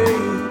payday,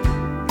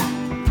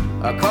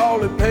 I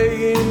call it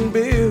paying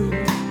bills.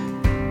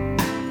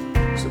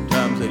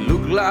 Sometimes they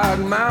look like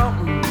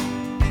mountains,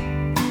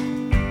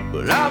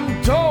 but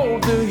I'm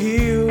told to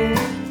heal.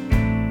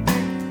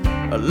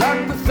 I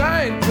like to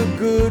thank the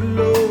good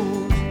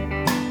Lord,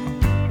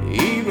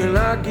 even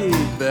I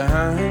get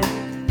behind.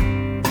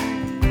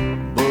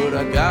 But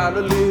I got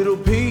a little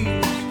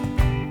peace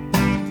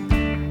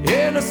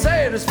and a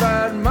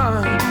satisfied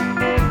mind.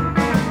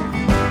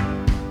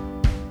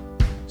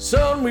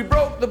 Son, we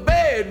broke the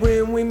bed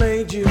when we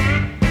made you.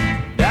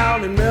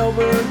 Down in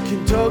Melbourne,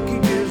 Kentucky,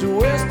 just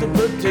west of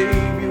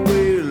Batavia,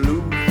 where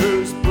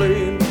Luther's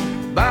playing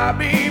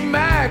Bobby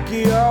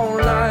Mackey all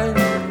night.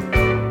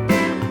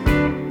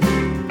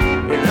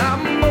 And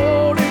I'm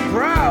more than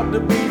proud to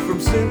be from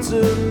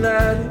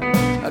Cincinnati.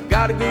 I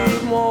got a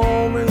good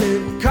woman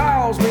that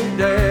calls me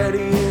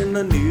daddy, and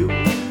I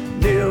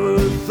never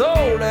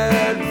thought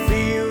I'd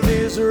feel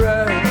this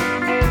right.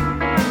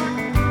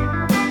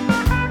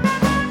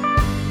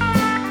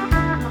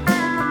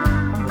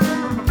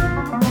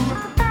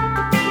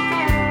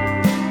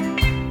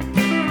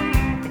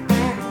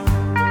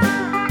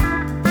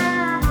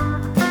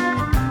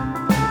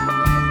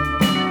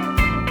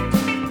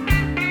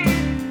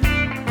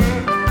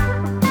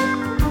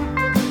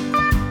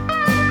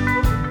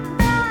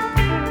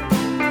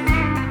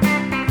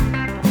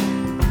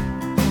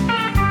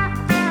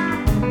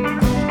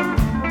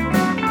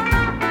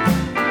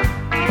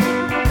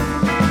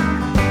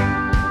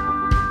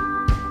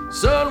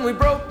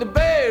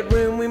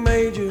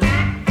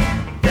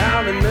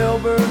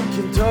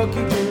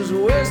 Kentucky, just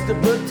west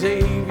of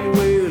Batavia,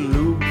 where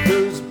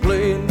Luther's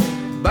playing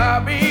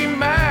Bobby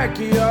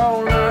Mackey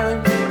all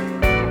night.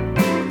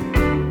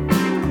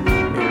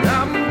 And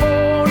I'm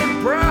born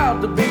and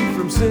proud to be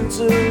from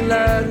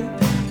Cincinnati.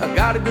 I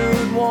got a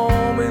good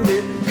woman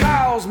that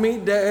calls me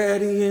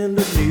daddy, and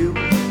I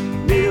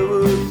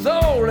never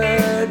thought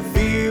I'd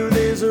feel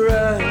this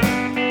right.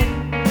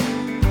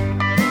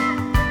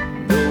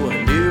 No,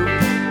 I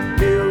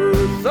never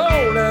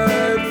thought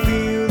I'd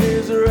feel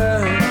this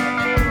right.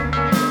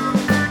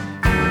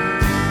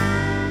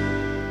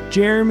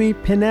 Jeremy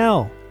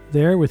Pinnell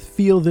there with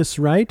Feel This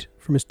Right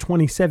from his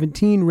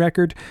 2017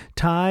 record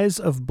Ties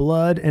of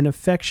Blood and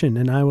Affection.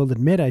 And I will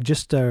admit, I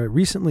just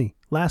recently,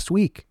 last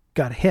week,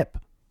 got hip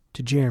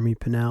to Jeremy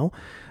Pinnell.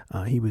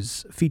 He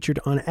was featured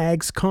on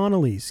Ags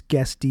Connolly's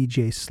guest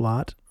DJ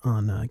slot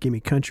on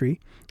Gimme Country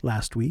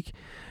last week.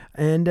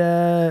 And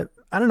I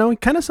don't know,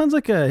 it kind of sounds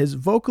like his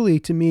vocally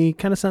to me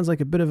kind of sounds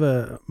like a bit of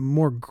a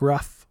more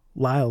gruff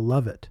Lyle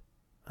Lovett.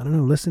 I don't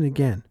know, listen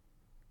again.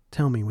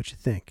 Tell me what you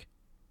think.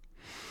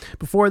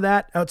 Before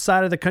that,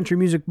 outside of the country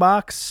music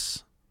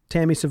box,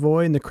 Tammy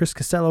Savoy and the Chris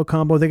Casello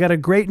combo, they got a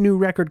great new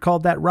record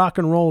called That Rock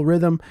and Roll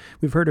Rhythm.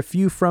 We've heard a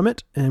few from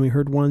it, and we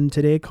heard one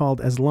today called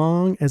As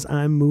Long As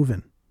I'm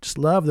Moving. Just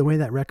love the way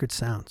that record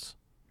sounds.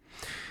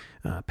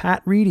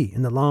 Pat Reedy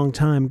and the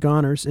Longtime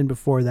Goners, and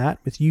before that,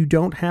 with You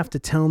Don't Have to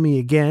Tell Me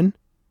Again,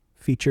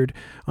 featured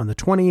on the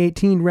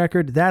 2018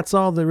 record That's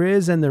All There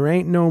Is and There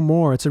Ain't No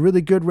More. It's a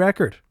really good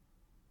record.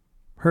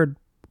 Heard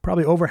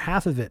probably over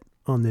half of it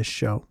on this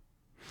show.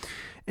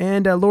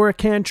 And Laura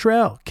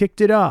Cantrell kicked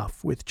it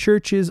off with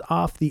Churches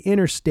Off the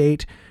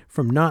Interstate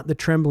from Not the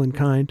Trembling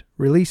Kind,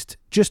 released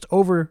just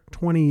over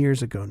 20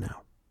 years ago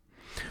now.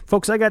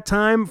 Folks, I got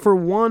time for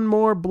one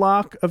more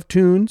block of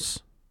tunes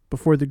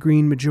before the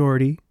Green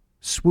Majority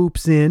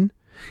swoops in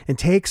and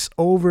takes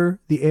over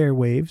the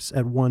airwaves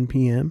at 1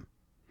 p.m.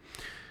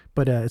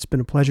 But it's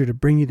been a pleasure to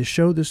bring you the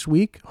show this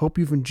week. Hope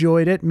you've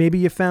enjoyed it. Maybe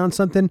you found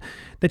something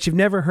that you've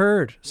never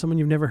heard, someone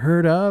you've never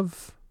heard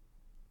of.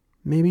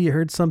 Maybe you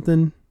heard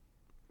something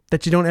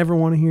that you don't ever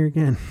want to hear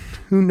again.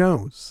 Who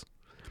knows?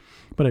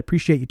 But I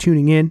appreciate you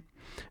tuning in.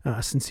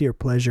 Sincere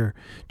pleasure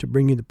to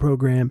bring you the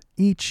program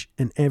each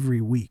and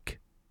every week.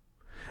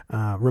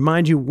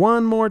 Remind you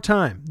one more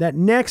time that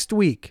next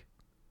week,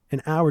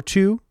 in hour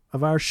 2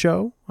 of our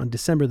show on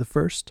December the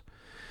 1st,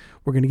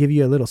 we're going to give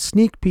you a little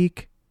sneak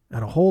peek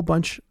at a whole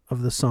bunch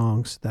of the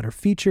songs that are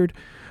featured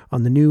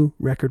on the new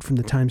record from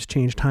the Times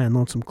Changed High and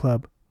Lonesome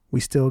Club.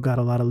 We still got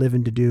a lot of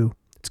living to do.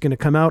 It's going to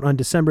come out on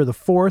December the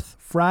 4th,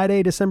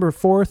 Friday, December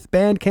 4th,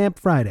 Bandcamp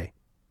Friday.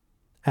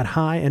 at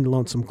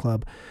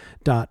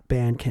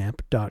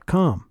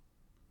highandlonesomeclub.bandcamp.com,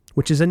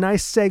 which is a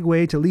nice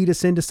segue to lead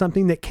us into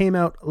something that came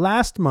out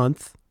last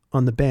month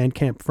on the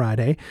Bandcamp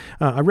Friday,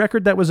 a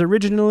record that was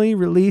originally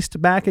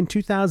released back in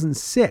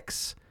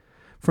 2006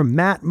 from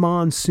Matt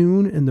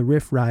Monsoon and the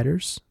Riff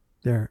Riders,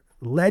 their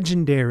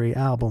legendary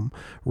album,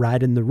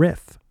 Ridin' the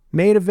Riff,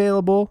 made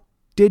available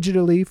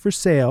digitally for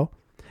sale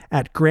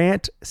at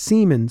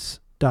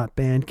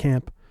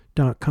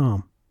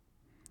grantseamans.bandcamp.com.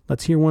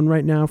 Let's hear one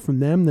right now from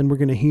them. Then we're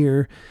going to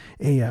hear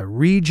a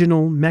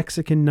regional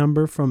Mexican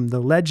number from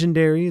the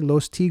legendary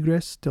Los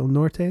Tigres del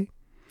Norte.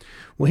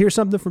 We'll hear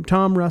something from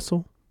Tom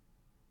Russell.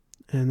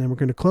 And then we're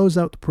going to close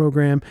out the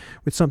program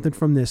with something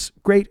from this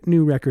great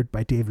new record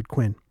by David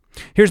Quinn.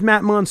 Here's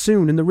Matt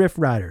Monsoon and the Riff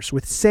Riders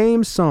with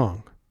Same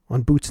Song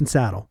on Boots and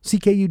Saddle,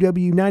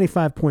 CKUW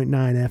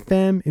 95.9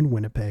 FM in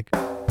Winnipeg.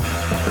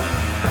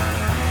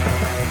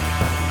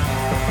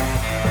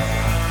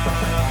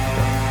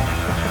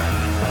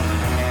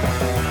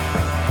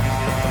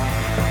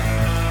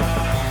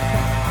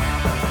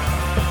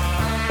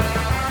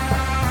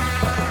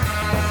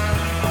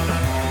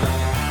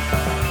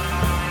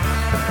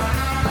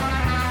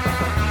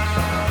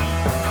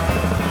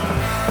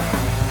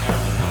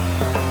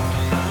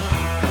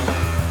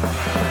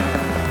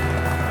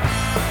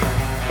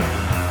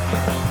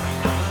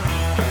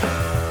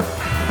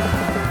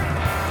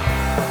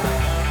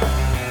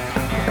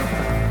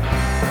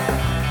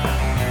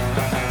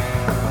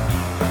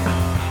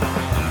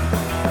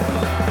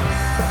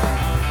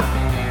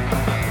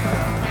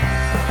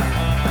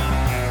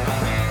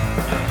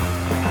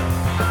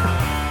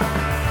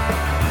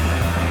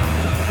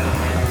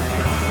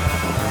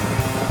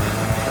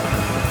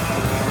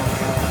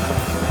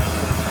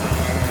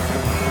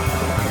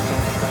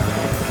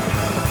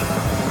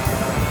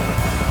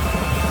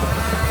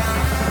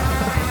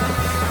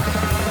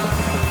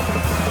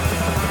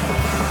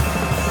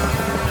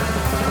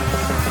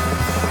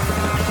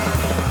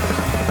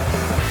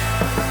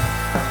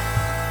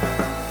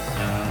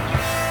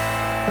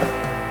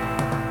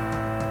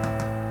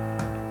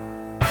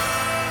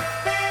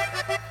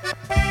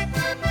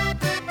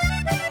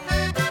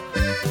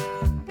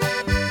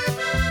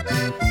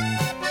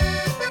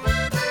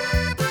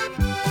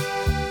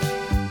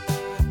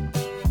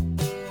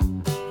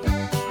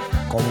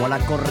 Como la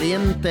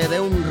corriente de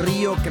un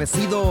río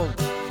crecido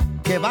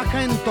que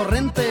baja en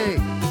torrente,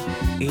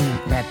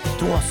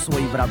 impetuoso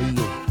y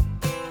bravío.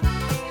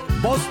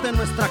 Voz de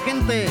nuestra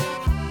gente,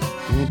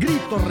 un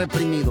grito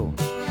reprimido,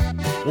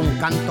 un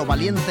canto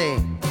valiente,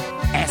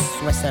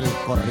 eso es el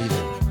corrido.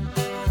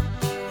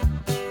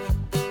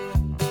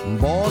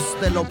 Voz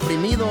del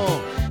oprimido,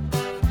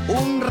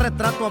 un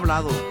retrato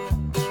hablado,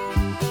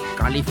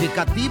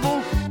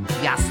 calificativo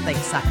y hasta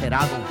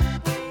exagerado.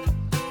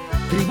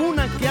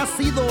 Tribuna que ha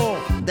sido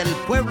del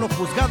pueblo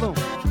juzgado,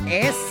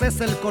 ese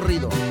es el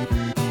corrido.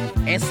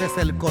 Ese es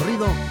el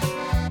corrido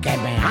que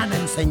me han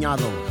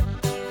enseñado.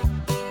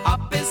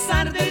 A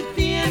pesar del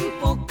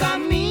tiempo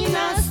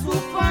caminas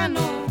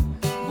ufano,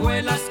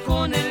 vuelas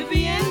con el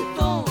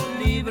viento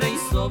libre y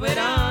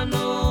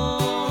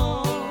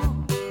soberano.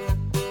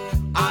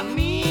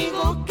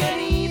 Amigo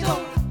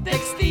querido, te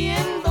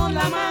extiendo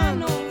la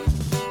mano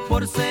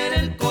por ser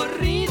el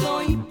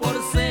corrido y por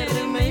ser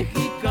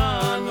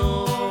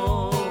mexicano.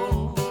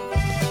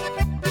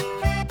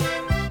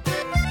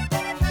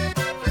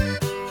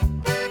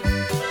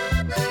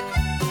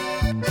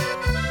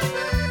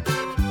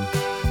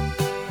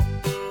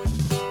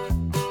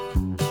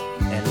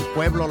 El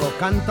pueblo lo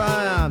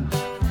canta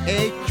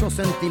hecho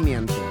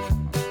sentimiento.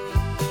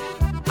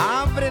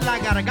 Abre la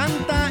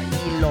garganta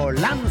y lo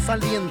lanza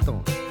al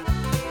viento.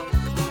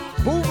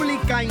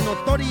 Pública y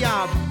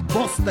notoria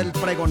voz del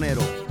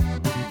pregonero.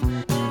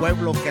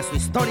 Pueblo que su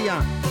historia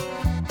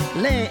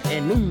lee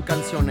en un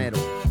cancionero.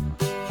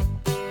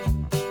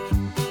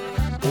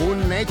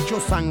 Un hecho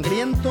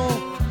sangriento,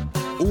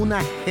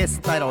 una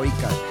gesta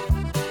heroica.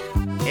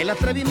 El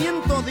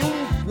atrevimiento de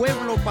un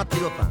pueblo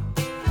patriota.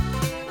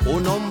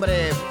 Un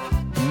hombre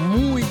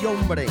muy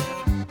hombre,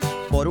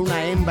 por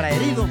una hembra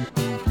herido,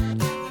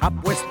 ha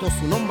puesto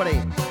su nombre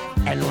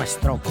en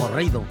nuestro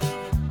corrido.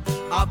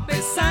 A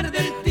pesar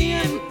del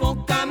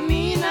tiempo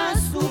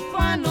caminas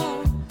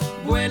ufano,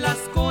 vuelas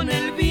con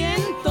el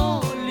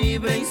viento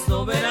libre y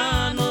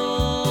soberano.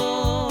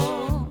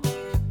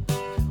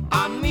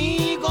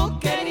 Amigo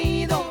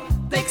querido,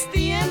 te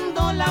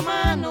extiendo la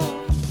mano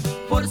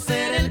por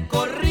ser el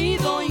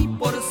corrido y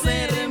por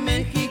ser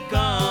mexicano.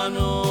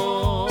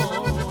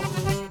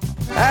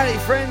 Howdy,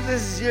 friends.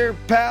 This is your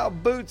pal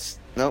Boots.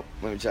 Nope,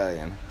 let me try it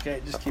again.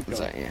 Okay, just keep going.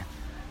 Sorry, yeah.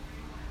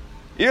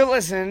 You're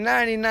listening to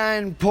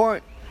 99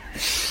 point.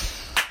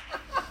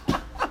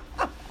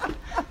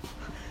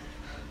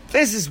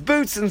 This is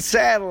Boots and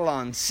Saddle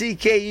on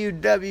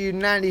CKUW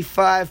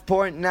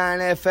 95.9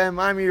 FM.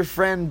 I'm your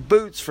friend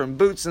Boots from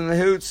Boots and the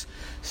Hoots.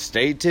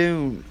 Stay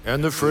tuned.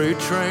 And the freight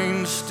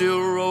trains still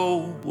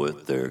roll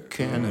with their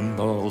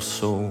cannonball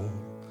soul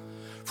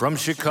from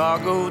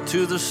Chicago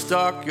to the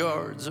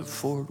stockyards of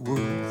Fort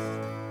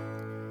Worth.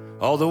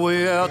 all the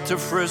way out to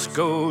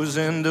Frisco's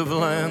end of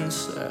land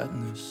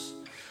sadness.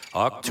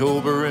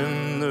 October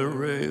in the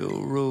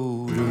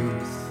railroad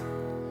earth,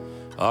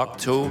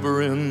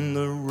 October in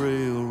the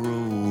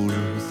railroad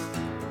earth.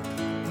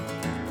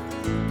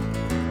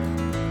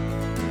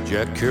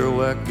 Jack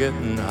Kerouac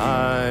getting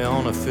high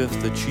on a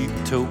fifth of cheap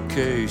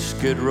Tokay,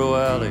 Skid Row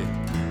Alley,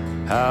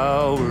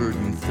 Howard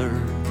and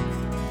Third.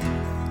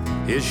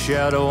 His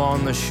shadow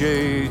on the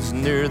shades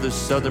near the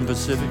Southern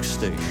Pacific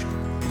Station.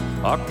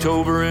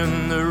 October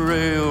in the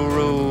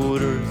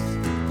railroad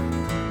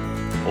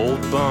earth. Old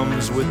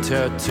bums with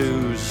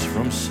tattoos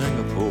from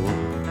Singapore.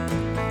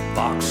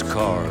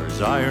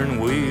 Boxcars, iron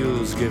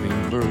wheels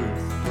giving birth.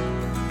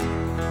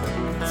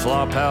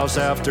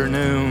 Flophouse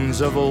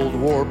afternoons of old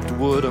warped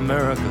wood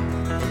America.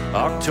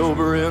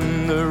 October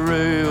in the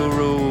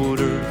railroad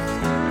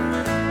earth.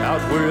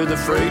 Out where the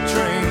freight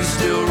trains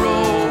still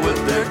roll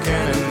with their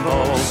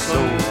cannonballs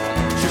sold.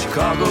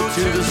 Chicago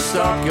to the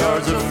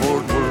stockyards of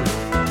Fort Worth.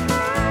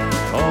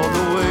 All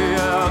the way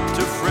out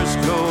to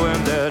Frisco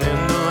and that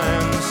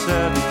inland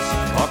sadness.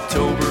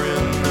 October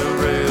in the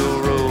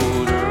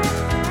railroad earth.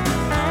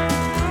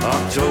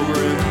 October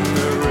in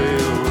the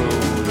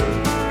railroad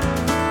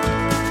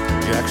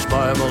earth. Jack's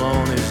Bible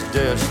on his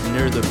desk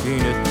near the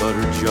peanut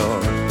butter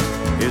jar.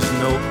 His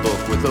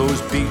notebook with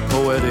those beat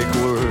poetic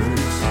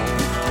words.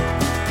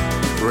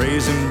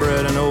 Raisin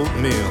bread and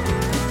oatmeal,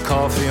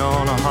 coffee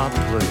on a hot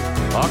plate.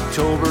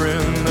 October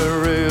in the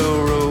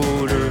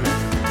railroad earth.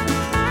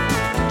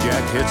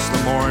 Jack hits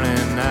the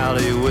morning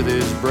alley with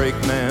his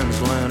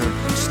brakeman's lantern.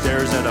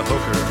 Stares at a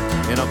hooker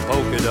in a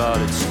polka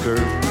dotted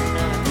skirt.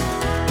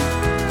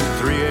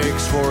 3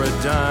 eggs for a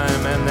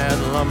dime and that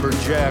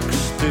lumberjack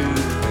stew.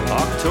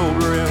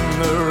 October in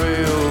the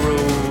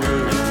railroad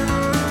earth.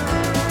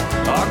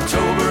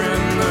 October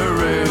in the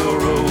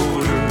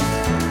railroad earth.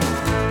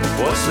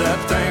 What's that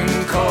thing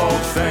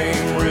called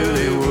fame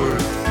really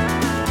worth?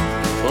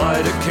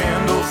 Light a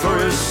candle for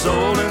his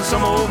soul in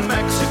some old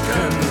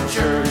Mexican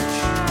church.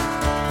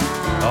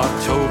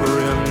 October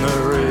in the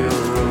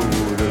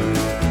railroad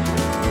earth.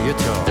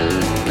 Guitar.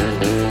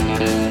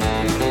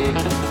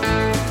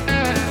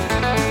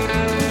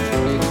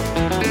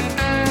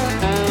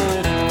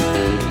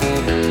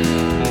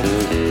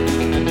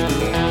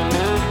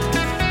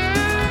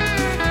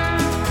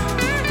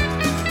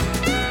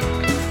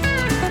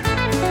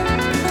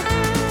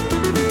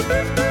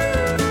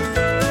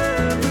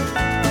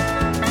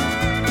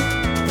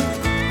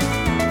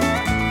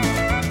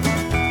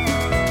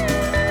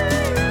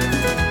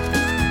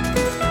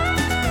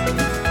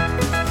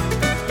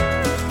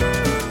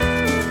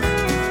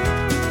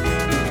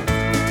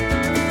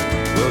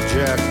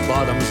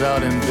 Bottoms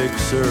out in Big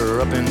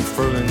Sur, up in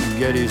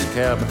Ferlinghetti's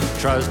cabin.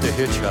 Tries to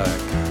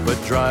hitchhike, but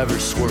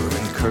drivers swerve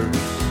and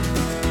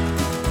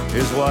curse.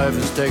 His wife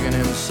is taking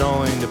him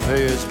sewing to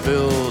pay his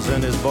bills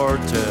and his bar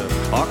tab.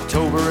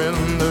 October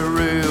in the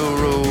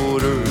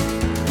railroad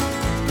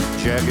earth.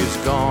 Jack is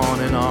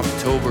gone in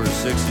October,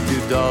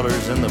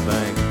 $62 in the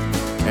bank.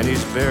 And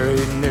he's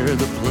buried near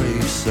the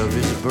place of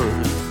his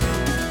birth.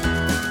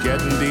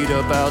 Getting beat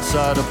up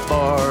outside of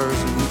bars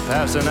and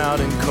passing out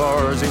in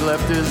cars. He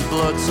left his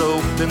blood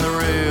soaked in the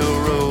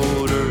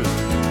railroad earth.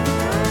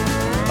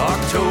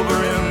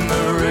 October in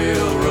the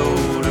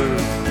railroad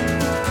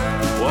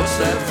earth. What's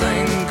that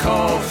thing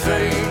called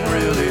fame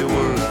really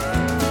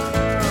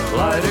worth?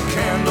 Light a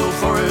candle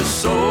for his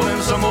soul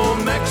in some old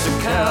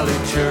Mexicali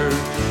church.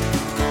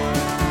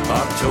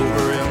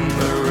 October in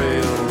the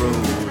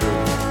railroad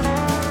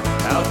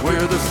earth. Out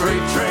where the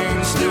freight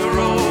trains still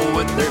roll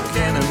with their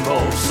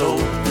cannonballs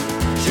sold.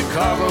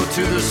 Chicago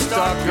to the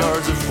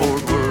stockyards of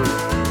Fort Worth.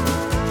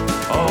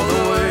 All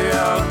the way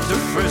out to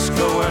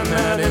Frisco and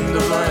that into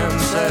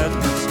land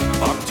sadness.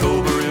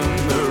 October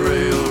in the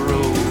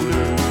railroad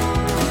earth.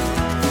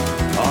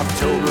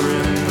 October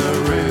in the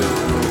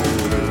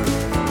railroad earth.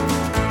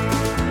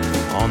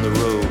 On the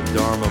road,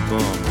 Dharma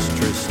bums,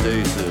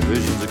 Tristeza,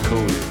 visions of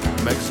Cody,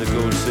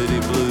 Mexico City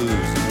blues,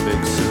 and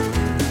Big Sur.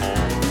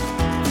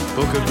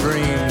 Book of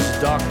Dreams,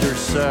 Dr.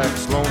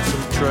 Sachs,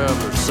 Lonesome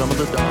Traveler, some of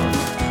the dogs.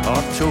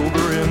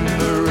 October in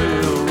the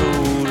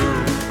railroad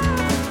earth.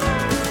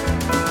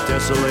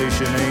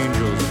 Desolation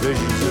Angels,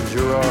 Visions of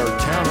Gerard,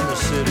 Town in the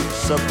City,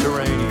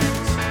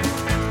 Subterraneans,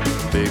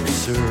 Big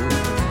Sur.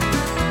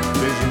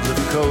 Visions of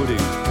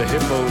Cody, the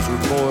hippos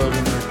were boiled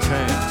in their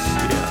tanks,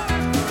 yeah.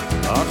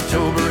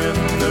 October in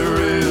the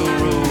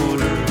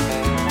railroad earth.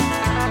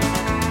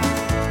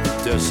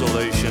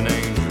 Desolation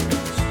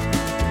Angels,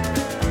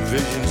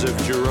 Visions of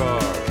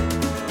Gerard,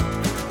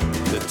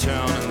 the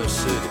town in the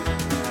city.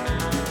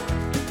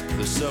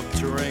 The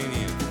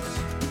Subterraneans,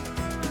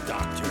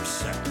 Dr.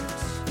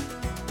 Sachs,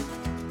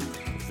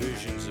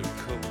 Visions of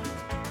Cody.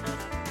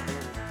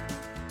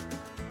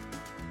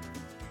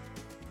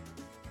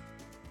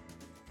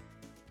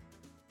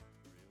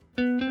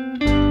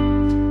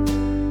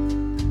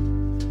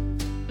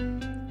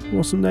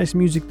 Well, some nice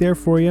music there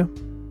for you.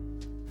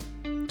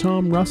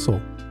 Tom Russell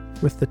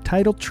with the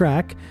title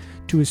track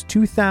to his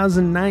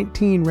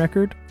 2019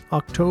 record,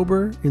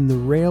 October in the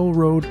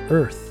Railroad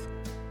Earth.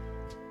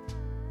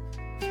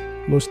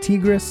 Los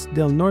Tigres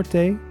del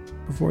Norte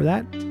before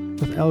that,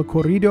 with El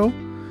Corrido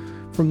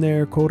from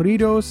their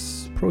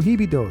Corridos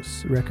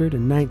Prohibidos record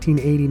in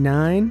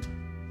 1989.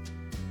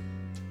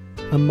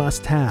 A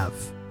must-have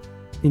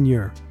in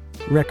your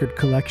record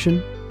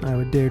collection, I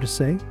would dare to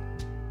say.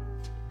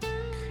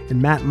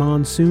 And Matt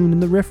Monsoon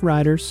and the Riff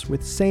Riders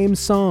with Same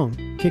Song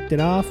kicked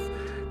it off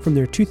from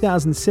their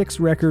 2006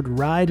 record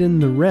Ridin'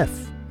 the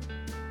Riff.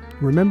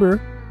 Remember,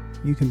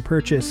 you can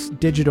purchase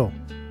digital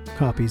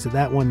copies of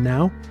that one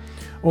now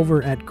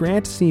over at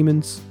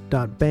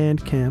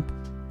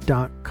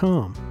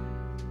grantsiemens.bandcamp.com.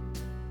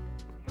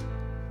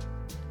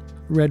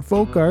 Red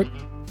Folk Art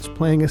is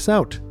playing us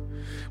out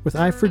with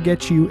I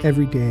Forget You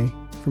Every Day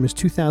from his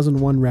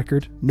 2001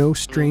 record, No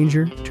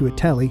Stranger to a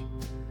Telly.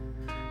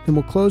 And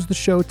we'll close the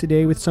show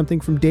today with something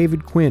from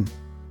David Quinn.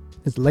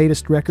 His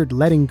latest record,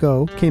 Letting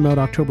Go, came out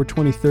October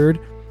 23rd.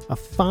 A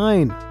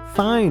fine,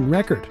 fine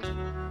record.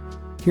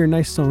 Hear a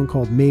nice song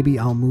called Maybe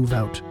I'll Move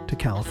Out to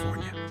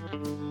California.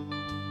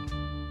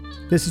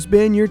 This has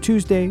been your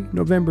Tuesday,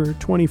 November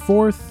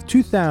 24th,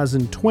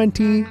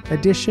 2020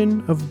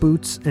 edition of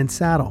Boots and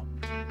Saddle.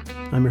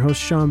 I'm your host,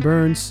 Sean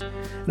Burns,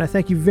 and I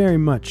thank you very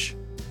much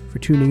for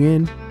tuning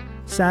in,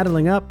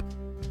 saddling up,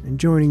 and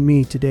joining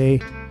me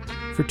today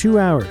for 2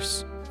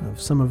 hours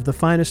of some of the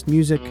finest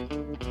music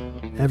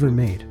ever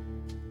made.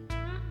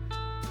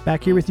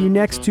 Back here with you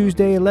next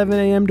Tuesday, 11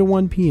 a.m. to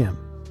 1 p.m.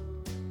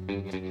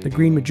 The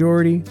Green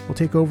Majority will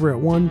take over at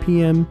 1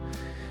 p.m.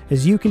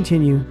 as you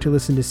continue to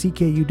listen to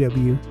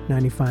CKUW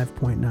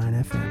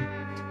 95.9 FM.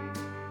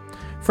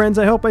 Friends,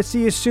 I hope I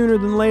see you sooner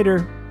than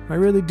later. I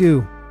really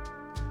do.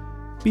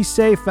 Be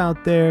safe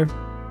out there.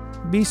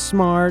 Be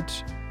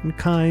smart and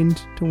kind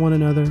to one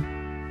another.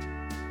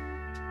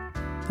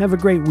 Have a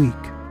great week.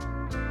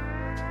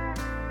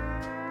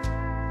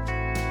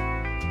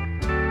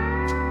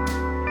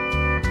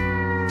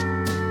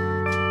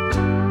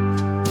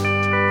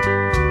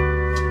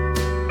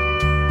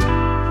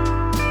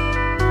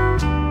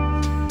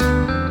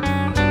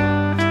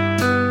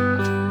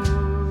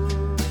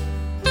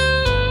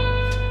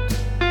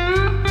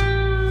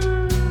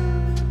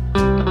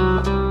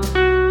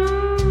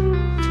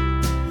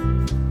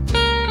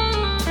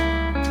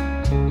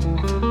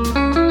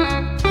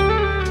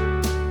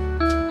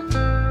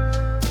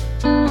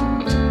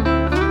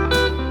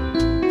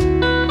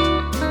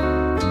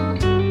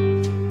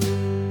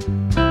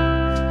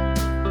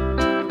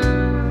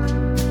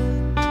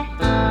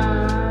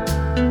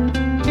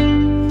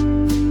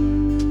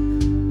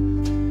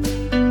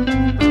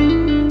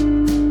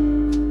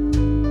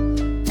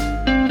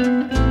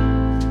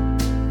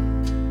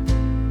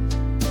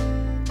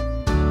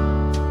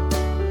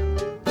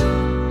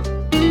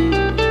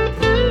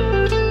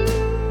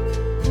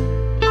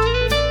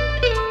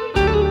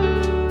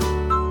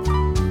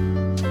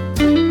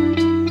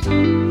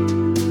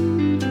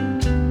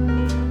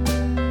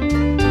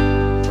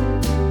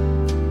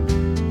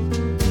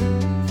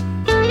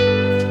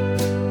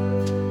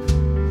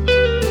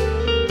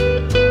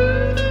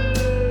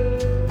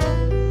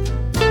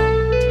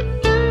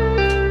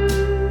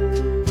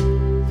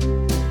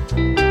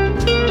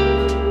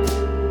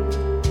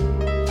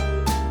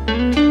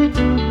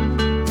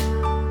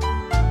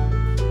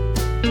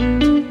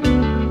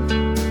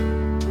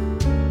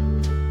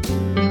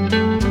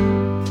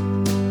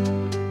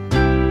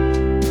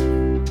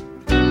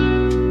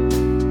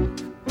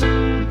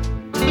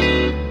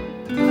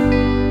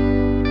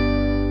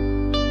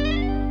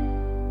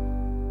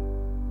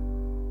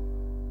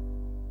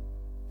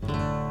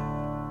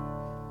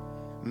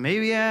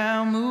 Maybe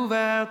I'll move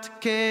out to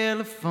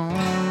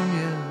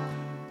California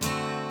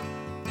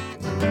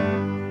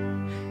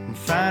and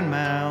find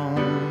my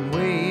own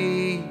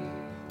way.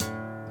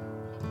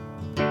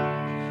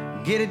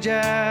 Get a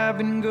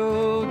job and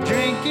go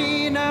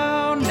drinking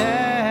all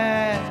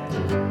night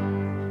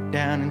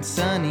down in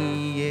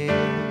sunny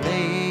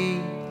LA.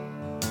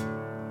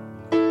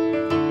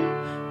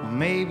 Well,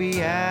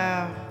 maybe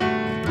I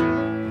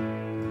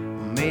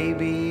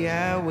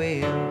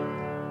will.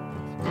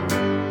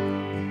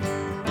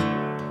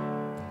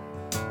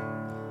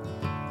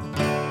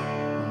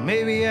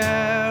 Maybe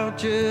I'll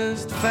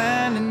just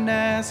find a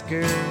nice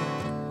girl,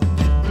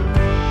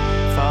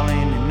 fall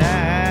in and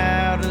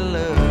out of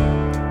love,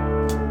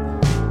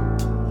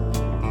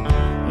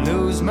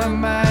 lose my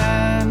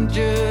mind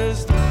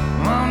just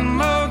one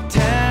more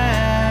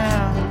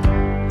time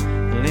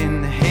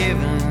in the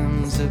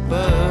heavens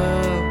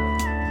above.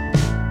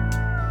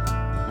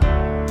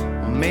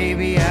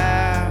 Maybe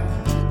I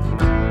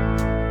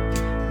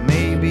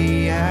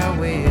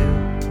will.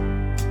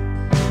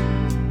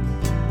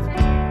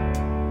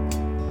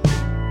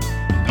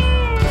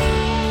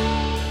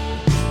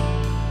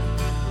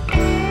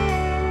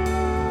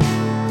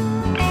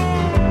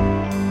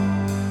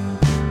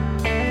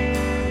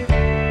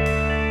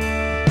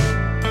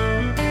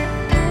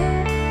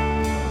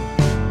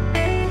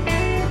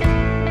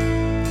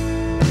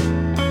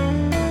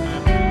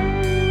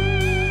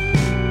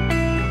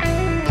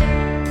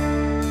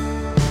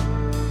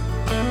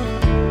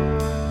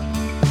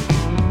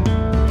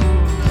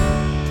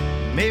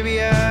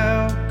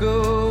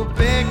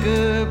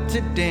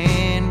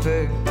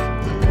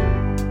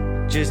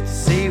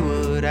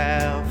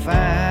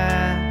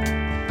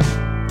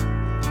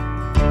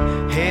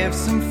 have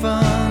some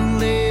fun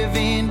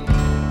living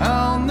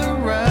on the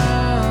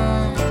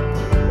run.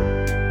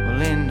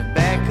 Well, in the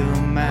back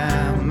of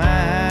my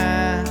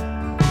mind,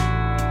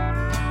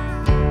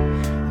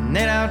 and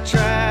then I'll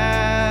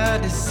try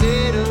to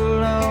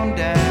settle on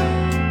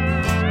down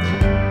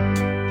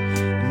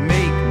and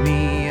make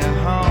me a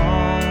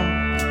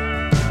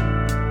home.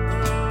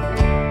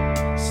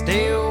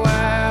 Stay a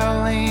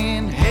while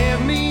and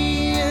have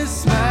me a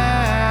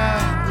smile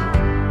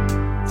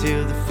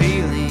till the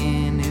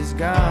feeling is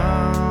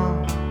gone.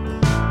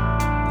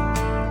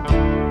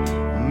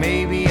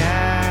 Maybe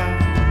I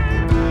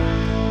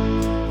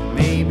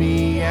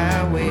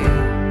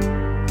will.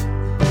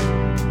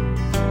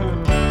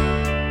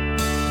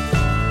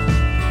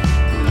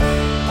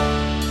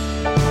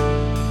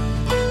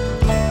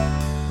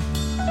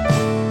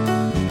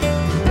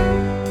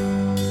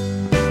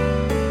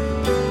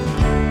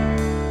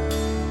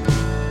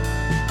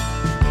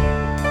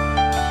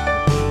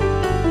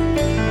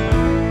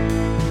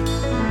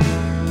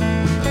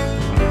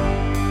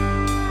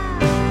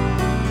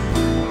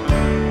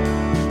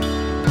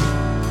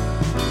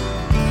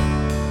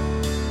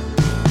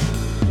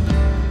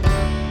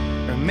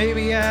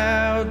 Maybe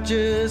I'll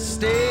just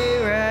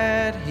stay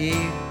right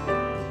here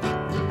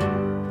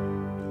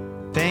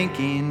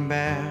thinking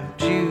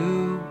about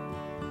you.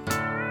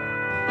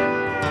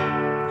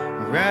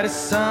 Write a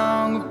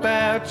song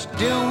about you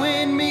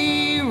doing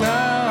me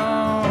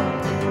wrong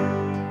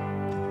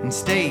and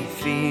stay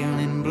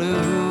feeling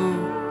blue.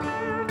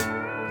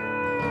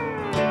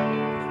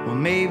 Well,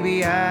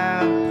 maybe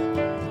I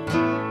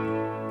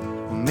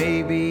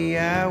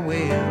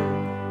will.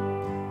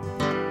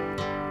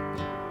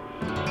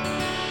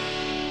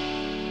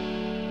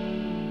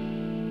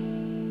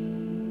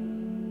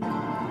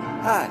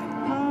 Hi,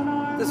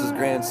 this is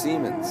Grant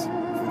Siemens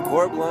from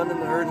Corb Lund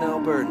and the Herdin'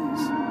 Albertans.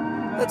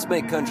 Let's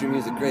make country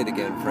music great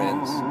again,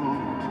 friends.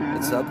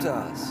 It's up to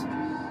us.